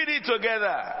 Read it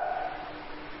together.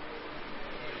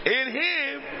 In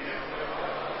him,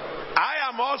 I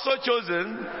am also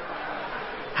chosen,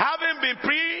 having been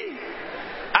free,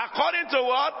 according to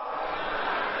what?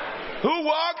 Who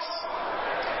works?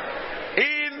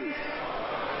 In...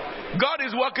 God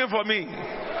is working for me.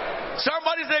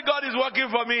 Somebody say, God is working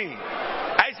for me.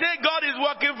 I say, God is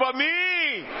working for me.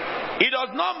 It does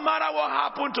not matter what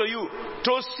happened to you.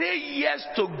 To say yes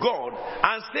to God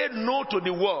and say no to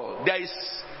the world, there is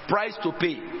price to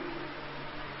pay.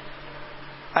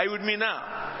 Are you with me now?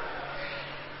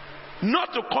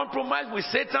 Not to compromise with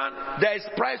Satan, there is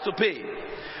price to pay.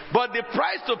 But the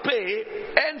price to pay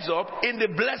ends up in the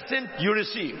blessing you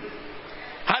receive.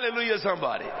 Hallelujah,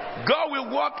 somebody. God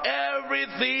will work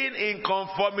everything in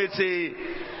conformity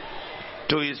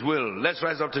to his will. Let's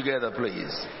rise up together,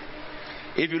 please.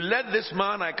 If you let this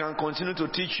man, I can continue to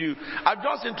teach you. I've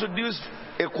just introduced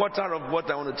a quarter of what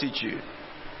I want to teach you.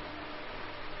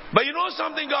 But you know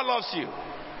something? God loves you.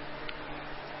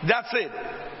 That's it.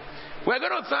 We're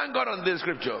going to thank God on this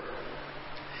scripture.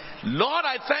 Lord,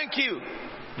 I thank you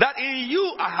that in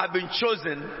you I have been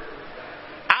chosen,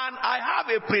 and I have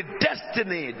a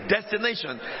predestined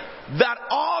destination, that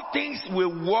all things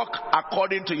will work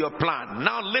according to your plan.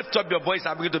 Now lift up your voice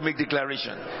and begin to make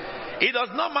declaration. It does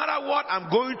not matter what I'm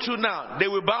going through now, they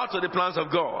will bow to the plans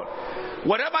of God.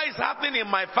 Whatever is happening in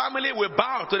my family will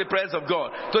bow to the presence of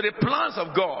God, to the plans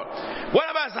of God.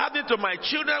 Whatever is happening to my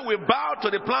children will bow to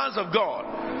the plans of God.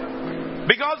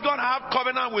 Because God has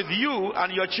covenant with you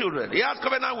and your children. He has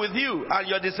covenant with you and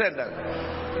your descendants.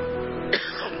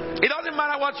 It doesn't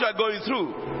matter what you are going through.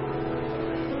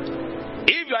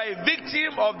 If you are a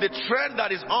victim of the trend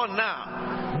that is on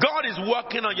now, God is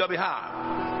working on your behalf.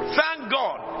 Thank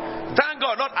God. Thank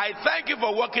God. Lord, I thank you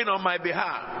for working on my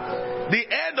behalf. The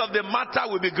end of the matter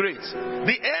will be great.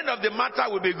 The end of the matter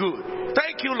will be good.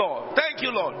 Thank you, Lord. Thank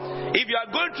you, Lord. If you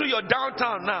are going through your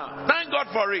downtown now, thank God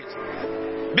for it.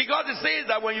 Because it says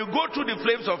that when you go through the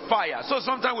flames of fire, so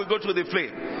sometimes we go through the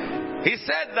flame. He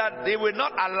said that they will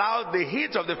not allow the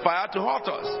heat of the fire to hurt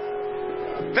us.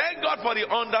 Thank God for the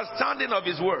understanding of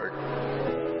his word.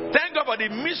 Thank God for the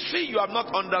mystery you have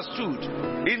not understood.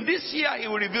 In this year, he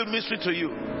will reveal mystery to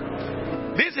you.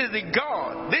 This is the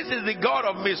God. This is the God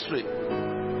of mystery.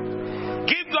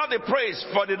 Give God the praise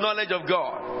for the knowledge of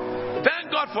God.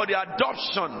 Thank God for the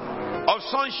adoption of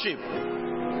sonship.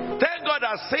 Thank God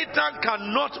that Satan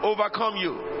cannot overcome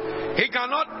you. He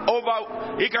cannot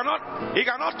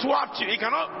thwart you. He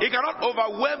cannot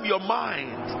overwhelm your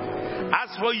mind.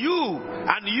 As for you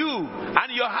and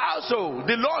your household,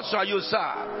 the Lord shall you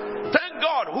serve. Thank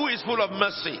God who is full of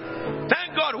mercy.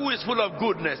 Thank God who is full of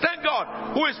goodness. Thank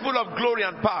God who is full of glory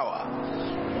and power.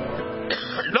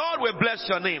 Lord, we bless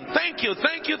your name. Thank you,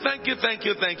 thank you, thank you, thank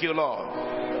you, thank you, Lord.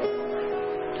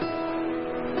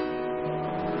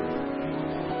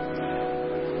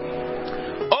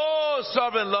 Oh,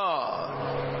 sovereign Lord,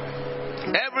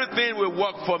 everything will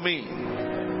work for me.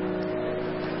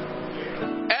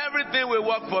 Everything will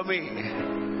work for me.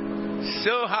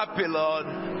 So happy, Lord.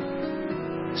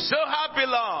 So happy,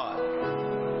 Lord.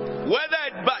 Whether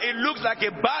it looks like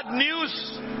a bad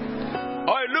news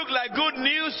or it looks like good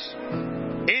news,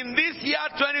 In this year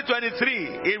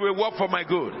 2023, it will work for my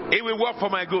good. It will work for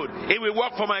my good. It will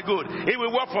work for my good. It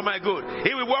will work for my good.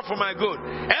 It will work for my good.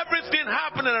 Everything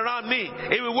happening around me,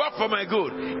 it will work for my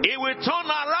good. It will turn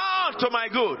around to my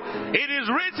good. It is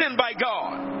written by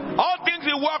God. All things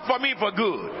will work for me for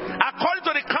good. According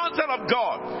to the counsel of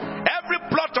God, every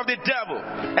plot of the devil,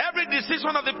 every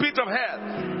decision of the pit of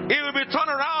hell, it will be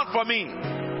turned around for me.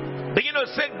 Begin to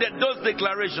say those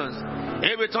declarations.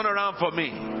 It will turn around for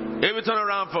me. It will turn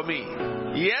around for me.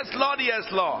 Yes, Lord. Yes,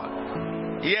 Lord.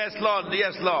 Yes, Lord.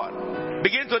 Yes, Lord.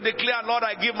 Begin to declare, Lord,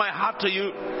 I give my heart to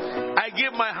you. I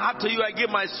give my heart to you. I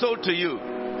give my soul to you.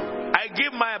 I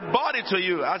give my body to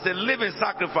you as a living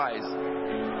sacrifice.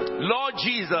 Lord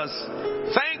Jesus,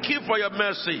 thank you for your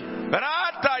mercy. Thank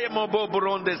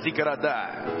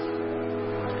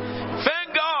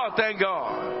God. Thank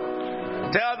God.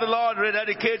 Tell the Lord,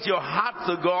 rededicate your heart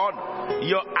to God,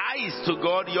 your eyes to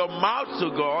God, your mouth to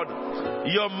God,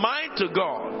 your mind to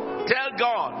God. Tell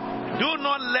God, do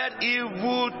not let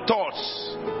evil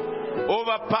thoughts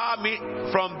overpower me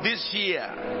from this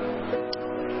year.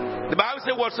 The Bible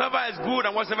says, whatsoever is good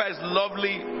and whatsoever is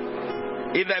lovely,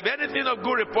 if there be anything of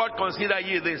good report, consider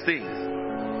ye these things.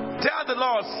 Tell the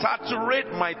Lord,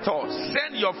 saturate my thoughts.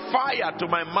 Send your fire to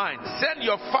my mind. Send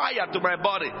your fire to my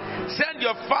body. Send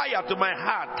your fire to my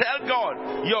heart. Tell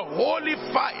God, your holy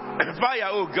fire,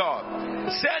 oh God.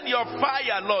 Send your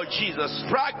fire, Lord Jesus.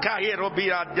 Your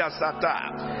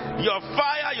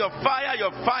fire, your fire,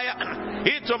 your fire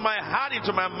into my heart,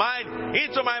 into my mind,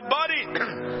 into my body.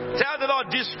 Tell the Lord,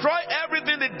 destroy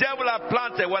everything the devil had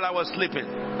planted while I was sleeping.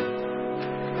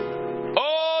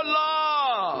 Oh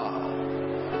Lord,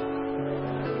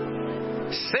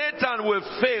 Satan will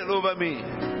fail over me.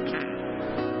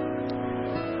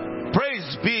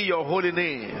 Praise be your holy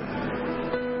name.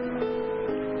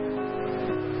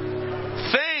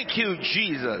 Thank you,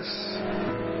 Jesus.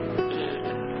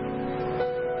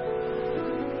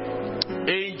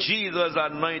 In Jesus'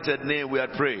 anointed name we are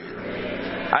praying.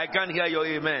 I can hear your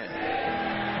amen.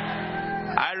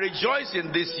 I rejoice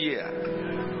in this year.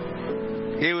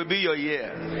 It will be your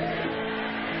year.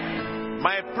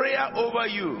 My prayer over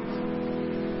you,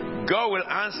 God will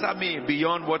answer me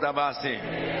beyond what I've asked Him.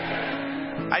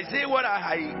 I say what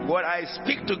I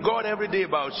speak to God every day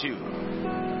about you.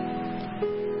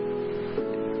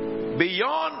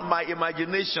 Beyond my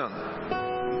imagination,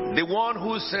 the one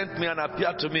who sent me and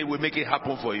appeared to me will make it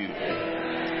happen for you.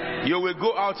 You will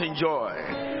go out in joy.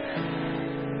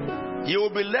 You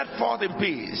will be led forth in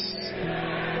peace.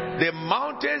 The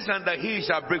mountains and the hills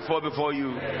shall break forth before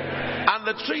you, and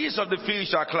the trees of the field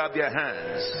shall clap their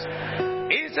hands.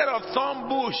 Instead of thorn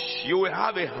bush, you will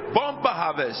have a bumper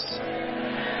harvest.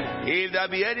 If there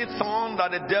be any thorn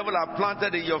that the devil has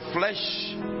planted in your flesh,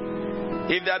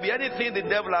 if there be anything the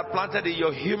devil has planted in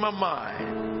your human mind,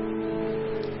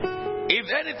 if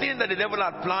anything that the devil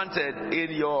has planted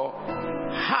in your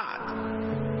heart,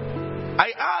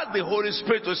 I ask the Holy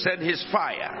Spirit to send His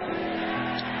fire.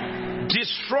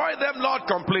 Destroy them, Lord,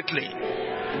 completely.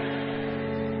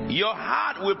 Your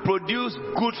heart will produce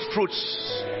good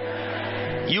fruits.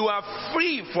 You are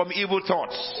free from evil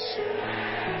thoughts.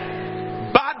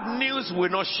 Bad news will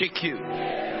not shake you.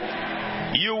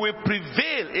 You will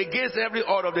prevail against every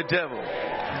order of the devil.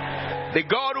 The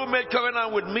God who made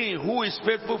covenant with me, who is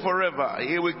faithful forever,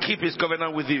 He will keep His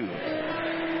covenant with you.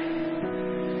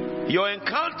 Your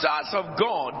encounters of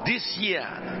God this year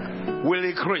will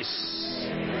increase.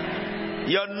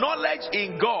 Your knowledge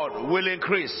in God will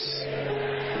increase.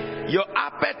 Your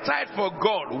appetite for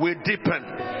God will deepen.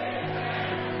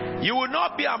 You will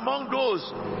not be among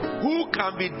those who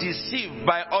can be deceived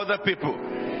by other people.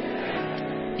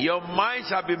 Your mind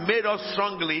shall be made up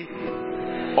strongly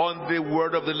on the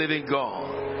word of the living God.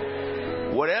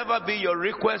 Whatever be your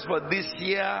request for this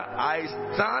year, I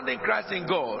stand in Christ in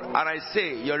God and I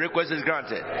say your request is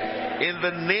granted. In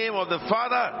the name of the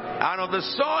Father and of the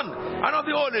Son and of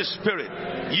the Holy Spirit,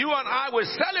 you and I will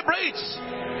celebrate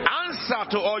answer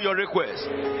to all your requests.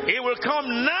 It will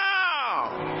come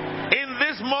now. In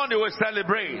this month, we will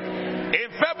celebrate. In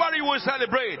February, we will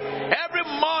celebrate. Every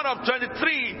month of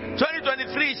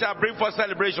 2023 shall bring forth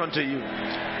celebration to you.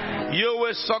 You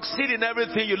will succeed in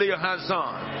everything you lay your hands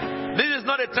on. This is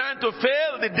not a time to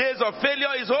fail. The days of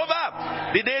failure is over.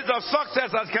 The days of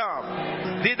success has come.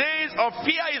 The days of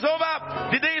fear is over.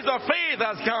 The days of faith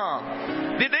has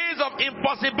come. The days of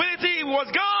impossibility was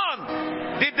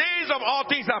gone. The days of all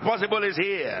things are possible is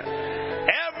here.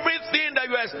 Everything that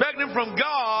you are expecting from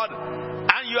God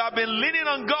and you have been leaning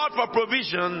on God for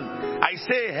provision, I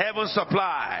say heaven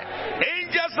supply.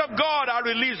 Angels of God are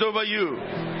released over you.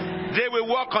 They will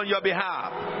work on your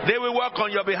behalf. They will work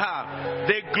on your behalf.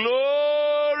 The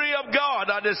glory God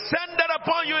that descended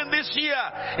upon you in this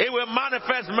year, it will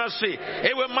manifest mercy.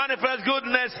 It will manifest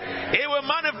goodness. It will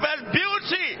manifest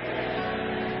beauty.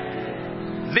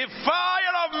 The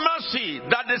fire of mercy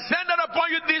that descended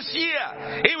upon you this year,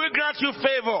 it will grant you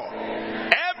favor.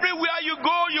 Everywhere you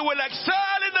go, you will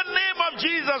excel in the name of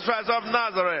Jesus Christ of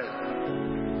Nazareth.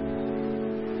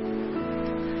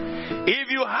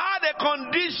 If you had a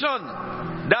condition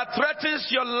that threatens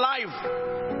your life,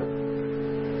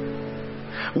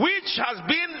 which has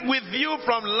been with you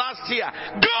from last year,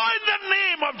 go in the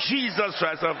name of Jesus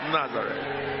Christ of Nazareth.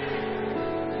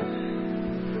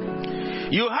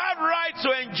 You have right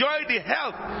to enjoy the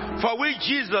health for which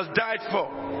Jesus died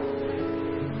for.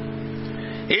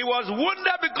 He was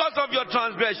wounded because of your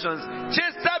transgressions,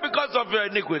 chastened because of your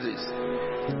iniquities.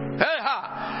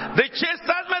 The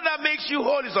chastisement that makes you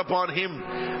whole is upon him,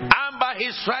 and by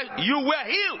his stripes you were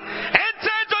healed.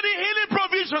 Enter into the healing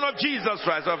provision of Jesus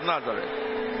Christ of Nazareth.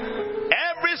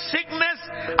 Every sickness,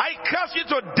 I curse you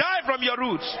to die from your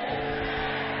roots.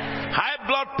 High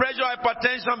blood pressure,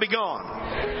 hypertension be gone.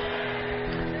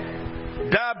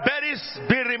 Diabetes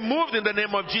be removed in the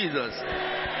name of Jesus.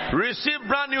 Receive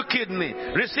brand new kidney.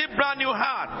 Receive brand new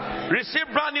heart. Receive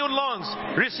brand new lungs.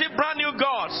 Receive brand new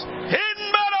guts.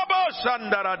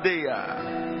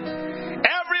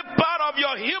 Every part of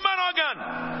your human organ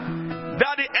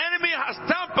that the enemy has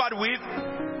tampered with,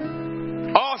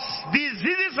 or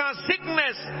diseases and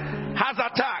sickness has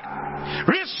attacked,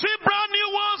 receive brand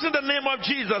new ones in the name of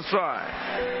Jesus Christ.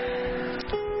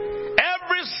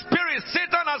 Every spirit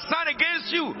Satan has signed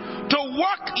against you to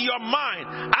work your mind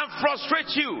and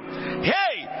frustrate you,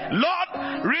 hey, Lord,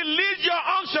 release your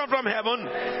unction from heaven.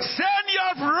 Send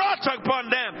your wrath upon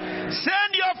them.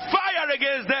 Send your fire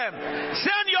against them.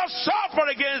 Send your sulfur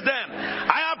against them.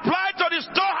 I apply to the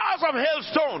storehouse of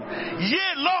hailstone.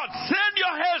 Yea, Lord, send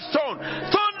your hailstone.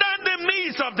 Thunder in the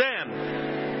midst of them.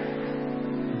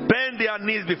 Bend their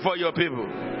knees before your people.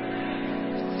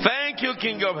 Thank you,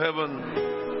 King of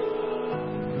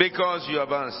Heaven, because you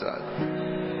have answered.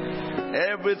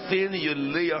 Everything you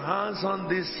lay your hands on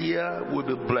this year will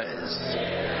be blessed.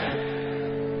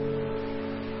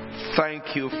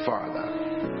 Thank you, Father.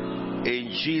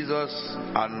 In Jesus'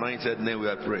 anointed name we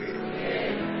are praying.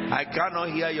 I cannot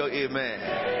hear your amen.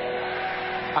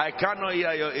 I cannot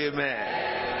hear your amen.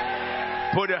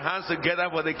 Put your hands together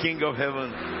for the King of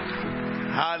Heaven.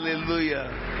 Hallelujah.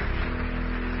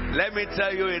 Let me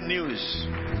tell you a news.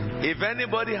 If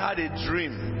anybody had a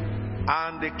dream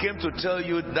and they came to tell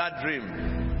you that dream,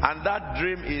 and that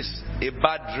dream is a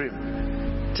bad dream,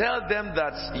 tell them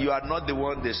that you are not the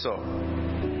one they saw.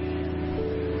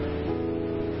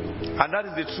 And that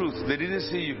is the truth. They didn't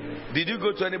see you. Did you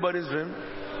go to anybody's dream?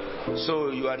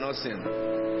 So you are not seen.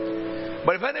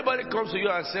 But if anybody comes to you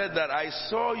and said that I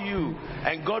saw you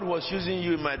and God was using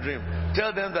you in my dream,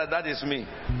 tell them that that is me.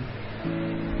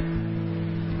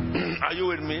 Are you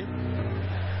with me?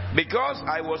 Because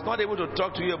I was not able to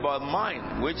talk to you about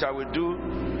mine, which I will do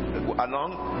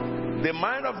along. The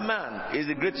mind of man is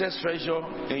the greatest treasure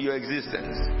in your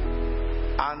existence.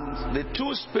 And the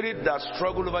two spirits that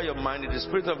struggle over your mind is the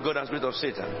spirit of God and spirit of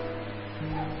Satan.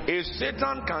 If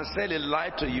Satan can sell a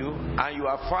lie to you and you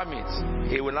affirm it,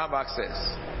 he will have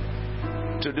access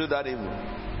to do that evil.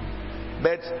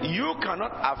 But you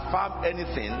cannot affirm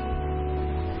anything,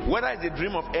 whether it's a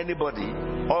dream of anybody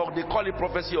or they call it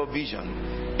prophecy or vision.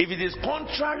 If it is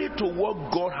contrary to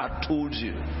what God had told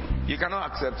you, you cannot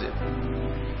accept it.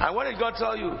 And what did God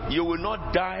tell you? You will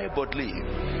not die but live.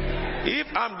 If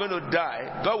I'm going to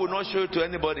die, God will not show it to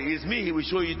anybody. It's me He will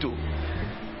show it to.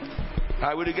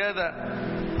 Are we together?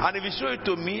 And if He show it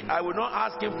to me, I will not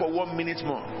ask Him for 1 minute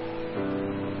more.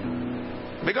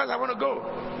 Because I want to go.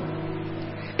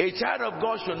 A child of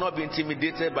God should not be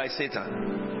intimidated by Satan.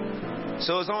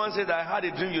 So someone said, I had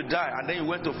a dream you die, and then you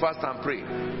went to fast and pray.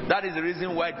 That is the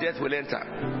reason why death will enter.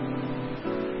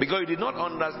 Because you did not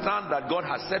understand that God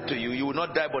has said to you, you will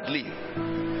not die but live.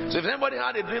 So if anybody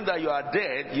had a dream that you are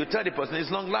dead, you tell the person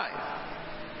it's long life.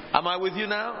 Am I with you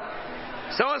now?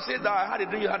 Someone said that I had a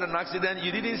dream you had an accident.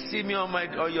 You didn't see me on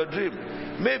your dream.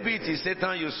 Maybe it is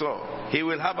Satan you saw. He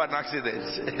will have an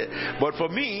accident. But for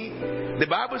me, the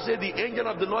Bible said the angel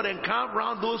of the Lord encamp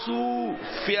around those who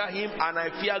fear Him, and I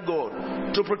fear God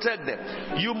to protect them.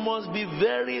 You must be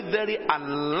very, very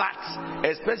alert,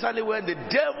 especially when the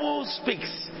devil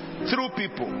speaks through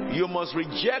people. You must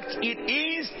reject it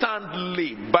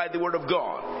instantly by the word of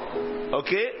God.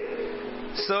 Okay?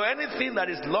 So anything that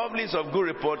is lovely is of good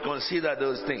report, consider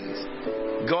those things.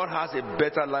 God has a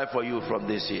better life for you from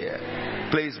this year.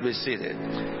 Please be seated.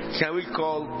 Can we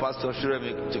call Pastor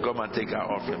Shiremi to come and take our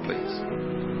offering, please?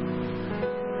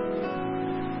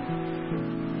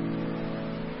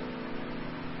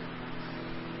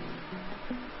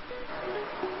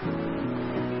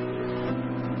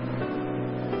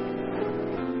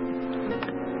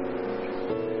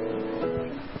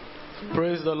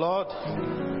 Praise the Lord.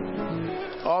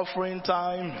 Offering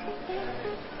time.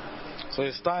 So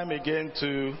it's time again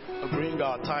to bring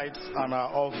our tithes and our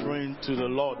offering to the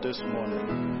Lord this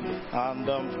morning. And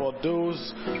for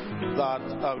those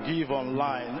that give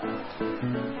online,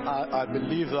 I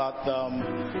believe that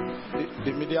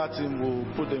the media team will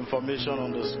put the information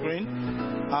on the screen.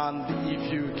 And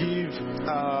if you give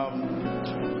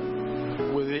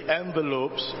with the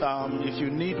envelopes, if you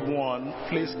need one,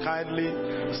 please kindly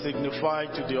signify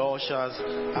to the ushers,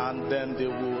 and then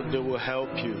they will help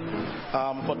you.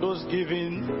 For those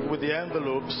giving with the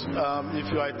envelopes,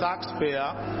 if you are a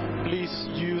taxpayer, please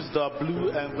use the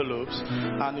blue envelopes,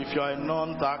 and if you are a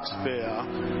non-taxpayer,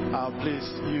 please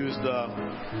use the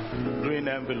green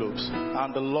envelopes.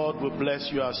 And the Lord will bless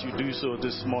you as you do so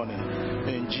this morning,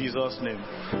 in Jesus' name.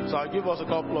 So I'll give us a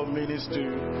couple of minutes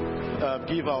to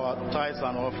give our tithes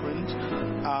and offerings,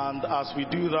 and as we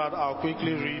do that, I'll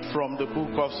quickly read from the book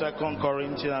of 2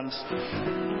 Corinthians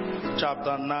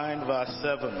chapter 9 verse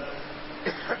 7.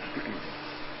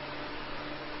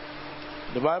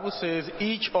 The Bible says,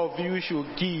 each of you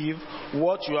should give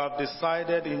what you have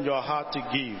decided in your heart to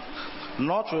give,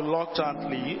 not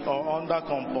reluctantly or under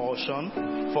compulsion,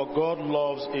 for God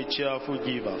loves a cheerful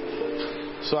giver.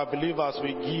 So I believe as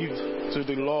we give to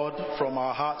the Lord from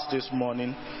our hearts this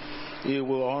morning, He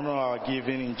will honor our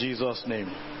giving in Jesus' name.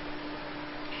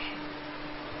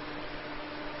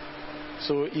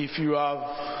 So if you have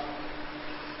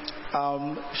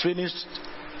finished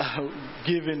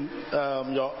giving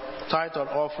your tithe and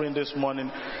offering this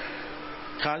morning,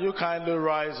 can you kindly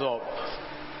rise up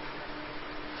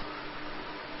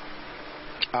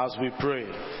as we pray?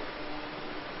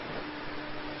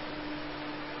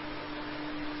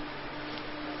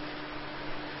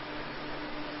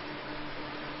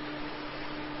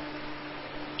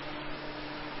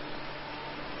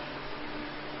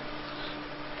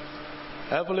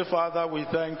 Heavenly Father, we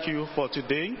thank you for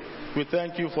today. We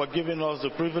thank you for giving us the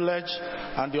privilege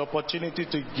and the opportunity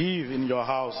to give in your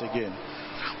house again.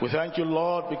 We thank you,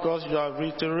 Lord, because you have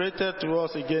reiterated to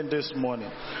us again this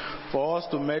morning for us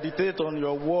to meditate on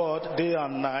your word day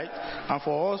and night, and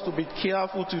for us to be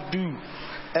careful to do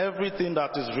everything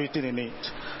that is written in it.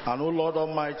 And, O Lord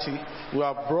Almighty, we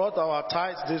have brought our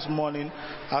tithes this morning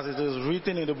as it is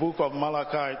written in the book of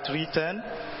Malachi 3:10,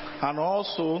 and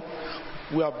also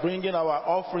we are bringing our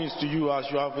offerings to you as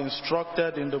you have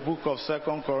instructed in the book of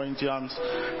 2 Corinthians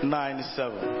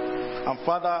 9:7. And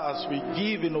Father, as we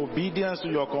give in obedience to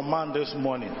your command this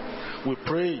morning, we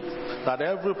pray that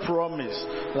every promise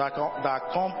that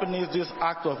accompanies this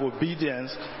act of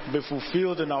obedience be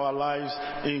fulfilled in our lives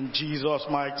in Jesus'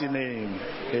 mighty name.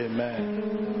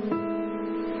 Amen.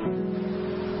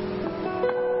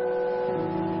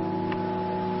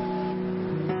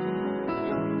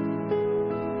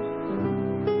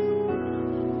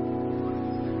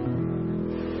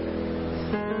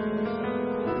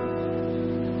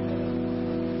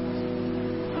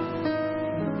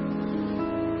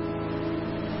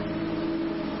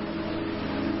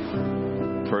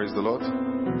 Praise the Lord.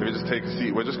 Let me just take a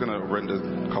seat. We're just going to render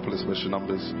a couple of special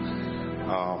numbers.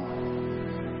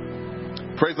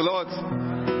 Praise the Lord.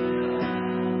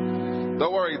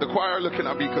 Don't worry, the choir are looking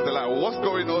at me because they're like, what's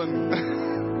going on?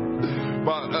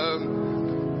 But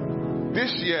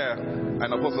this year,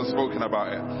 and Apostle has spoken about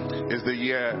it, is the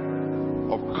year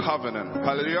of covenant.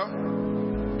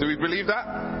 Hallelujah. Do we believe that?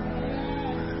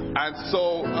 And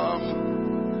so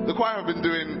the choir have been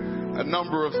doing a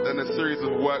number of and a series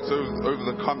of works over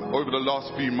the last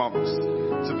few months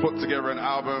to put together an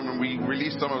album, and we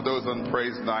released some of those on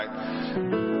Praise Night.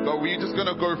 But we're just going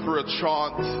to go through a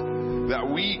chant that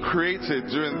we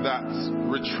created during that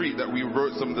retreat that we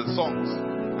wrote some of the songs,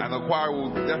 and the choir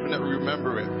will definitely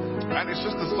remember it. And it's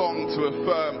just a song to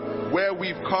affirm where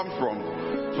we've come from.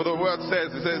 For the word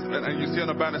says, and you see on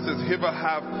the banner, it says, hither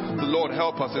have the Lord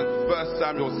help us, in 1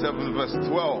 Samuel 7 verse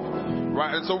 12.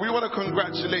 Right, and so we want to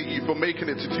congratulate you for making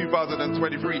it to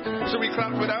 2023. Should we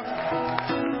clap for that?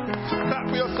 Clap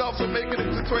for yourselves for making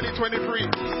it to 2023.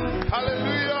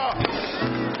 Hallelujah.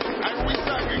 And we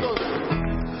sang, we go,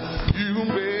 you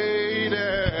made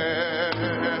it.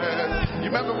 You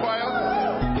remember choir?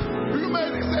 Who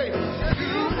made it? Say,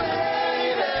 you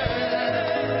made it.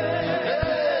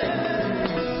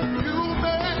 You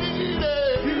made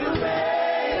it. You made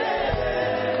it.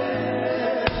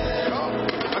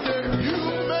 I said, you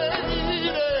made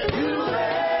it. You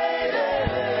made it.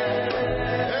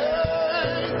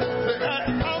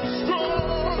 I'm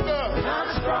stronger. I'm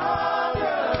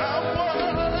stronger. I'm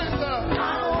wiser.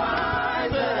 I'm wiser.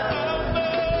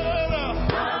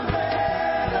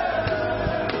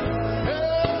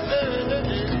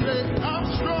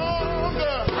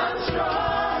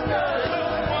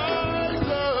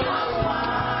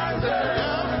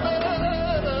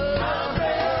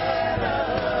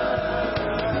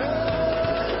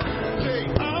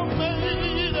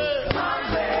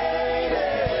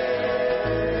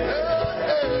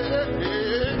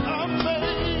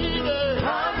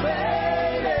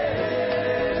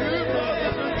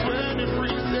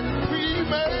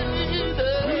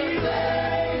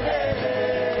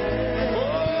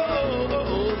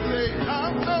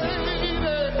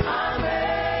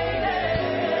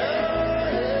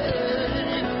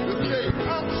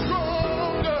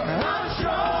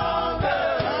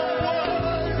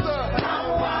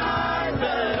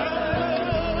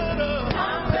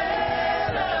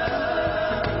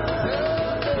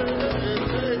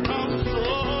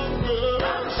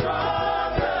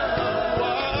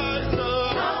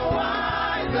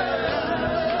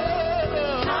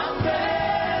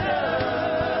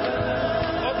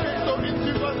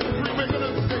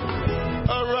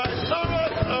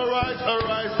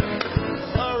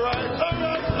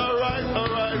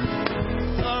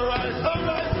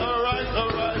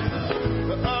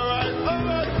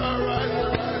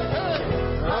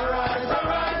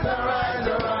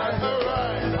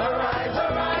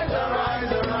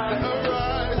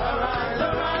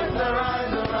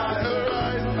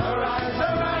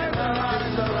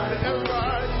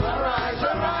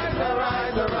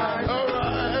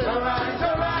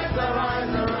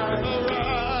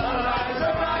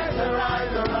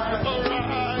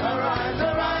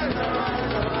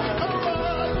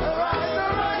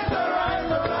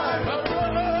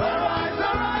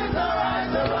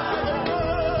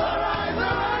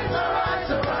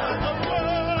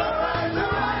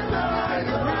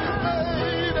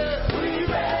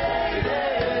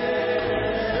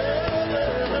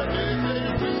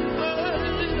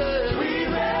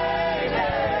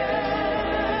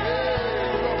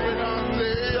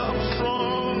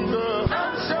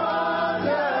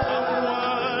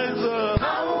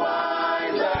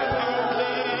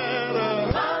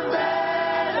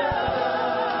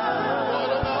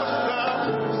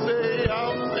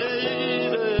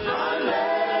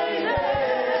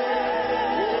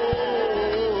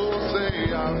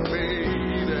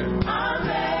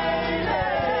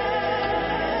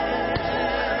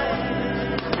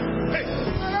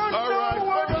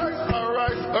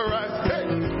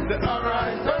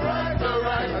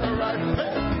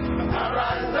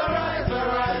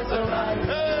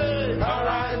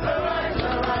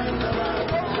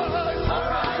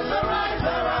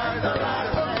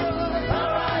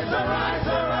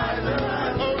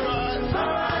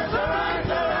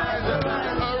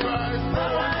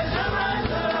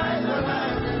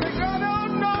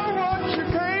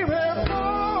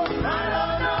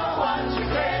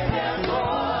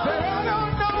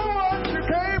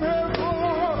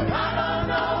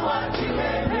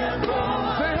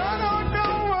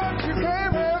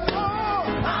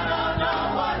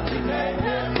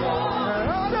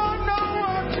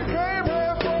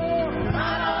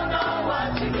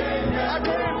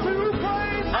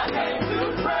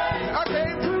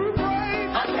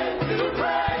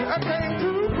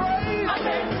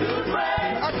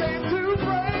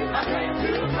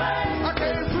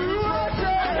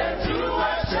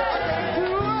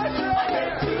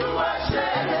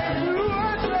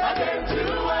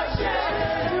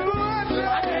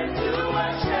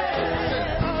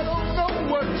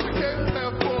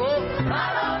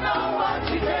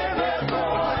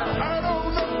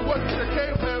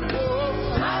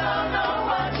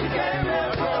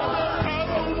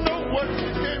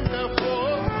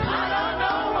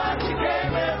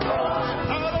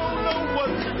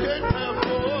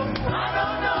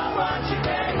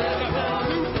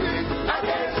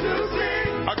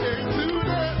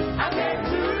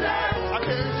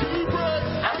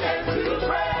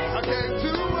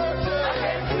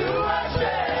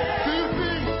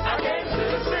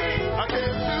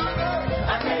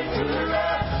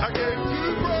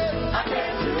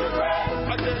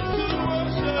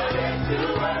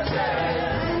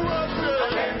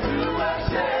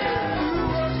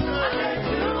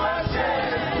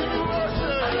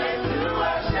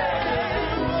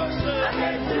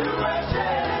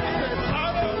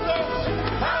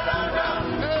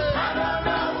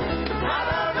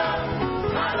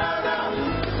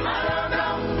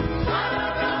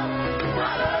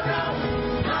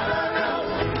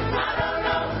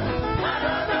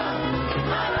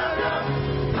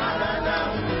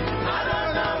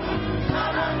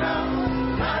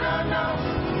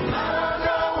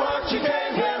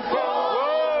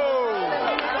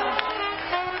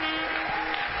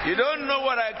 You don't know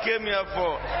what I came here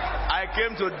for. I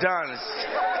came to dance.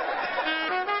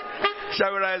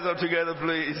 Shall we rise up together,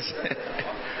 please?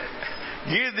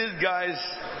 Give these guys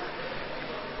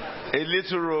a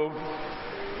little rope.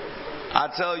 I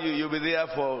tell you, you'll be there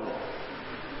for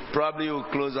probably you'll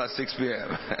close at 6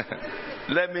 p.m.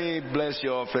 Let me bless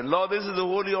your offering. Lord, this is the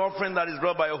holy offering that is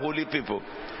brought by your holy people.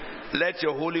 Let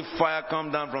your holy fire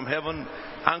come down from heaven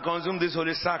and consume this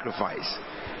holy sacrifice.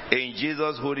 In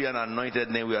Jesus' holy and anointed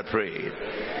name we are praying.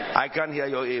 I can't hear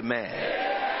your amen.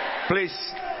 Please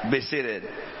be seated.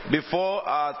 Before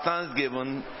our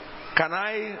Thanksgiving, can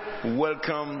I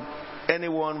welcome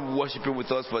anyone worshiping with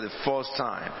us for the first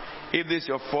time? If this is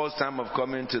your first time of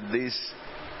coming to this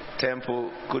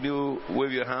temple, could you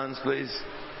wave your hands, please?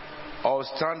 Or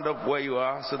stand up where you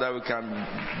are so that we can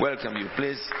welcome you.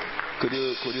 Please, could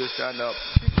you stand up?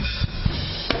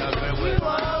 You are very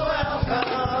welcome.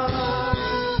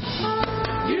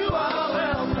 You are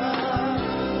welcome.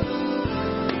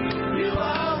 You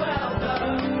are welcome.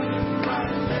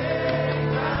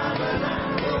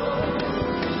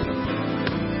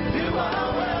 You are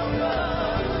welcome.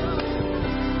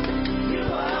 You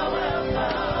are welcome.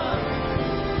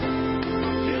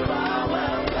 You are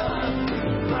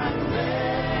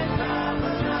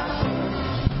welcome.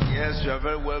 Yes, you are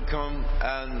very welcome,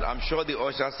 and I'm sure the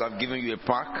ushers have given you a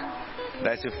pack.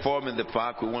 There's a form in the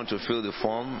pack. We want to fill the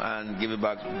form and give it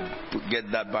back, get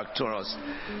that back to us,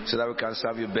 so that we can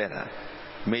serve you better.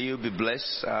 May you be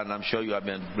blessed, and I'm sure you have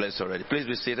been blessed already. Please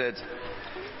be seated.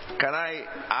 Can I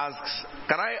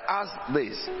ask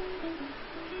this?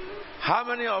 How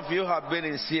many of you have been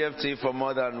in CFT for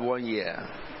more than 1 year?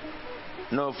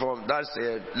 No,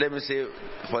 let me say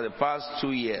for the past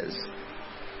 2 years.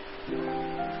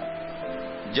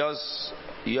 Just,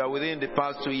 you are within the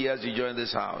past 2 years you joined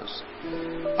this house.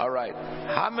 Alright.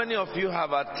 How many of you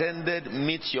have attended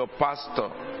Meet Your Pastor?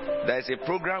 There is a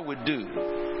program we do.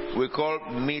 We call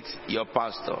Meet Your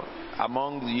Pastor.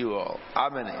 Among you all. How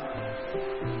many?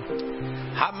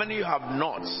 How many of you have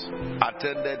not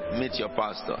attended Meet Your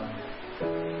Pastor?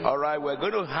 Alright, we're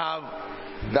going to have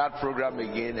that program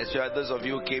again, especially those of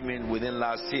you who came in within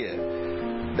last year.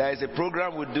 There is a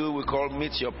program we do, we call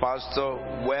Meet Your Pastor,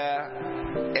 where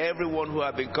everyone who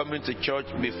have been coming to church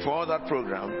before that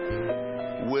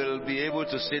program will be able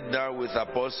to sit down with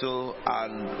Apostle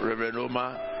and Reverend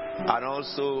Oma, and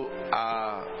also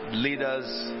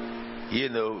leaders,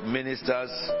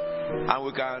 ministers, and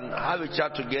we can have a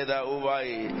chat together over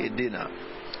a dinner.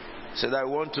 So that I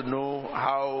want to know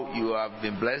how you have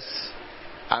been blessed.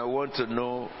 I want to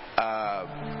know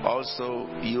also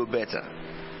you better.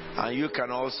 And you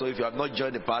can also, if you have not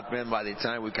joined the department, by the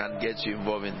time we can get you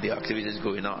involved in the activities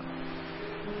going on.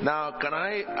 Now, can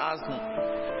I ask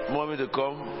Mommy to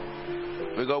come?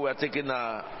 Because we are taking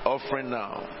our offering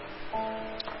now.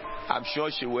 I'm sure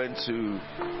she went to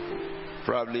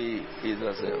probably eat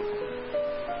herself.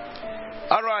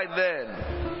 All right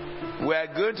then. We are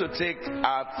going to take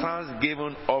our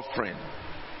Thanksgiving offering.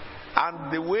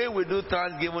 And the way we do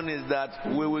Thanksgiving is that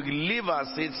we will leave our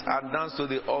seats and dance to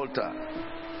the altar.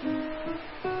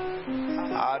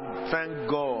 And thank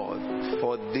God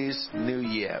for this new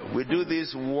year. We do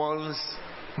this once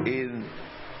in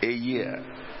a year.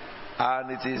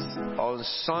 And it is on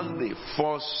Sunday,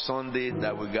 first Sunday,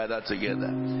 that we gather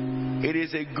together. It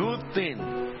is a good thing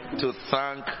to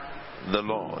thank the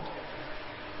Lord.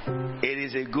 It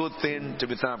is a good thing to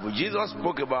be thankful. Jesus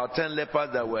spoke about 10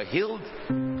 lepers that were healed.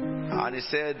 And he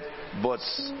said, but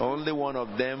only one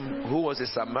of them, who was a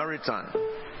Samaritan,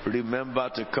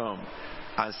 remembered to come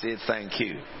and say thank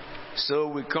you. So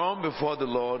we come before the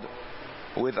Lord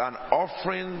with an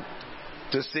offering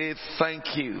to say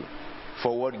thank you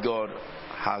for what God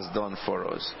has done for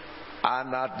us.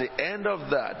 And at the end of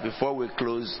that, before we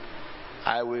close,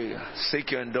 I will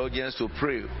seek your indulgence to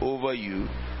pray over you,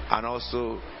 and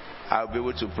also I'll be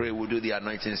able to pray. We'll do the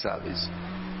anointing service.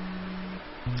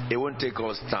 It won't take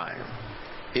us time.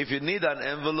 If you need an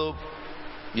envelope,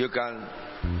 you can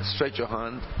stretch your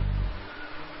hand.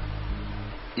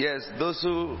 Yes,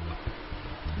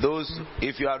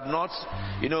 if you have not,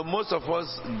 most of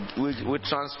us, we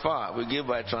transfer, we give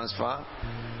by transfer.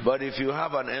 But if you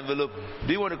have an envelope,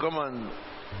 do you want to come and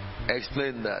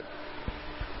explain that?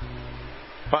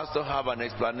 Pastor, have an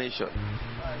explanation.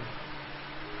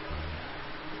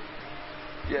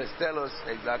 Yes, tell us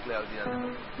exactly how the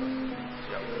envelope.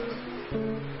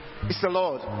 Praise the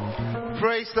Lord.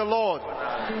 Praise the Lord.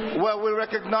 Well, we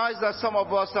recognize that some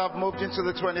of us have moved into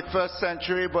the 21st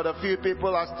century, but a few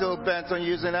people are still bent on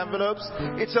using envelopes.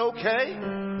 It's okay.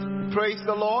 Praise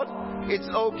the Lord. it's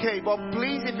okay. But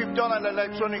please, if you've done an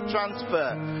electronic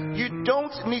transfer, you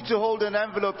don't need to hold an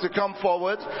envelope to come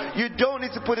forward. You don't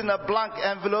need to put in a blank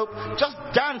envelope. Just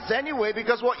dance anyway,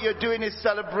 because what you're doing is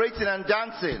celebrating and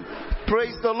dancing.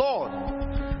 Praise the Lord.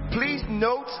 Please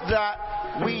note that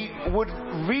we would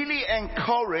really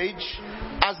encourage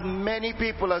as many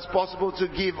people as possible to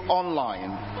give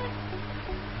online.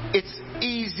 It's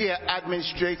easier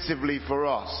administratively for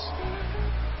us.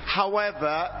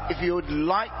 However, if you would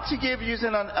like to give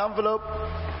using an envelope,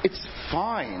 it's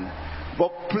fine.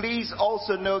 But please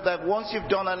also know that once you've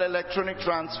done an electronic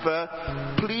transfer,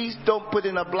 please don't put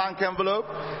in a blank envelope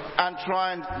and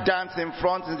try and dance in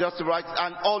front and just to write,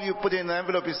 and all you put in the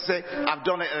envelope is say, I've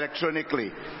done it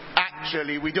electronically.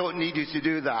 Actually, we don't need you to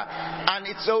do that. And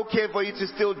it's okay for you to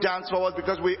still dance forward,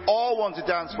 because we all want to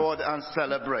dance forward and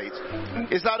celebrate.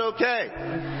 Is that okay?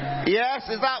 Yes?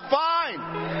 Is that fine?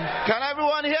 Can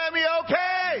everyone hear me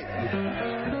okay?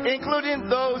 Including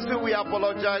those who we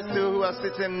apologize to who are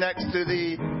sitting next to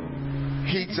the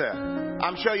heater.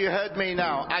 I'm sure you heard me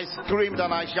now. I screamed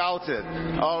and I shouted.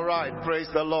 All right, praise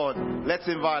the Lord. Let's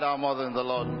invite our mother in the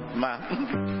Lord, ma'am.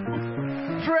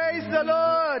 Praise the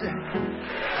Lord.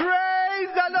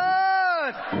 Praise the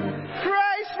Lord.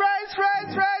 Praise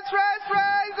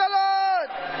the Lord.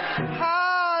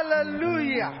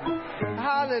 Hallelujah.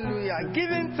 Hallelujah.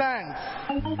 Giving thanks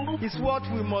is what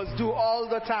we must do all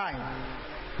the time.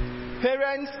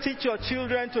 Parents, teach your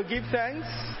children to give thanks.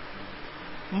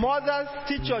 Mothers,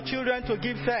 teach your children to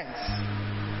give thanks.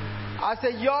 As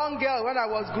a young girl, when I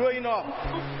was growing up,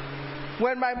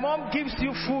 when my mom gives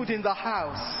you food in the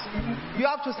house, you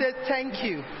have to say thank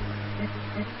you.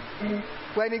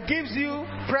 When it gives you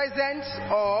presents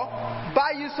or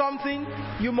buy you something,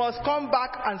 you must come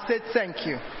back and say thank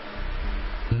you.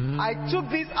 I took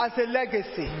this as a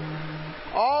legacy.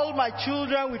 All my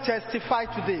children will testify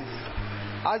to this.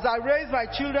 As I raise my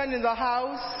children in the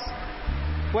house,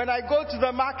 when I go to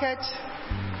the market,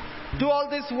 do all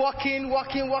this walking,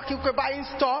 buying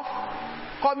stuff,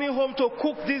 coming home to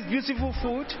cook this beautiful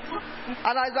food,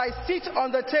 and as I sit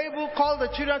on the table, call the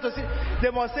children to sit, they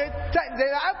must say,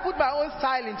 I put my own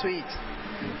style into it.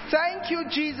 Thank you,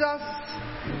 Jesus.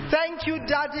 Thank you,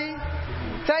 Daddy.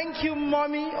 Thank you,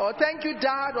 Mommy. Or thank you,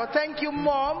 Dad. Or thank you,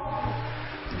 Mom.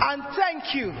 And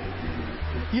thank you.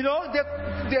 You know, they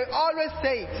always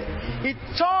say it. It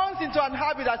turns into an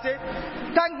habit. I say,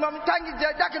 thank Mommy, thank you,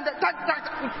 Dad, thank.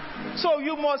 So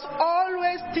you must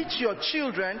always teach your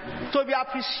children to be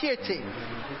appreciative.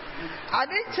 At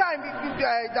any time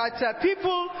that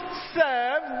people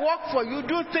serve, work for you,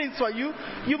 do things for you,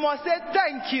 you must say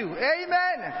thank you.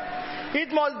 Amen.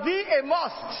 It must be a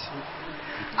must.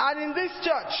 And in this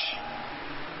church,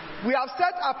 we have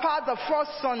set apart the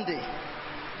first Sunday.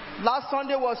 Last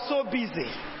Sunday was so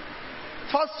busy.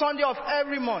 First Sunday of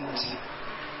every month.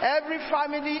 Every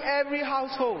family, every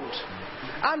household.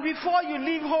 And before you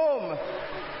leave home,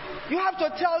 you have to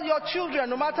tell your children,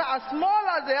 no matter as small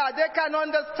as they are, they can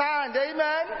understand.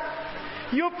 Amen.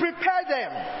 You prepare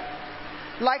them.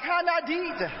 Like Hannah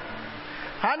did.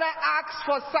 Hannah asked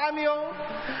for Samuel,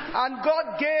 and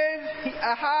God gave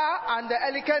her and the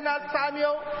Elkanah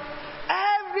Samuel.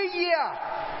 Every year,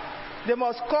 they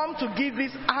must come to give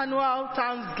this annual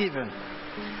thanksgiving.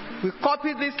 We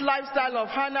copy this lifestyle of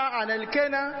Hannah and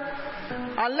Elkanah,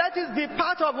 and let it be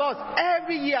part of us.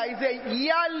 Every year is a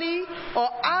yearly or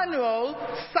annual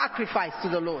sacrifice to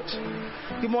the Lord.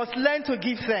 You must learn to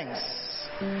give thanks.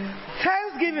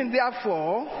 Thanksgiving,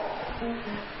 therefore,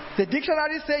 the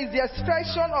dictionary says the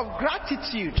expression of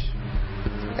gratitude,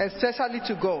 especially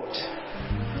to God.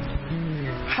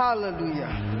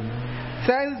 Hallelujah.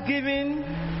 Thanksgiving,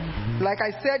 like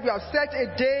I said, we have set a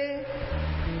day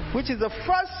which is the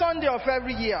first Sunday of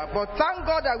every year. But thank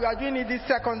God that we are doing it this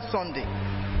second Sunday.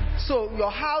 So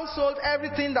your household,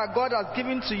 everything that God has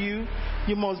given to you,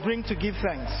 you must bring to give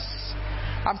thanks.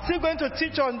 I'm still going to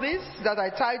teach on this that I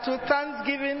titled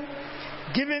Thanksgiving,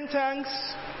 Giving Thanks,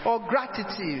 or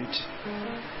Gratitude.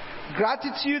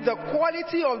 Gratitude, the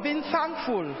quality of being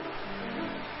thankful.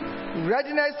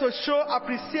 Readiness to show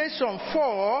appreciation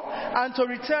for and to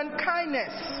return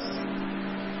kindness.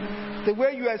 The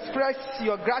way you express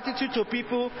your gratitude to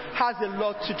people has a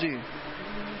lot to do.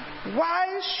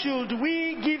 Why should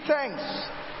we give thanks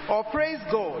or praise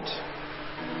God?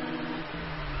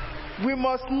 We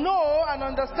must know and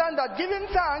understand that giving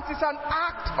thanks is an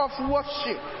act of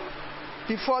worship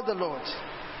before the Lord.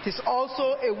 It is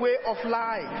also a way of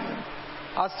life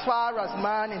as far as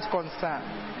man is concerned.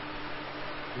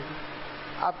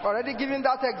 I've already given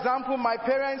that example. My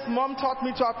parents' mom taught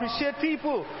me to appreciate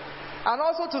people. And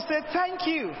also to say thank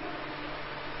you.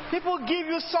 People give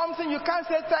you something, you can't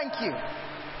say thank you.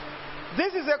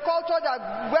 This is a culture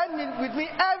that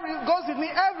goes with me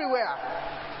everywhere.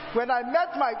 When I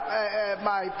met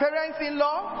my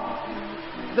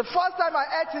parents-in-law, the first time I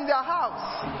ate in their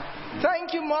house,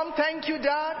 thank you, Mom, thank you,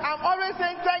 Dad. I'm always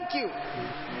saying thank you.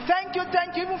 Thank you,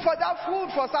 even for that food,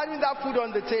 for serving that food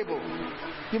on the table.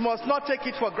 You must not take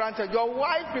it for granted. Your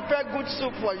wife prepared good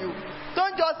soup for you.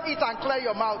 Don't just eat and clear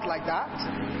your mouth like that.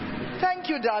 Thank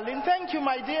you, darling. Thank you,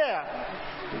 my dear.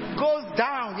 Goes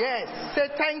down, yes. Say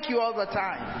thank you all the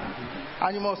time.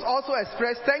 And you must also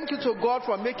express thank you to God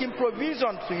for making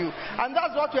provision for you. And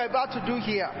that's what we're about to do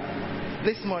here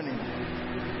this morning.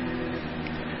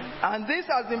 And this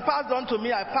has been passed on to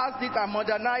me. I passed it and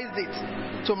modernized it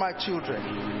to my children.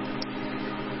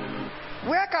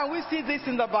 Where can we see this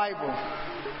in the Bible?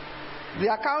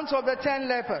 The account of the 10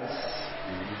 lepers.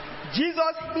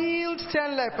 Jesus healed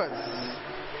 10 lepers.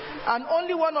 And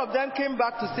only one of them came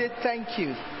back to say thank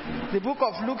you. The book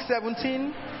of Luke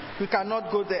 17, we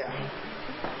cannot go there.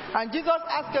 And Jesus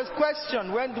asked a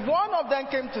question when one of them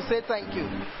came to say thank you.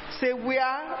 Say,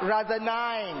 where? Rather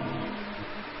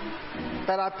 9.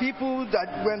 There are people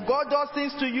that when God does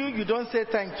things to you, you don't say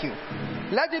thank you.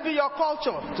 Let it be your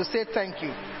culture to say thank you.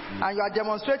 And you are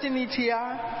demonstrating it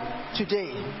here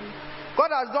today.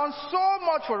 God has done so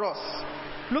much for us.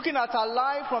 Looking at our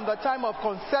life from the time of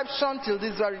conception till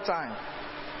this very time.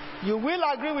 You will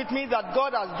agree with me that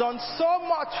God has done so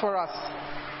much for us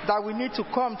that we need to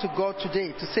come to God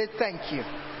today to say thank you.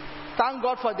 Thank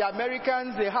God for the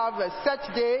Americans. They have a set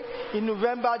day in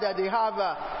November that they have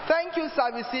thank you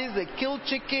services. They kill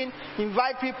chicken,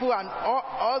 invite people and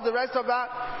all the rest of that.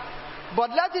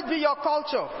 But let it be your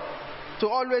culture to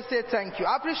always say thank you.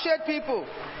 Appreciate people.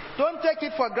 Don't take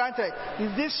it for granted.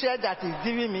 Is this shirt that is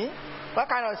giving me? What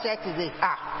kind of shirt is it?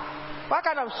 What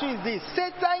kind of shoe is this?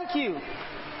 Say thank you.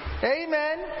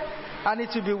 Amen. And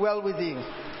it will be well with you.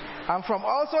 And from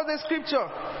also the scripture,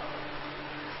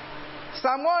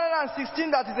 Psalm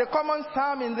 116, that is a common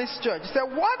psalm in this church. It said,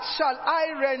 what shall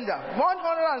I render?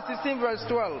 116 verse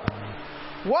 12.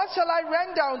 What shall I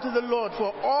render unto the Lord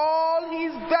for all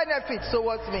his benefits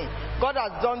towards me? God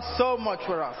has done so much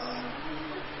for us.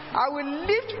 I will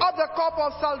lift up the cup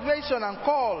of salvation and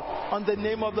call on the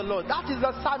name of the Lord. That is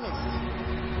the psalmist.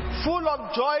 Full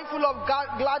of joy, full of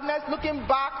gladness, looking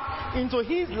back into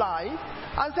his life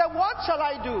and said, what shall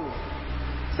I do?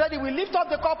 Said he will lift up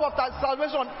the cup of that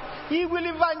salvation. He will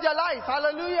evangelize.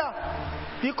 Hallelujah.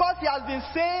 Because he has been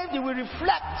saved, he will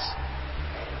reflect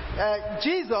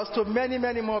Jesus to many,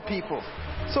 many more people.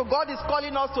 So God is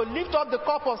calling us to lift up the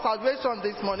cup of salvation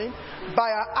this morning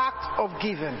by an act of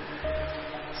giving.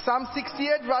 Psalm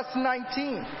 68 verse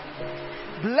 19.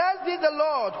 Blessed be the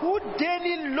Lord who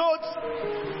daily loads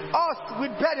us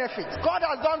with benefits. God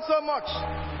has done so much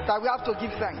that we have to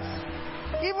give thanks.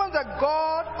 Even the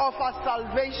God of our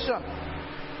salvation.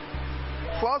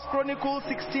 1 Chronicles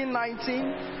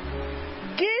 16:19.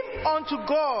 Give unto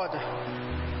God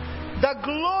the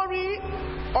glory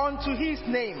unto his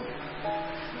name.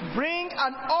 Bring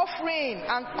an offering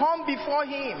and come before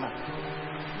him.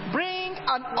 Bring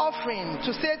an offering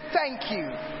to say thank you.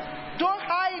 Don't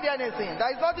hide anything.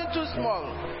 There is nothing too small.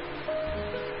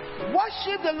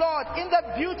 Worship the Lord in the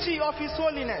beauty of his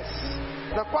holiness.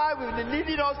 The choir will be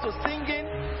leading us to singing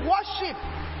worship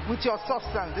with your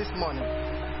substance this morning.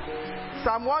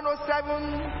 Psalm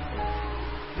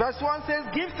 107 verse 1 says,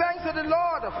 give thanks to the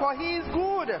Lord, for he is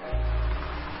good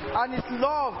and his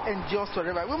love endures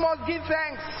forever. We must give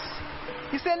thanks.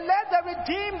 He said, let the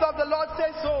redeemed of the Lord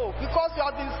say so. Because you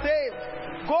have been saved,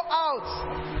 go out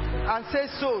and say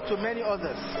so to many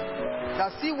others.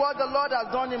 That see what the Lord has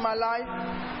done in my life.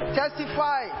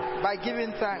 Testify by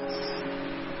giving thanks.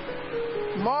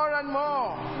 More and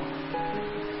more.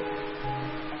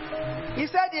 He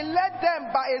said he led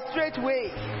them by a straight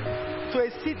way to a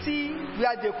city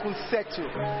where they could settle.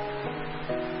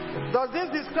 Does this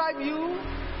describe you?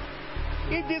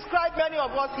 It describes many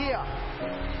of us here.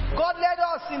 God led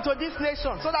us into this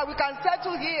nation so that we can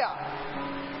settle here.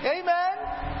 Amen?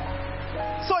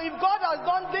 So if God has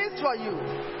done this for you,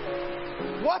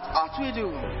 what ought we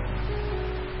do?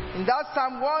 In that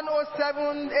Psalm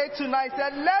 107, 8-9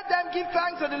 said, let them give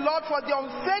thanks to the Lord for the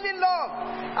unfailing love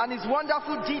and his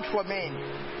wonderful deed for men.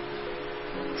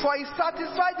 For he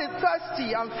satisfied the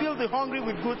thirsty and filled the hungry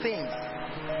with good things.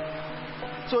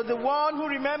 So the one who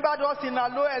remembered us in our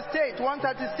low estate,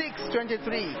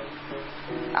 136:23,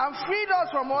 and freed us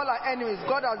from all our enemies.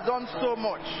 God has done so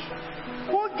much.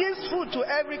 Who gives food to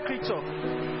every creature?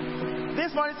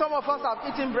 This morning some of us have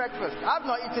eaten breakfast. I've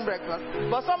not eaten breakfast,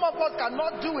 but some of us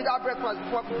cannot do without breakfast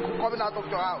before coming out of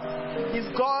your house.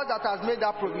 It's God that has made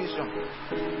that provision.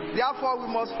 Therefore we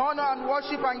must honor and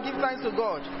worship and give thanks to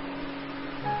God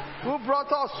who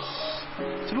brought us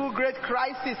through great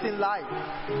crisis in life.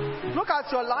 Look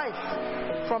at your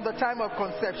life from the time of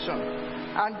conception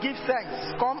and give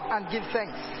thanks. Come and give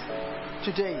thanks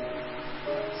today.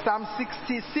 Psalm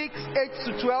 66, 8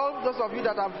 to 12, those of you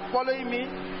that are following me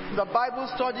in the Bible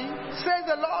study, says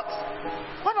a lot.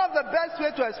 One of the best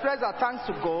ways to express our thanks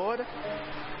to God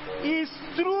is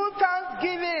through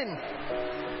thanksgiving.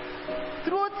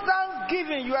 Through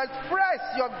thanksgiving, you express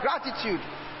your gratitude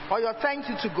or your thank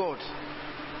you to God.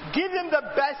 Give Him the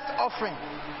best offering.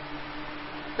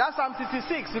 That's Psalm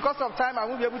 66. Because of time, I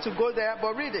won't be able to go there,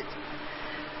 but read it.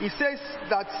 He says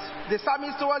that the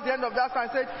psalmist towards the end of that psalm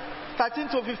said, 13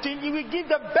 to 15, He will give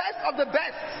the best of the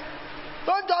best.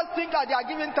 Don't just think that they are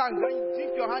giving thanks when you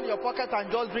dip your hand in your pocket and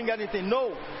just bring anything.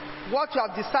 No. What you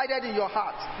have decided in your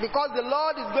heart. Because the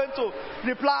Lord is going to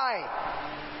reply.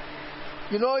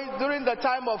 You know, during the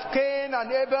time of Cain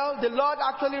and Abel, the Lord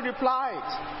actually replied.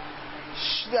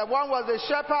 One was a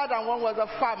shepherd and one was a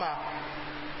farmer.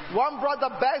 One brought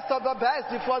the best of the best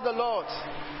before the Lord.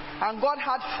 And God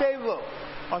had favor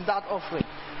on that offering.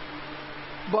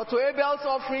 But to Abel's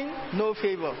offering, no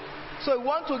favor. So we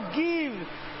want to give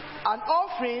an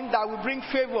offering that will bring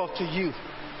favor to you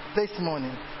this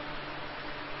morning.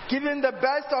 Giving the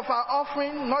best of our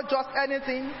offering, not just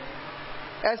anything.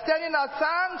 Extending our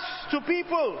thanks to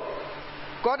people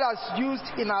God has used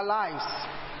in our lives.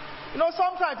 You know,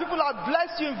 sometimes people have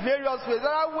blessed you in various ways.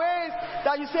 There are ways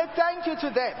that you say thank you to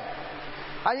them.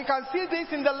 And you can see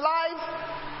this in the life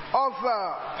of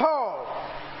Paul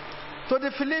to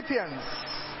the Philippians.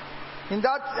 In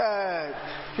that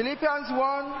Philippians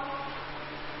 1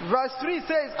 verse 3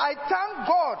 says, I thank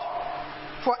God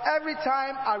for every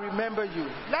time I remember you.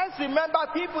 Let's remember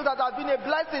people that have been a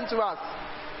blessing to us.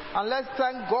 And let's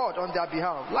thank God on their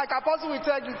behalf. Like Apostle will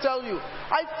tell you,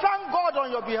 I thank God on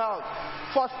your behalf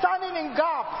for standing in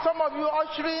gap. Some of you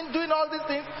ushering, doing all these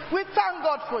things. We thank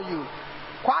God for you.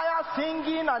 Choir,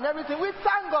 singing and everything. We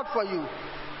thank God for you.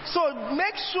 So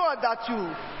make sure that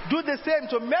you do the same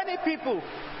to many people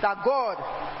that God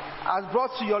has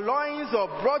brought to your loins or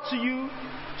brought to you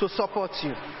to support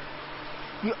you.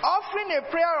 You're offering a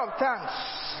prayer of thanks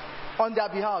on their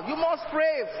behalf. You must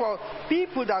pray for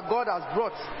people that God has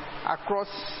brought across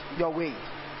your way.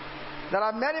 There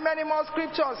are many, many more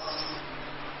scriptures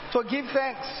to give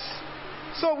thanks.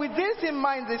 So with this in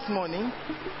mind this morning,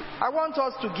 I want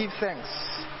us to give thanks.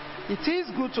 It is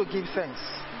good to give thanks,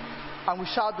 and we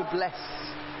shall be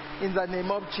blessed in the name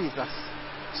of Jesus.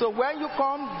 So when you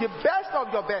come, the best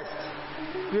of your best.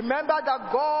 Remember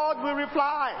that God will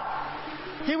reply.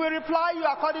 He will reply you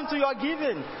according to your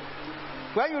giving.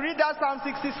 When you read that Psalm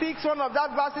 66, one of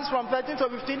that verses from 13 to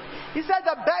 15, he said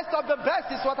the best of the best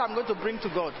is what I'm going to bring to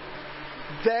God.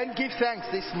 Then give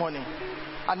thanks this morning,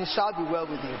 and it shall be well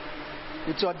with you.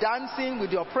 With your dancing,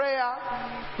 with your prayer,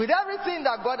 with everything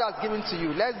that God has given to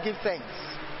you, let's give thanks,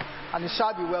 and it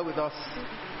shall be well with us.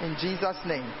 In Jesus'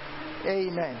 name,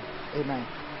 amen. Amen.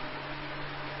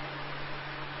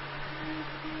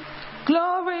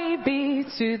 Glory be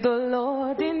to the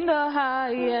Lord in the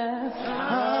highest.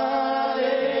 Hallelujah.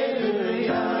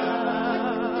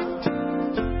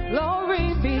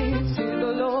 Glory be to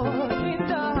the Lord in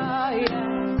the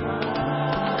highest.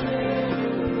 Hallelujah.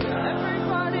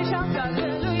 Everybody shout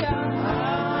hallelujah.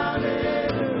 Hallelujah.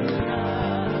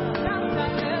 Shout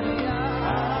hallelujah.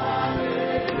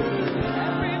 Hallelujah.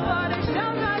 Everybody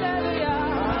shout hallelujah.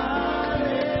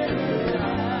 Hallelujah.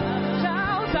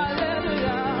 Shout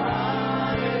hallelujah.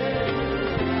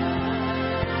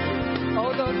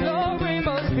 Oh, the glory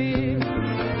must be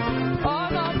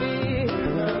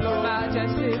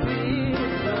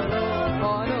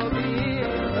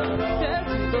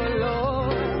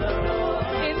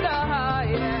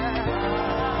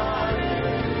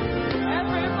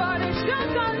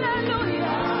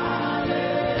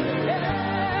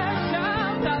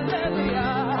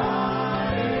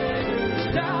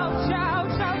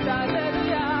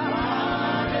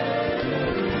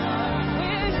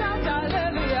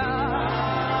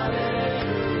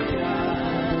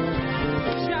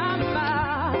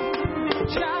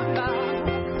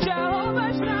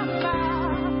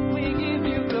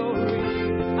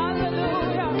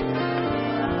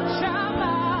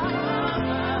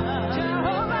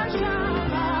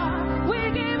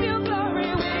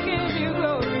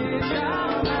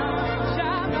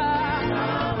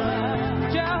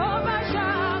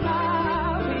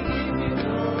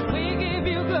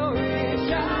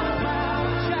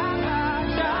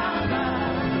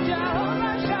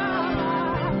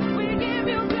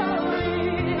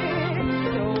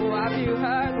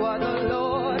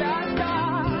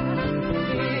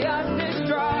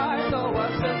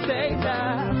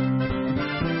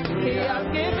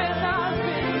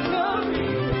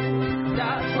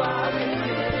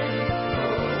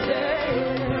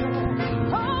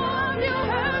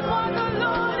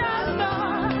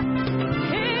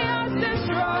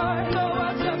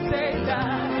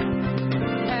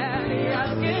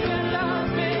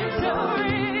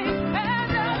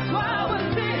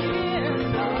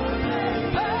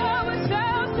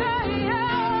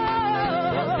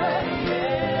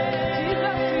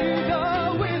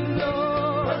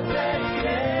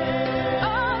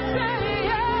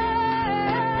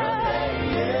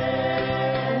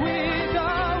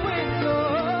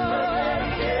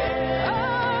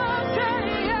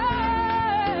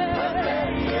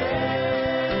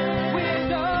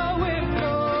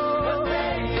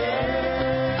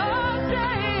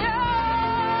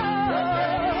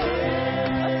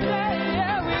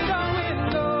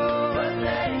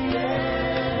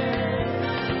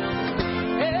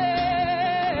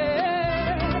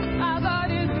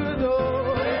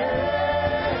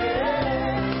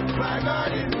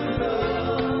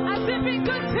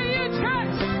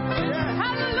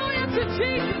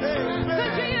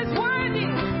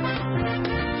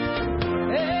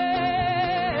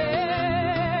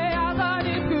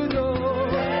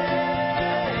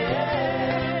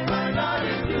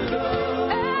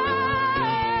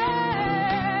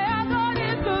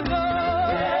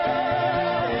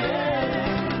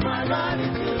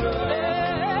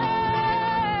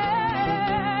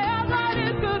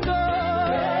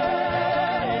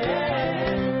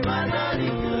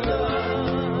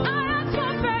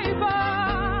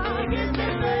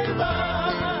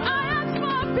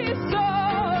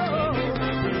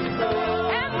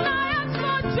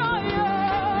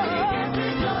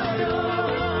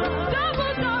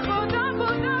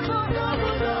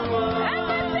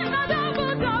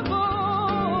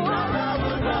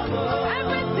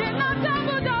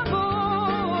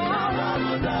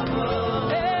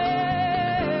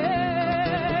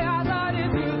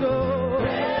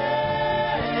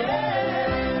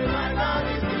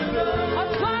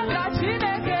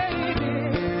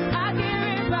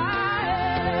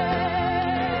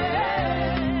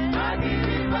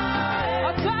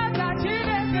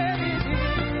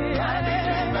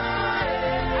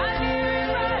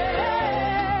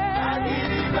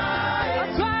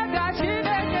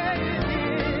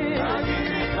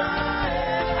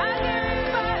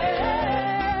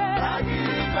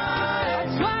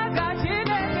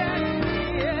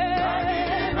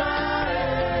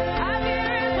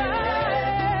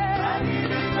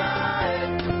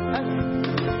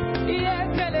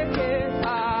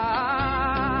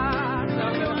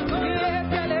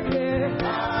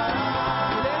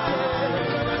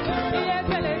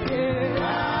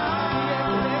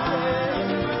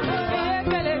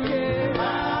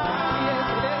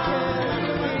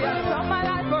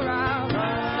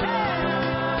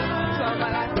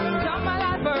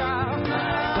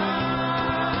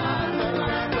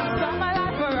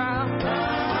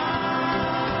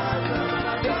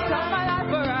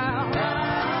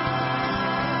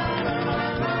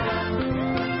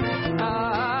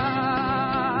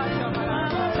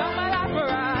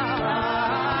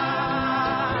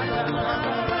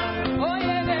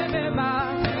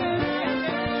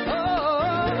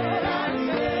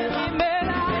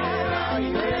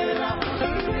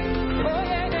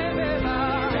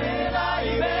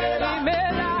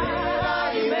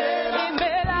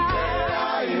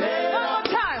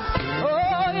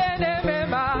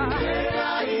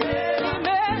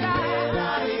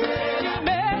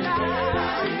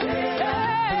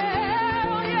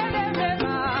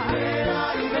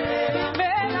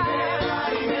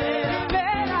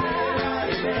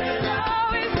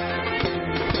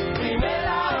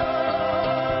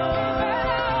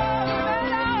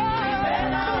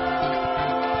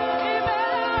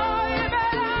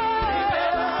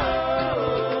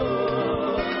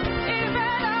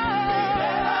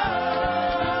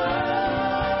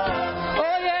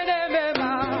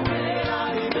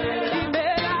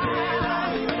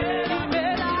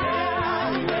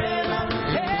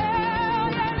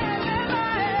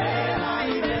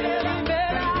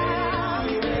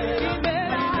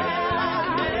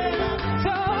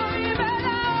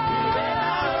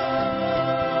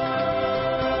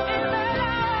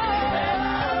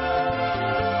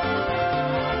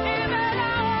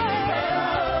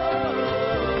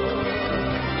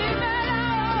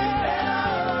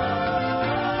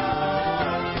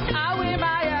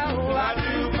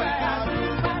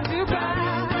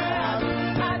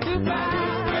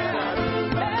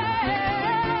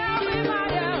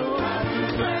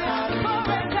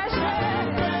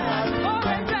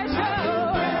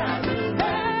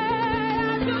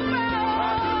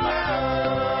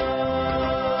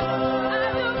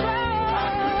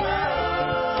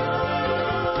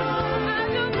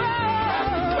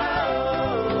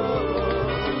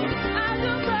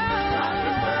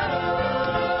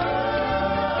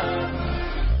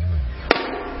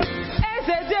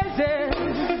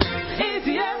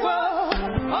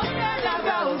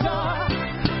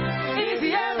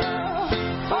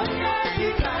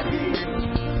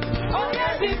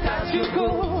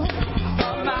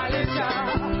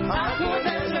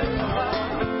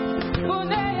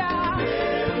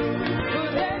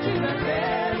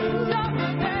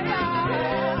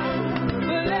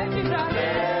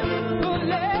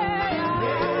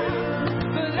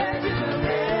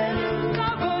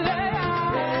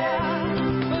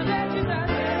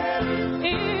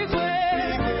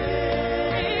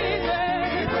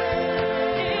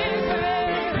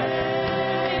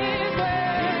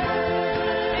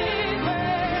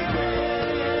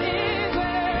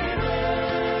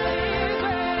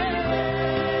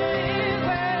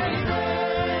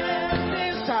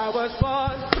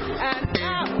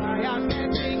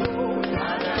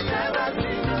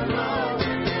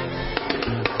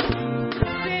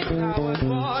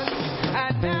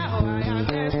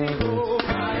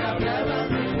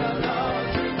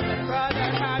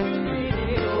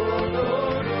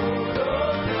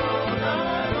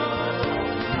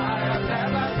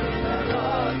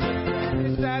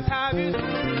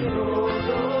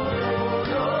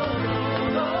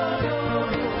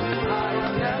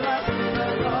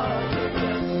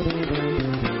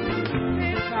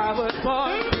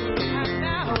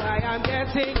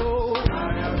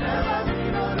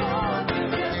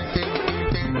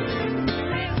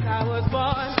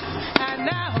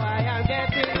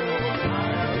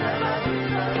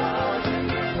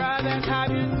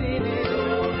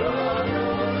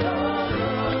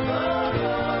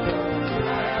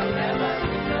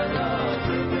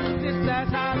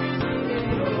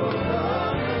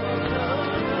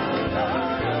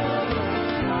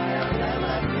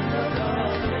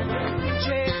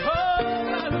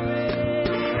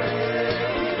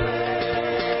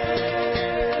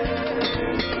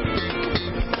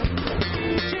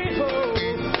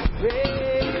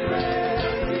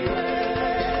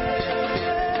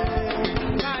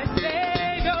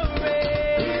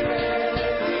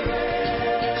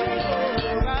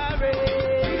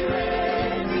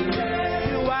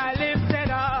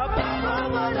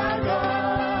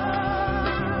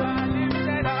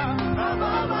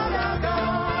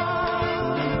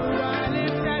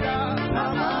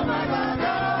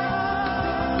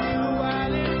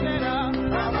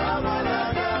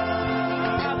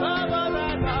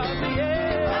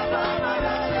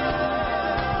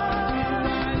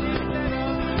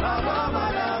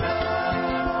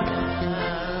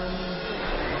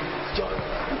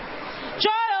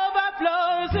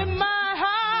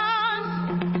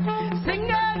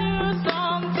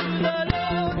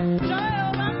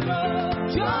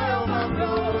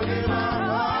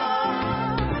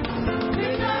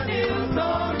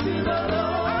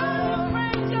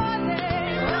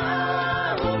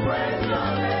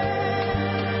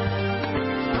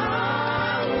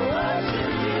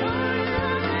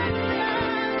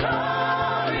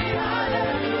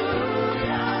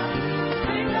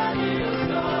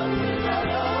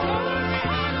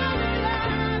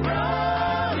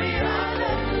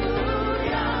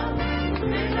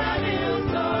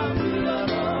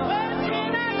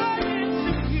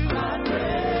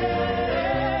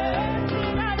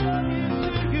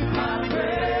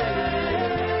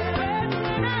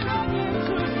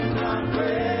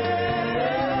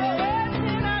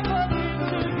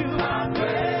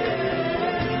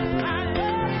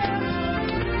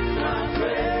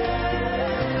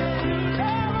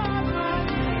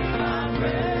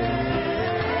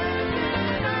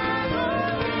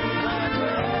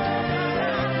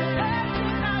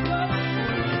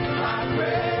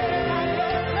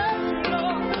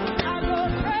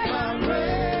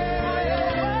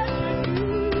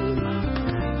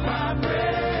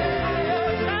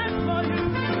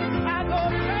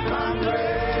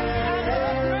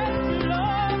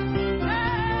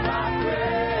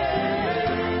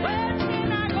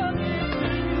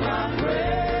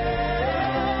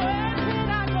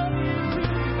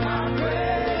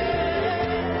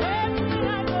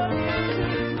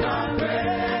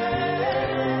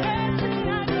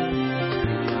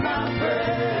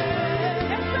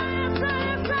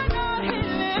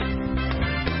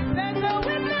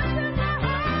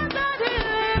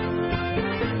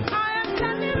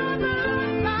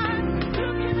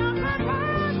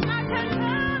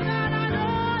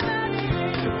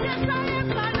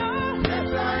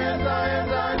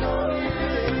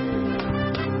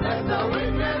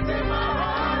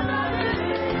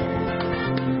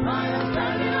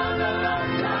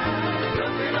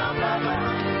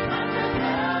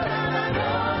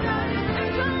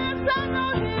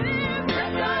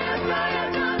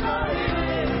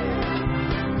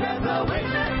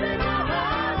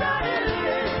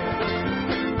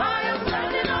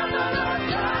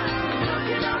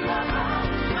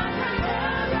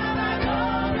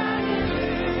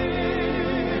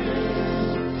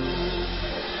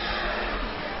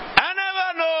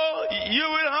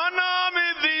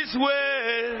this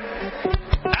way.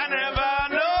 I never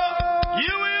know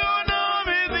you will honor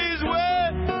me this way.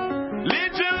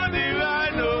 Little do I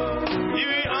know you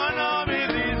will honor me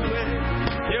this way.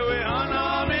 You will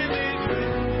honor me this way.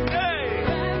 Hey,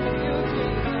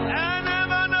 I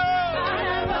never know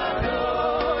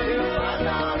you will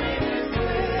honor me this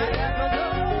way.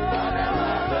 I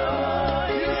never know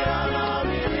you will honor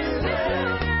me this way.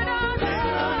 Little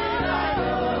did I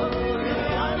know you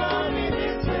will honor me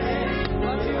this way.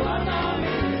 But you honor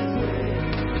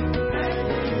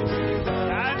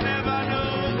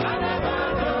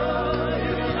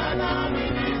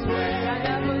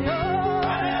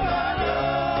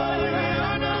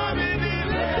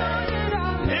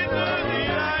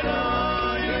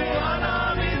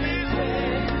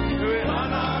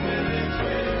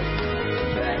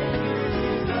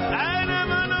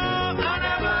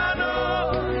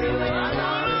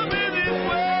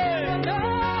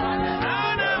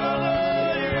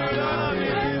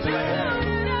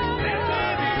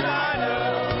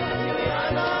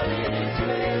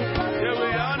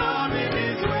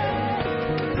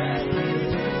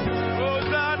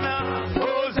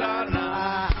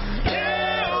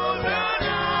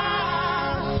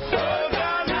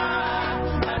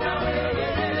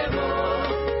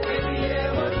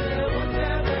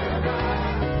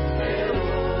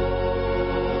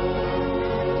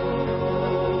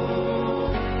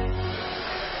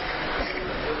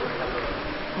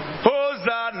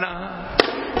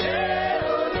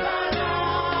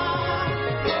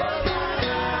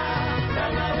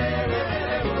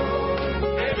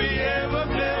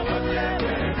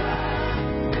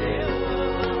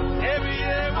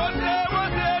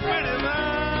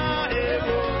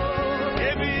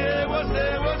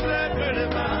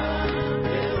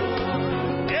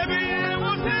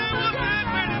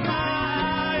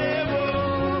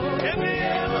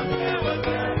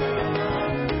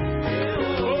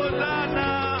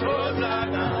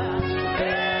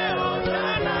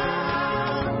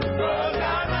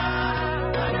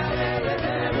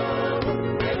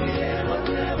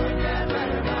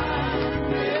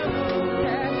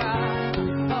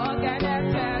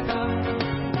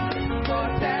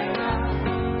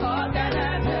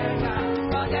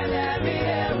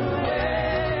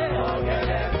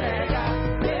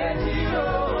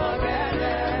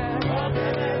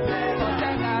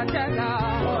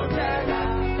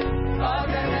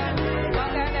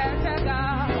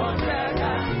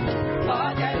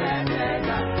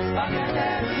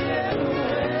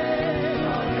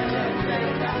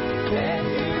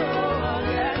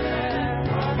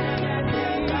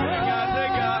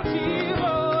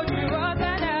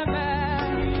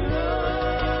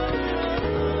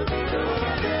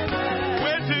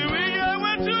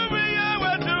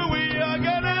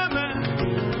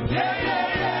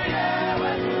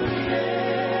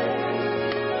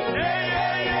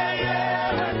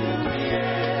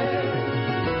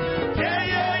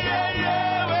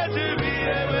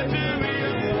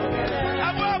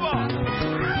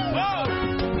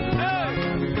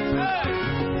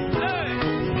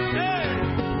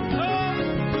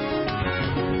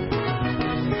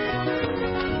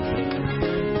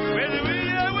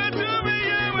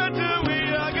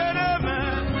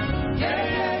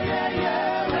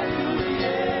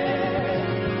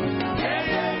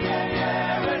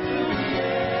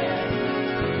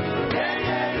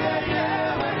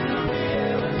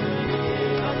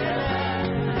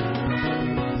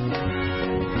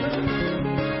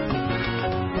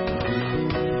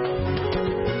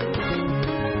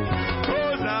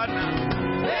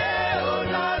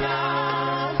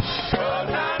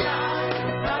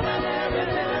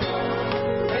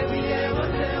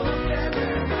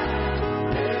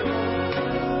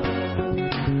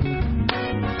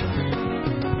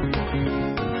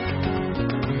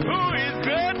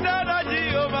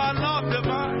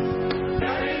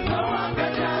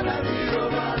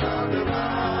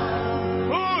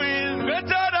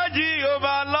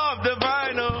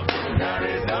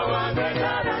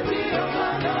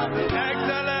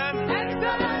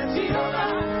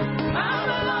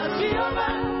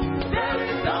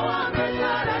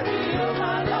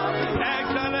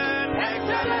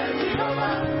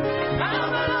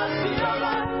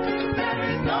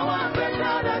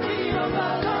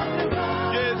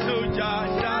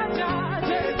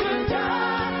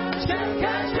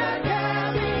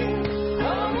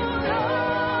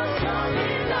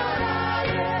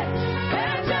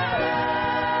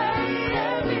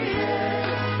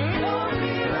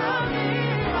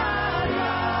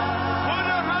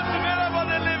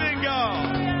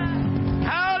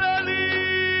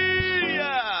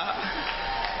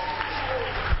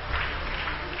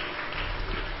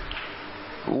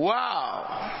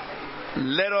Wow.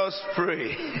 Let us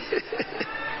pray.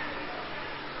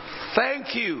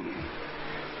 Thank you.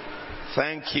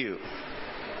 Thank you.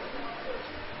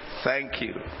 Thank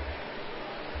you.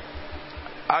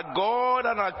 Our God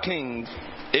and our King,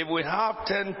 if we have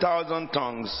 10,000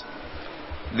 tongues,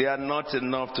 they are not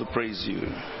enough to praise you.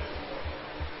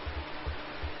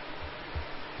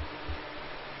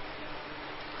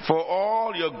 For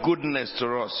all your goodness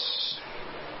to us.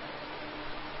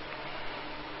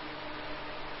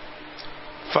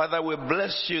 Father, we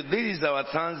bless you. This is our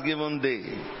Thanksgiving Day.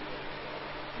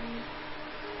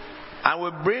 And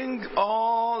we bring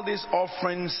all these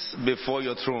offerings before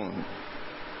your throne.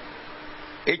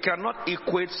 It cannot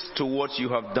equate to what you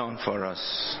have done for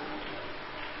us.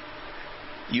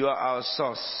 You are our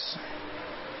source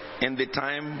in the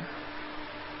time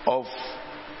of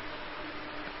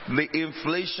the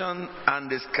inflation and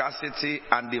the scarcity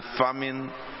and the famine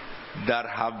that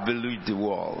have belied the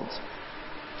world.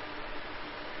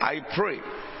 I pray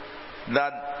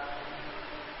that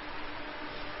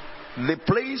the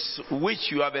place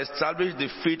which you have established the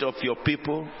feet of your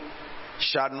people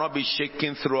shall not be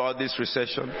shaken throughout this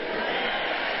recession.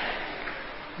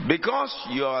 Because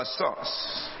you are a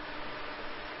source.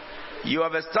 You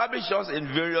have established us in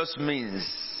various means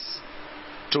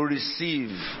to receive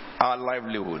our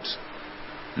livelihood.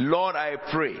 Lord, I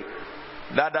pray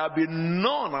that there be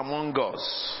none among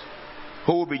us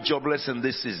who will be jobless in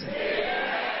this season.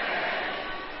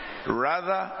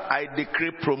 Rather, I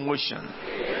decree promotion.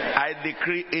 I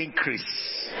decree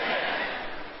increase.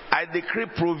 I decree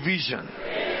provision.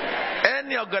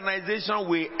 Any organization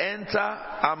we enter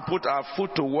and put our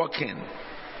foot to work in,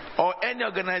 or any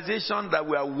organization that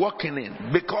we are working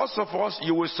in, because of us,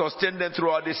 you will sustain them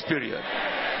throughout this period.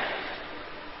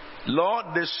 Lord,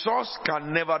 the source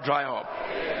can never dry up.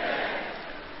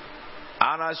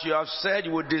 And as you have said,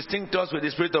 you will distinct us with the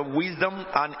spirit of wisdom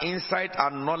and insight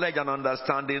and knowledge and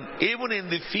understanding, even in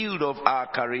the field of our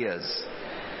careers.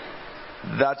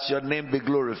 That your name be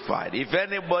glorified. If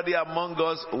anybody among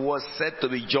us was said to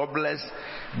be jobless,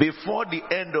 before the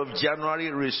end of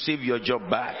January, receive your job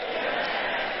back.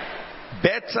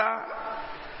 Better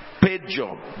paid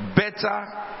job, better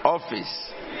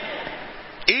office,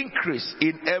 increase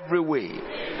in every way.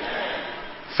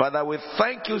 Father, we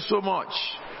thank you so much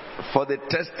for the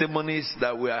testimonies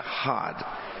that we have had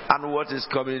and what is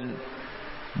coming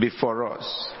before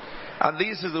us. And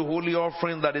this is the holy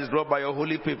offering that is brought by your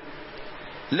holy people.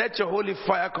 Let your holy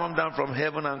fire come down from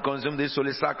heaven and consume these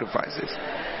holy sacrifices.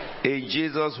 In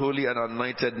Jesus' holy and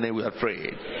anointed name we have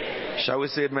prayed. Shall we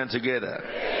say amen together?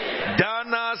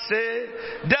 Dana se,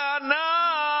 na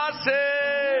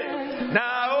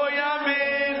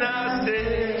oyamina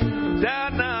se,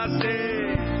 dana se.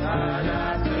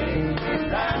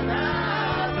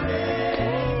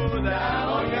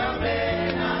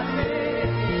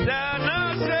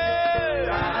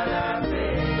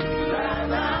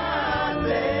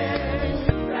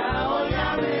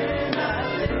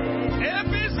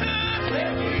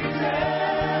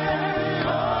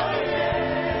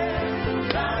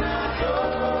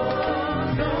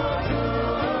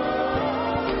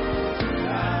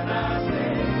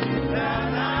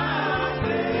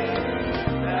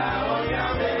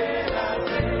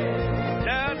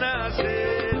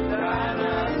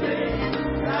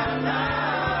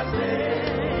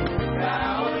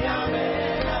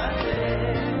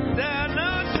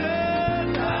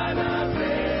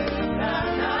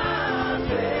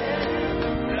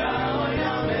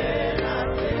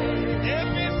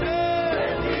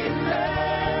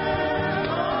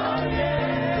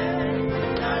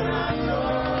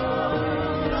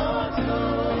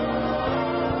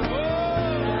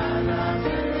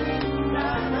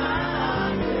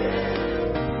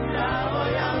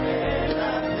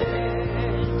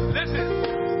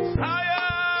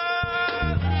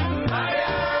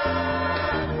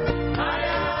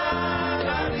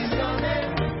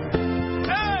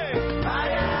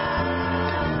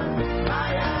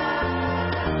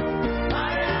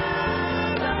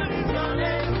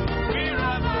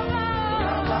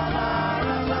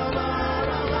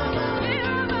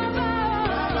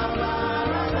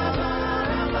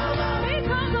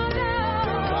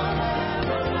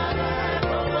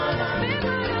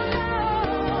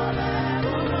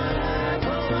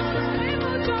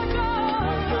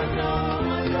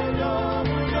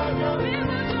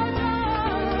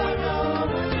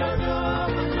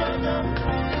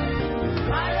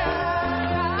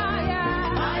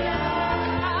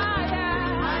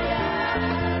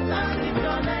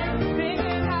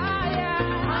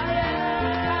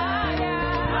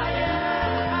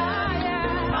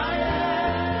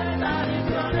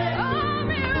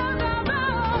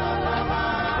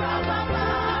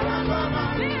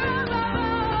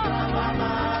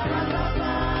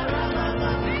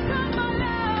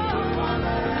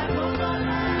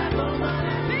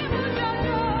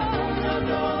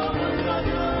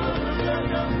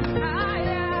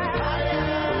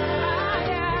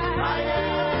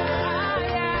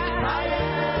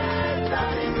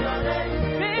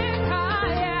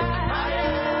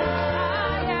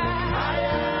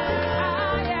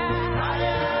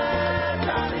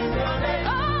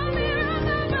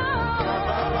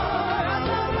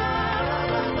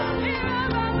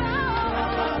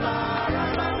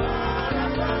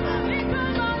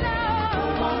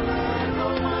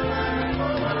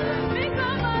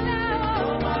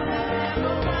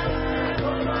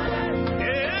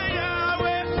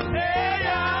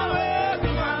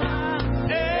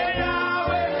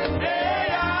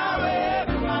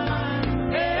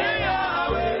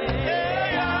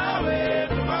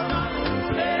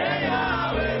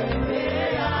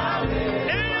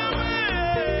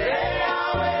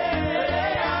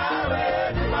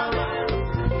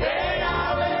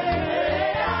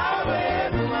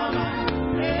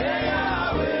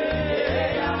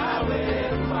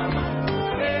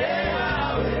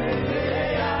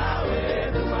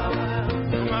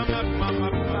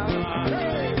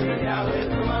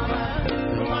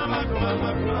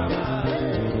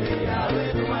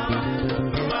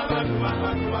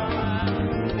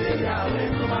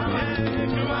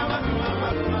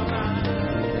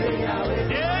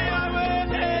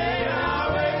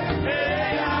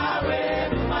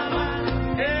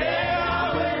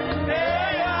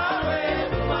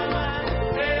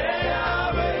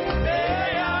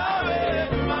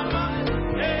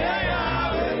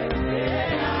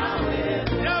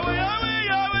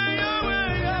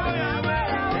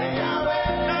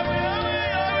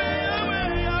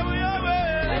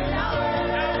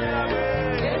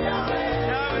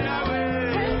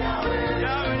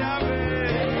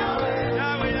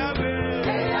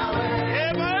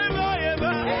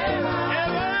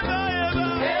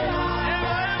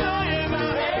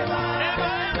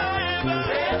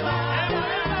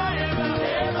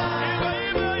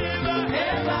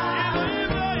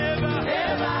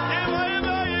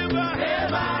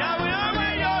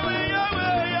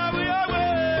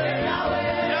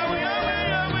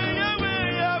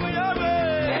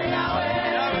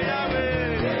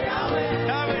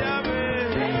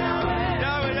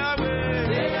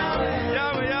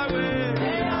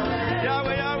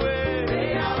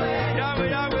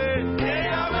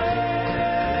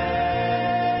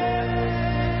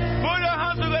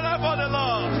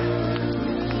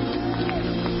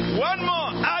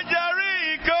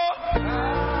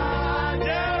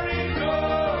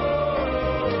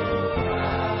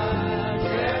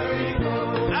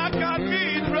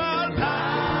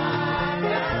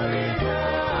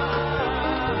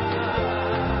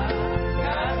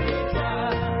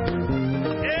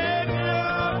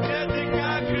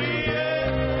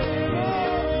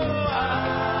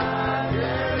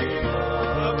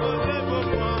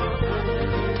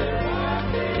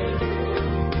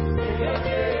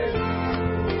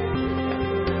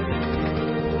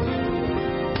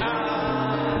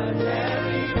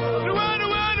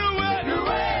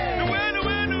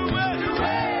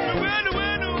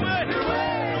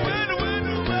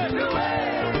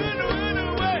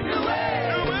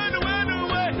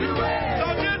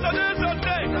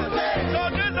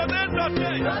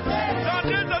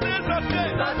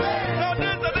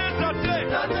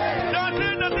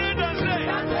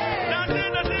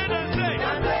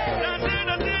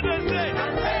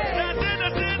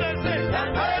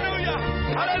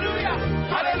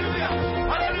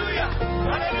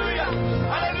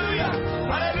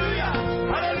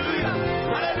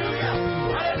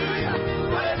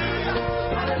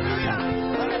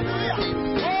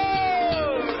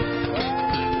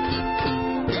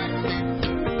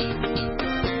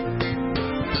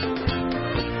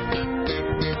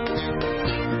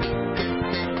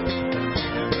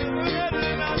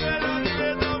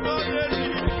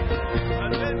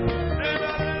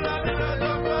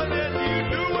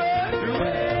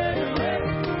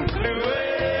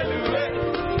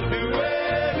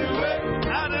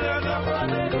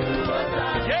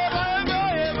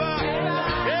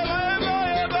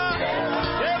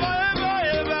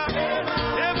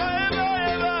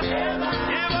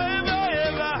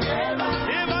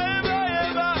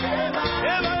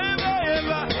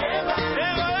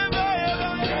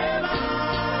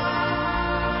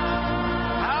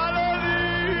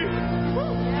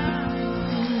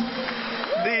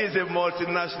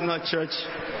 multinational church.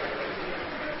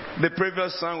 The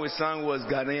previous song we sang was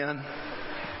Ghanaian,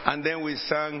 and then we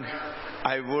sang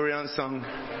Ivorian song,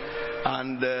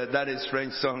 and that is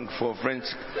French song for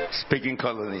French-speaking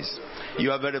colonies.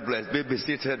 You are very blessed. Be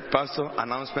seated, Pastor.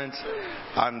 Announcement,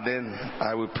 and then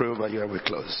I will pray over you and we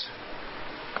close.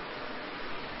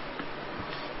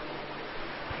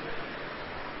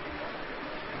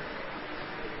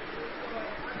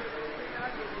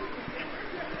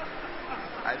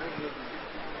 I don't know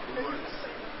the words.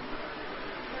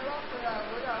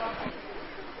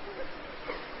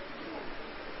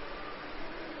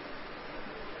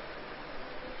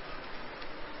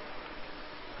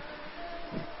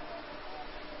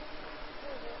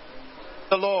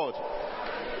 The Lord.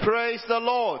 Praise the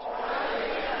Lord.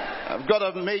 I've got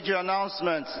a major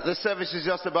announcement. The service is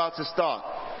just about to start.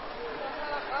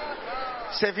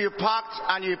 So if you parked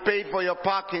and you paid for your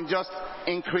parking, just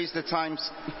increase the times.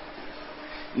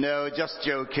 No, just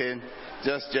joking.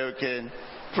 Just joking.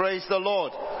 Praise the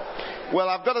Lord. Well,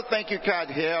 I've got a thank you card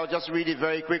here. I'll just read it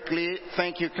very quickly.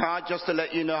 Thank you card, just to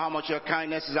let you know how much your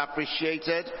kindness is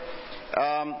appreciated.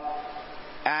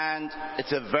 And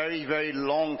it's a very, very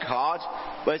long card,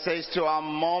 but it says, to our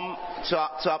mom, to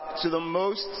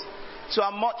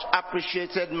our much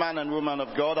appreciated man and woman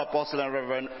of God, Apostle and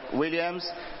Reverend Williams,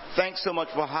 thanks so much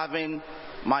for having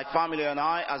my family and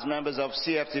I as members of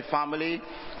CFT family.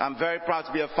 I'm very proud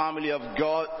to be a family of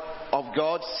God,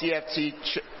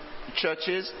 CFT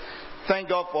churches. Thank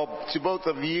God to both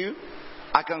of you.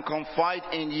 I can confide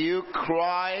in you,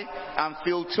 cry, and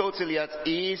feel totally at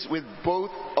ease with both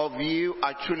of you.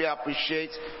 I truly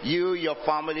appreciate you, your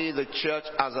family, the church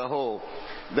as a whole.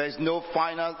 There's no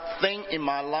finer thing in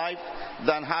my life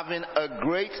than having a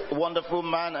great, wonderful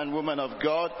man and woman of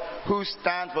God who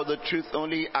stand for the truth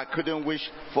only. I couldn't wish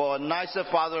for a nicer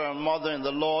father and mother in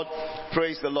the Lord.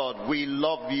 Praise the Lord. We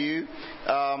love you.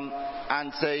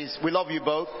 And says, we love you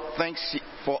both. Thanks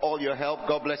for all your help.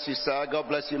 God bless you, sir. God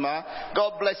bless you, ma.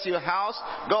 God bless your house.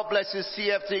 God bless you,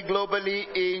 CFT globally,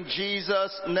 in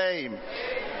Jesus' name.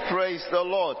 Praise the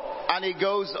Lord. And it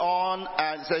goes on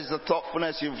and says, the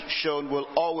thoughtfulness you've shown will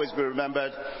always be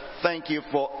remembered. Thank you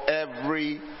for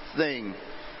everything.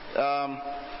 And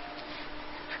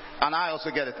I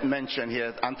also get a mention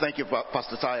here. And thank you,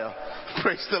 Pastor Tyre.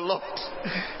 Praise the Lord.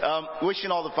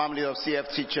 Wishing all the family of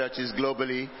CFT churches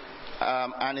globally.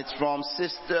 And it's from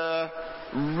Sister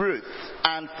Ruth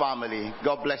and family.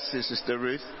 God bless you, Sister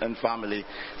Ruth and family.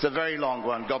 It's a very long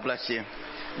one. God bless you.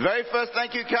 Very first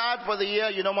thank you card for the year.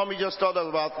 You know, Mommy just told us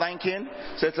about thanking.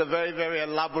 So it's a very, very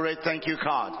elaborate thank you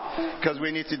card. Because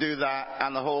we need to do that.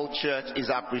 And the whole church is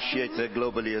appreciated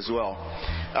globally as well.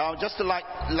 Just to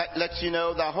let you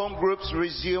know that home groups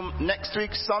resume next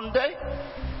week Sunday.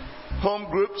 Home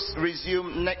groups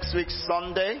resume next week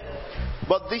Sunday.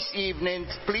 But this evening,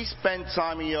 please spend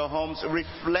time in your homes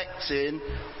reflecting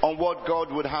on what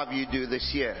God would have you do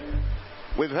this year.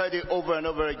 We've heard it over and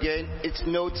over again. It's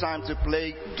no time to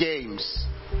play games.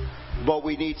 But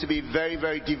we need to be very,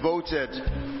 very devoted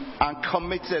and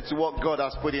committed to what God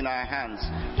has put in our hands.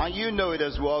 And you know it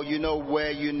as well. You know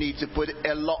where you need to put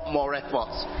a lot more effort.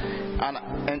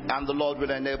 And the Lord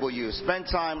will enable you. Spend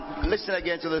time, listen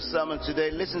again to the sermon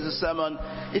today. Listen to the sermon.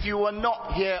 If you were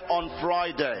not here on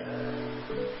Friday,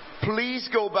 please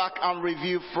go back and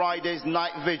review Friday's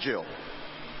night vigil.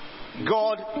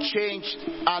 God changed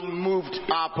and moved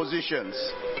our positions.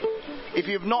 If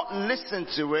you've not listened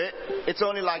to it, it's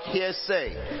only like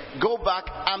hearsay. Go back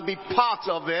and be part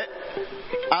of it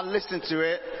and listen to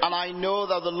it. And I know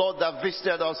that the Lord that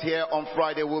visited us here on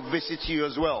Friday will visit you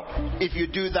as well, if you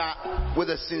do that with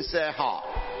a sincere heart.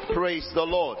 Praise the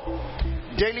Lord.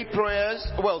 Daily prayers.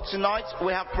 Well, tonight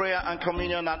we have prayer and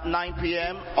communion at 9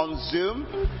 p.m. on Zoom.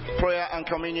 Prayer and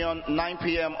communion 9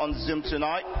 p.m. on Zoom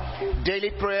tonight.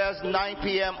 Daily prayers 9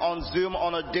 p.m. on Zoom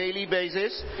on a daily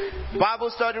basis. Bible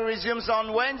study resumes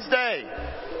on Wednesday.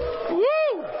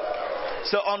 Woo!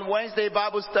 So on Wednesday,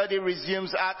 Bible study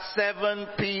resumes at 7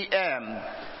 p.m.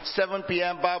 7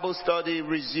 p.m. Bible study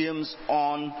resumes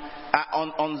on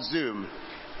Zoom.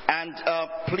 And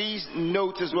please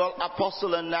note as well,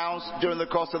 Apostle announced during the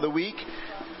course of the week,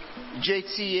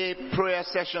 JTA prayer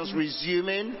sessions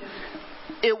resuming.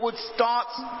 It would start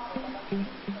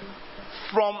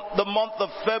from the month of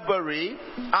February,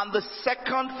 and the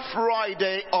second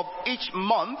Friday of each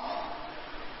month,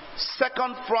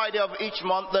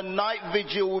 the night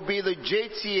vigil will be the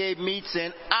JTA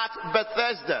meeting at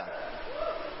Bethesda.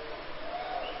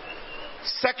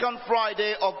 Second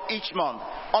Friday of each month.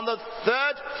 On the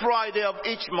third Friday of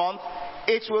each month,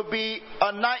 it will be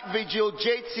a night vigil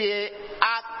JTA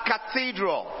at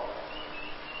Cathedral.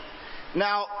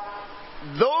 Now,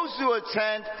 Those who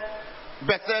attend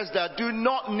Bethesda do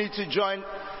not need to join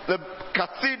the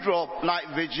Cathedral Night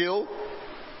Vigil.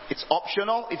 It's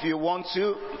optional if you want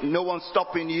to. No one's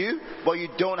stopping you, but you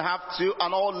don't have to.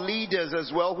 And all leaders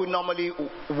as well who normally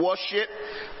worship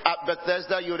at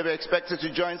Bethesda, you would be expected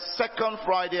to join second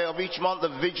Friday of each month, the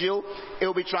vigil. It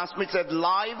will be transmitted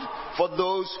live for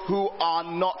those who are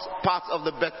not part of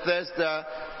the Bethesda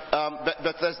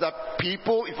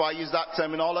people, if I use that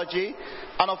terminology.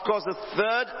 And of course, the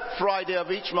third Friday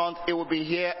of each month, it will be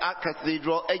here at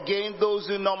Cathedral. Again, those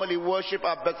who normally worship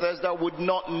at Bethesda would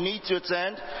not need to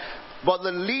attend, but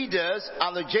the leaders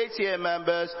and the JTA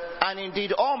members, and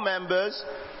indeed all members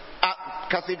at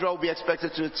Cathedral, will be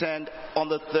expected to attend on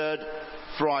the third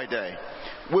Friday.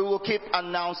 We will keep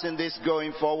announcing this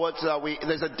going forward so that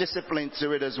there's a discipline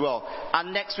to it as well.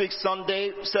 And next week,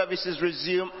 Sunday, services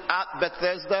resume at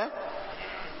Bethesda.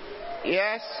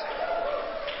 Yes?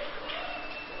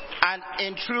 And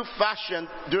in true fashion,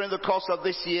 during the course of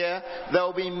this year, there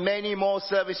will be many more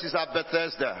services at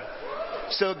Bethesda.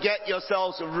 So get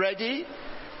yourselves ready,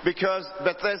 because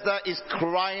Bethesda is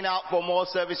crying out for more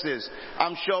services.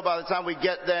 I'm sure by the time we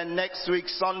get there next week,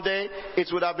 Sunday,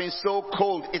 it would have been so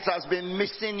cold. It has been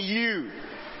missing you.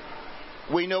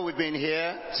 We know we've been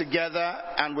here together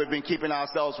and we've been keeping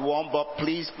ourselves warm, but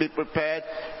please be prepared.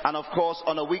 And of course,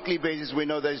 on a weekly basis, we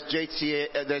know there's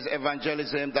JTA, there's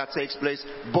evangelism that takes place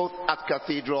both at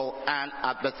Cathedral and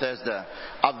at Bethesda.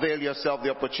 Avail yourself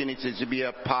the opportunity to be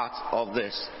a part of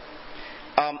this.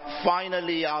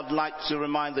 Finally, I'd like to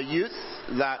remind the youth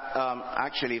that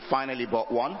actually finally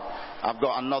bought one. I've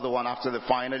got another one after the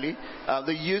finally.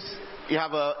 The youth, you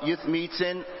have a youth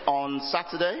meeting on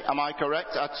Saturday, am I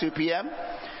correct, at 2 p.m.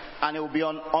 And it will be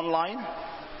online.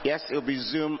 Yes, it will be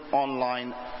Zoom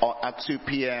online at 2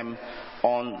 p.m.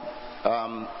 on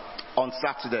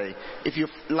Saturday. If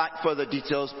you'd like further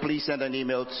details, please send an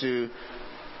email to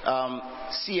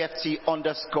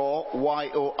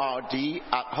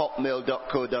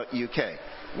CFT_YORD@hotmail.co.uk.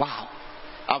 Wow.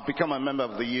 I've become a member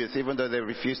of the youth, even though they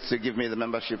refused to give me the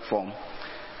membership form.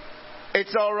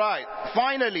 It's all right.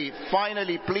 Finally,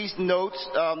 please note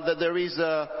that there is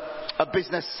a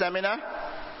business seminar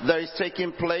that is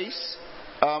taking place,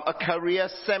 a career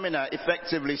seminar,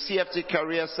 effectively, CFT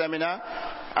career seminar,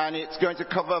 and it's going to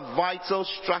cover vital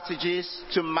strategies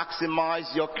to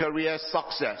maximize your career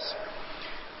success.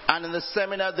 And in the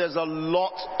seminar, there's a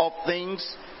lot of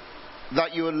things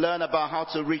that you will learn about how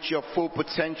to reach your full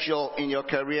potential in your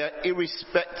career,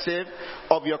 irrespective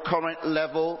of your current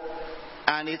level.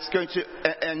 And it's going to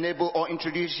enable or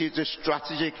introduce you to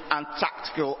strategic and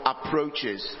tactical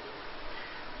approaches.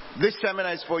 This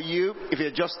seminar is for you if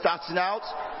you're just starting out,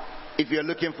 if you're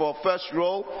looking for a first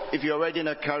role, if you're already in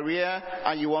a career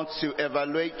and you want to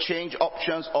evaluate change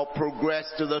options or progress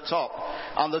to the top.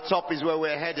 And the top is where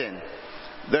we're heading.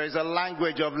 There is a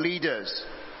language of leaders,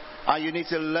 and you need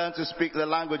to learn to speak the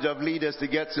language of leaders to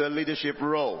get to a leadership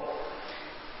role.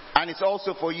 And it's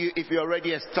also for you if you're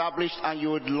already established and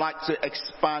you would like to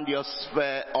expand your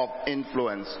sphere of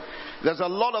influence. There's a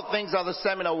lot of things that the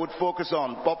seminar would focus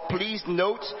on, but please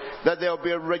note that there will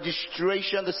be a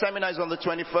registration. The seminar is on the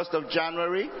 21st of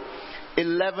January.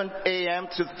 11 a.m.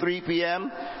 to 3 p.m.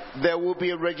 There will be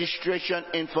a registration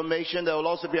information. There will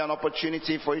also be an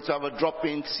opportunity for you to have a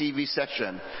drop-in CV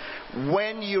session.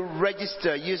 When you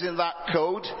register using that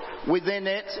code, within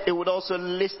it, it would also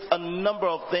list a number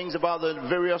of things about the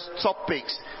various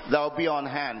topics that will be on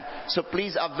hand. So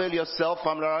please avail yourself,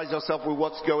 familiarize yourself with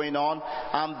what's going on,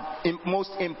 and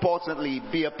most importantly,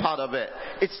 be a part of it.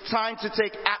 It's time to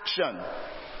take action.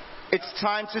 It's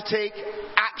time to take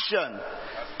action.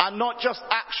 And not just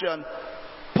action,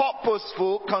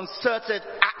 purposeful, concerted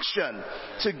action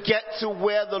to get to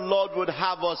where the Lord would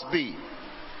have us be.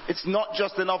 It's not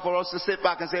just enough for us to sit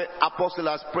back and say, Apostle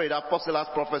has prayed, Apostle has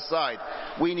prophesied.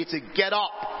 We need to get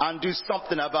up and do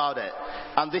something about it.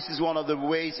 And this is one of the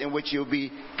ways in which you'll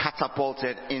be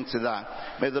catapulted into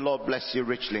that. May the Lord bless you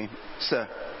richly. Sir.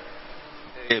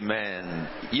 Amen.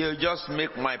 You just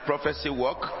make my prophecy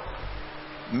work.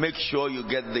 Make sure you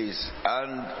get this.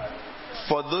 And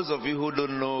for those of you who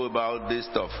don't know about this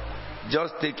stuff,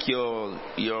 just take your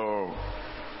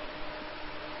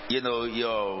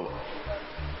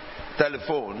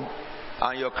telephone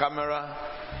and your camera,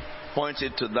 point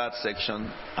it to that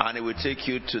section, and it will take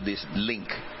you to this link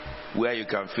where you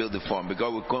can fill the form,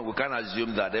 because we can't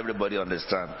assume that everybody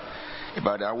understands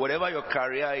about that. Whatever your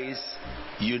career is,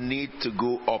 you need to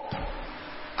go up.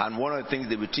 And one of the things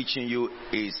they'll be teaching you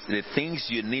is the things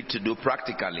you need to do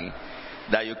practically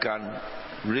that you can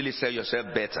really sell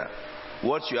yourself better.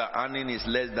 What you are earning is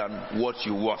less than what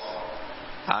you're worth.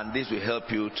 And this will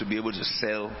help you to be able to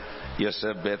sell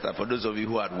yourself better. For those of you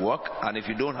who are at work, and if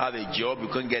you don't have a job, you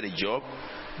can't get a job,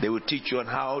 they will teach you on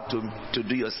how to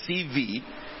do your CV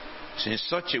in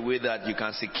such a way that you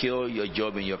can secure your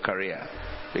job in your career.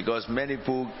 Because many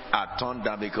people are turned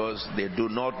down because they do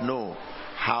not know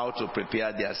how to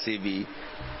prepare their CV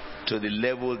to the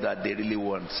level that they really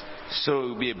want. So it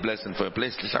will be a blessing for a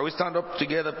place. Shall we stand up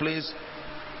together, please?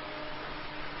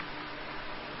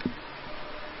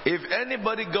 If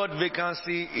anybody got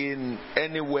vacancy in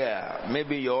anywhere,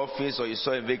 maybe your office or you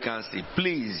saw a vacancy,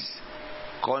 please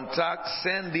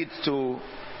send it to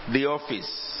the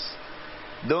office.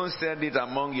 Don't send it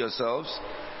among yourselves.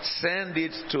 Send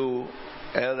it to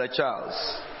Elder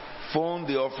Charles. Phone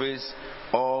the office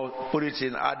or put it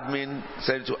in admin,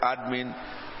 send it to admin,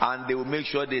 and they will make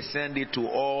sure they send it to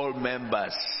all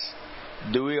members.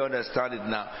 Do we understand it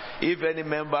now? If any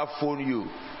member phone you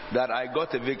that I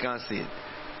got a vacancy,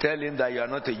 tell him that you are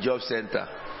not a job center,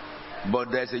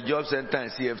 but there's a job center in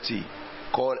CFT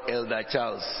called Elder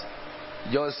Charles.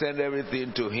 Just send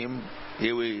everything to him.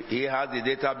 He has the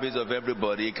database of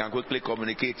everybody. He can quickly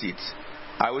communicate it.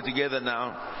 Are we together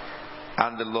now?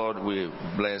 And the Lord will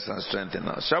bless and strengthen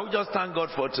us. Shall we just thank God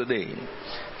for today?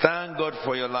 Thank God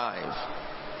for your life.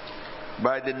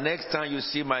 By the next time you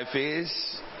see my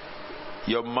face,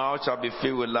 your mouth shall be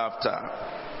filled with laughter.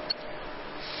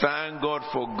 Thank God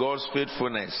for God's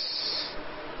faithfulness.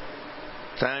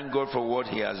 Thank God for what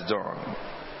He has done.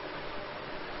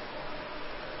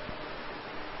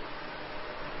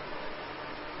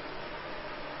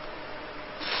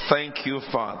 Thank you,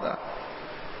 Father.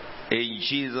 In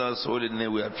Jesus' holy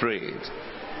name we have prayed.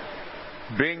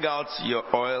 Bring out your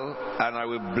oil and I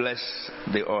will bless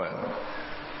the oil.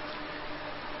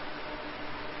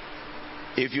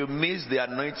 If you miss the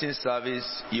anointing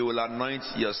service, you will anoint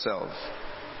yourself.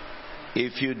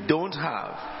 If you don't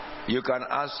have, you can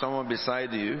ask someone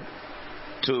beside you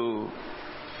to,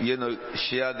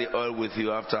 share the oil with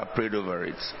you after I prayed over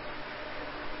it.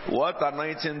 What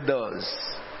anointing does?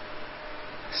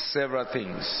 Several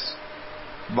things.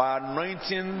 By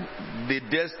anointing, the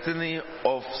destiny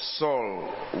of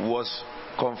Saul was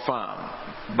confirmed.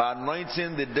 By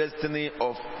anointing, the destiny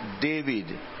of David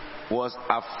was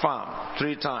affirmed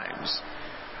 3 times.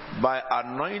 By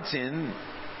anointing,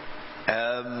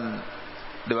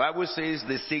 the Bible says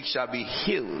the sick shall be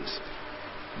healed.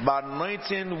 By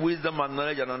anointing, wisdom and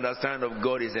knowledge and understanding of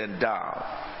God is endowed.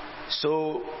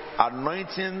 So,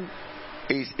 anointing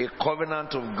is a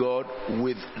covenant of God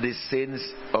with the saints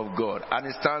of God, and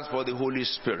it stands for the Holy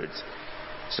Spirit.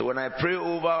 So when I pray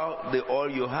over the oil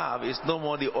you have, it's no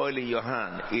more the oil in your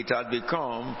hand. It has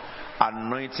become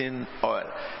anointing oil.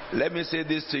 Let me say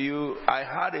this to you. I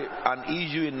had an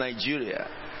issue in Nigeria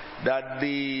that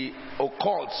the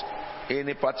occult in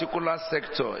a particular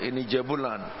sector in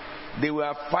Ijebuland, they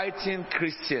were fighting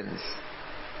Christians,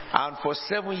 and for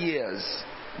 7 years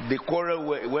the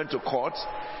quarrel went to court.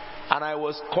 And I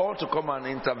was called to come and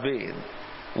intervene.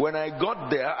 When I got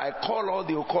there, I called all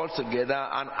the occult together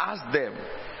and asked them,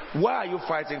 why are you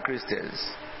fighting Christians?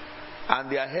 And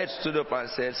their head stood up and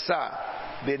said, sir,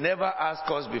 they never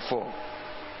asked us before.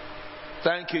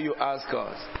 Thank you asked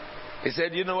us. He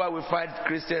said, you know why we fight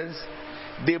Christians?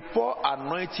 They pour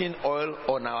anointing oil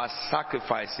on our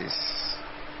sacrifices.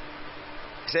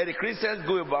 He said the Christians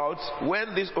go about,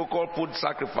 when this occult put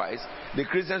sacrifice, the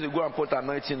Christians will go and put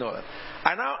anointing oil.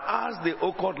 I now asked the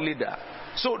occult leader,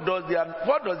 so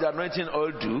what does the anointing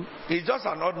oil do? It's just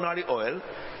an ordinary oil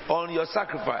on your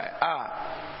sacrifice.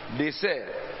 They said,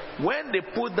 when they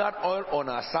put that oil on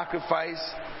our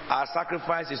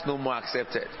sacrifice is no more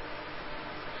accepted.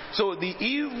 So the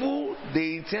evil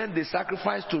they intend the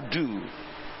sacrifice to do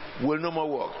will no more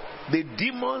work. The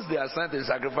demons they are assigned to the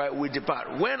sacrifice will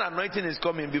depart. When anointing is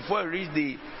coming, before it reaches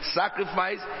the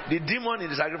sacrifice, the demon in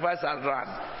the sacrifice has run.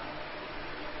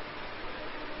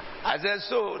 I said,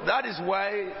 so that is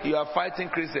why you are fighting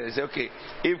Christians. Okay,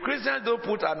 if Christians don't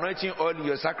put anointing oil in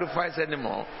your sacrifice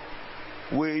anymore,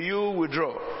 will you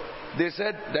withdraw? They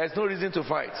said, there is no reason to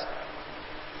fight.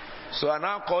 So I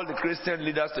now called the Christian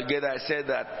leaders together. I said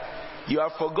that you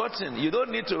have forgotten. You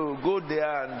don't need to go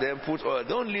there and then put oil.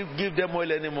 Don't give them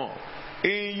oil anymore.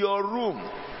 In your room,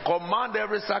 command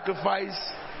every sacrifice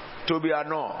to be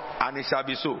annulled, and it shall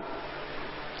be so.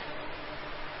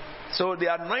 So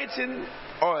the anointing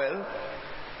oil,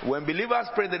 when believers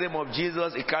pray in the name of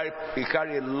Jesus, it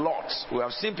carry a lot. We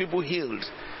have seen people healed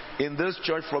in this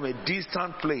church from a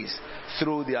distant place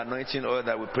through the anointing oil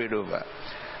that we prayed over.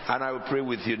 And I will pray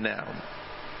with you now.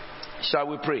 Shall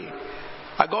we pray?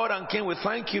 Our God and King, we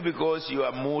thank you because you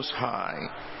are most high.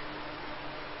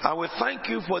 And we thank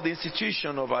you for the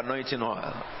institution of anointing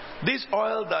oil. This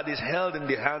oil that is held in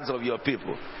the hands of your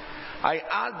people. I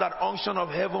ask that unction of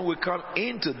heaven will come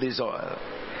into this oil.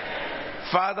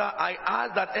 Father, I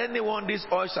ask that anyone this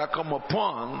oil shall come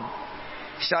upon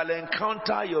shall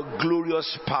encounter your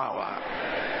glorious power.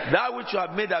 That which you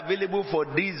have made available for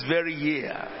this very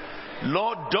year.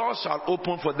 Lord, doors shall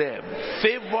open for them.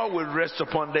 Favor will rest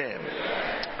upon them.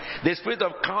 The spirit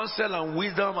of counsel and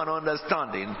wisdom and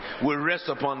understanding will rest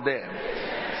upon them.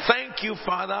 Thank you,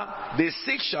 Father. The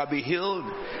sick shall be healed.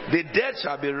 The dead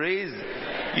shall be raised.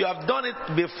 You have done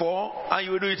it before and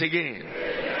you will do it again.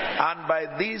 And by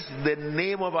this, the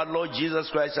name of our Lord Jesus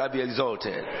Christ shall be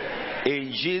exalted.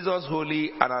 In Jesus'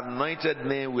 holy and anointed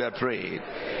name we are prayed.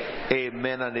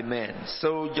 Amen and amen.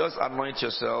 So just anoint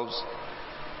yourselves.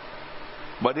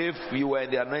 But if you were in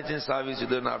the anointing service, you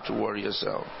don't have to worry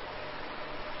yourself.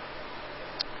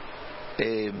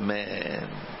 Amen.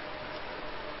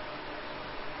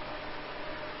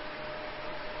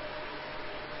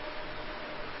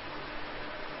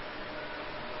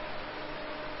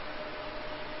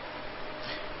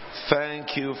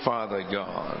 Thank you, Father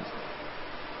God.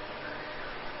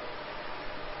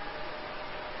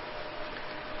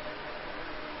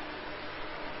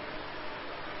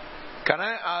 Can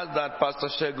I ask that Pastor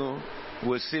Shegun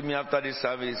will see me after this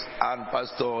service, and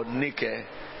Pastor Nike,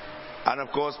 and of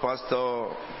course Pastor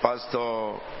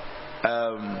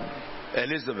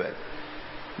Elizabeth.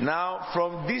 Now,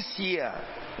 from this year,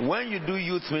 when you do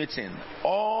youth meeting,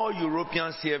 all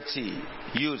European CFT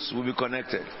youths will be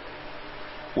connected.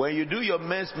 When you do your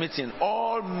men's meeting,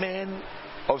 all men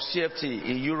of CFT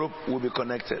in Europe will be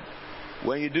connected.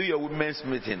 When you do your women's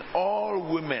meeting,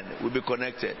 all women will be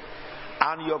connected.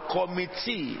 And your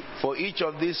committee for each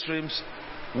of these streams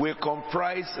will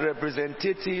comprise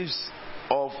representatives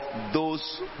of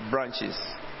those branches.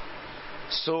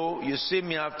 So you see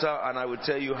me after, and I will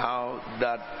tell you how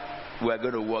that we're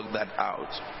going to work that out.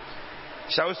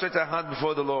 Shall we stretch our hands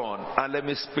before the Lord and let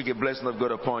me speak a blessing of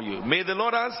God upon you. May the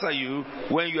Lord answer you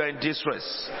when you are in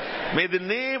distress. May the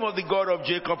name of the God of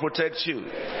Jacob protect you.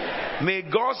 May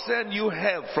God send you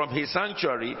help from his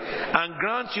sanctuary and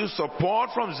grant you support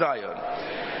from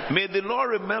Zion. May the Lord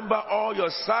remember all your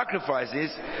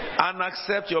sacrifices and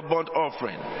accept your burnt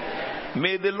offering.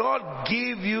 May the Lord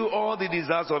give you all the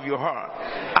desires of your heart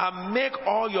and make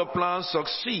all your plans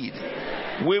succeed.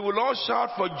 We will all shout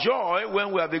for joy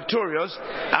when we are victorious,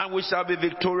 and we shall be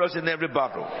victorious in every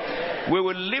battle. We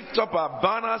will lift up our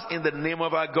banners in the name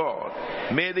of our God.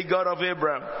 May the God of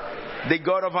Abraham, the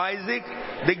God of Isaac,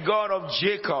 the God of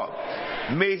Jacob,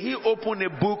 may he open a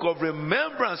book of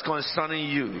remembrance concerning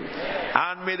you.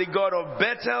 And may the God of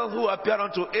Bethel, who appeared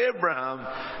unto Abraham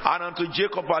and unto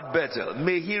Jacob at Bethel,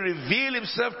 may he reveal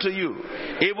himself to you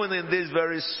even in this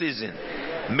very season.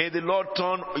 May the Lord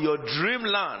turn your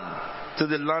dreamland to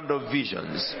the land of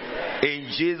visions.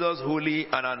 In Jesus' holy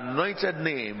and anointed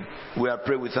name, we are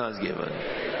praying with thanksgiving.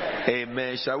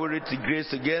 Amen. Shall we read the grace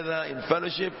together in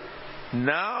fellowship?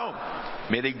 Now,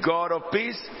 may the God of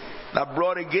peace that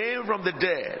brought again from the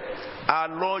dead our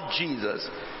Lord Jesus,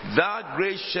 that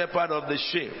great shepherd of the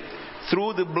sheep,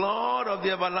 through the blood of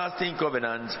the everlasting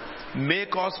covenant,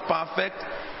 make us perfect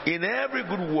in every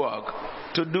good work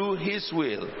to do his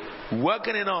will,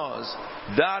 working in us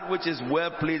that which is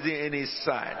well pleasing in his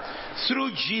sight,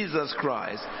 through Jesus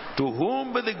Christ, to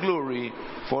whom be the glory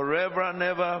forever and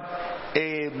ever.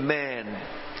 Amen.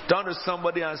 Turn to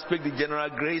somebody and speak the general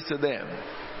grace to them.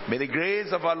 May the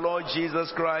grace of our Lord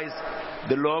Jesus Christ,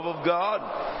 the love of God,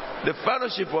 the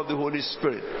fellowship of the Holy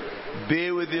Spirit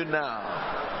be with you now.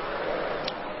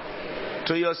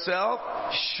 To yourself,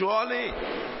 surely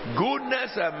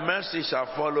goodness and mercy shall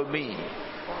follow me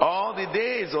all the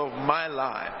days of my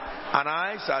life, and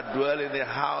I shall dwell in the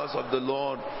house of the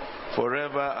Lord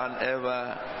forever and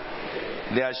ever.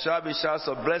 There shall be shouts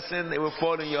of blessing, it will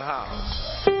fall in your house.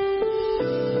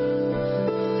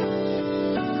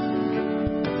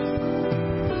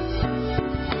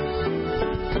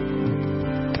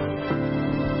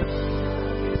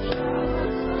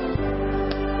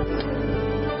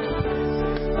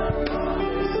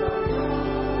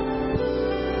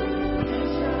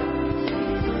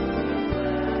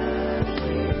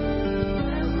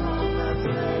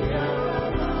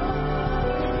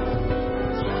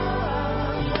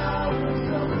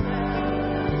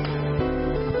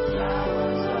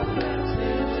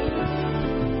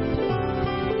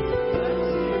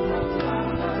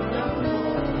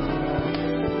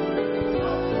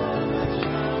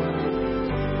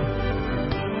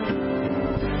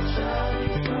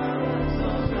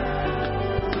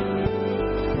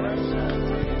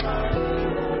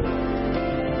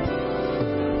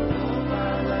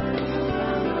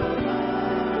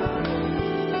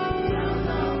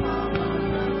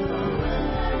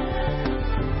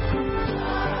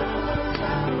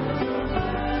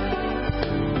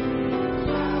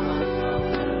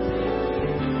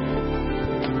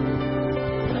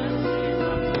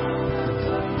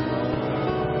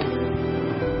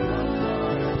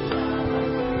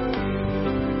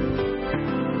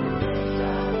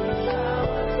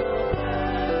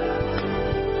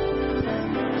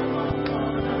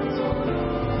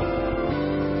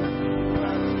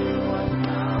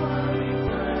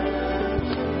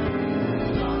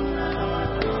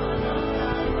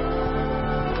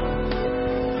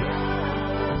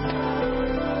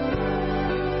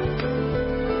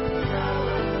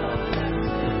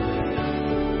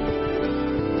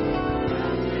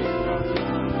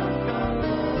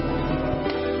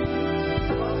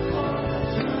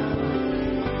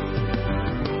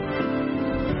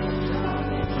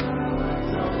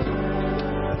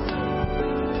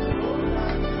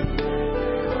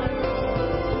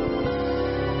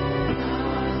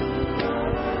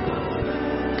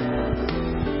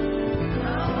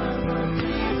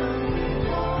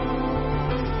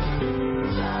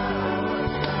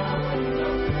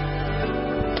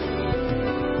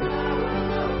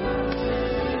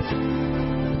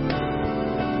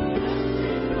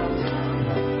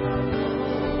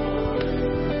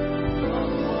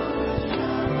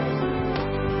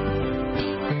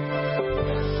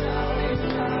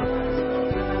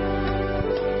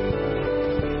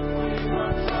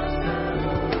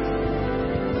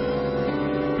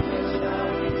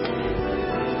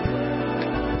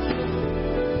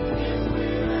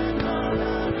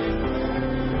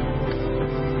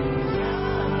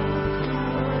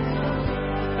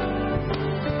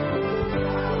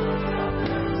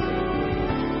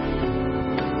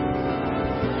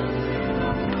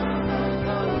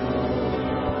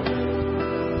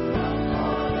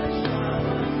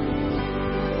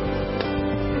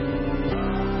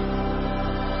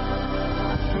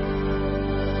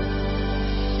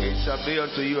 shall be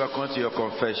unto you according to your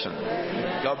confession.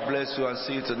 God bless you and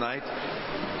see you tonight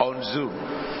on Zoom.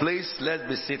 Please, let's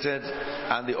be seated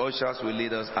and the ushers will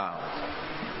lead us out.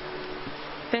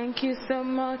 Thank you so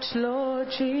much, Lord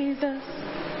Jesus.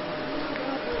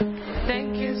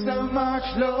 Thank you so much,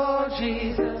 Lord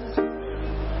Jesus.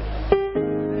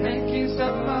 Thank you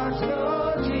so much, Lord.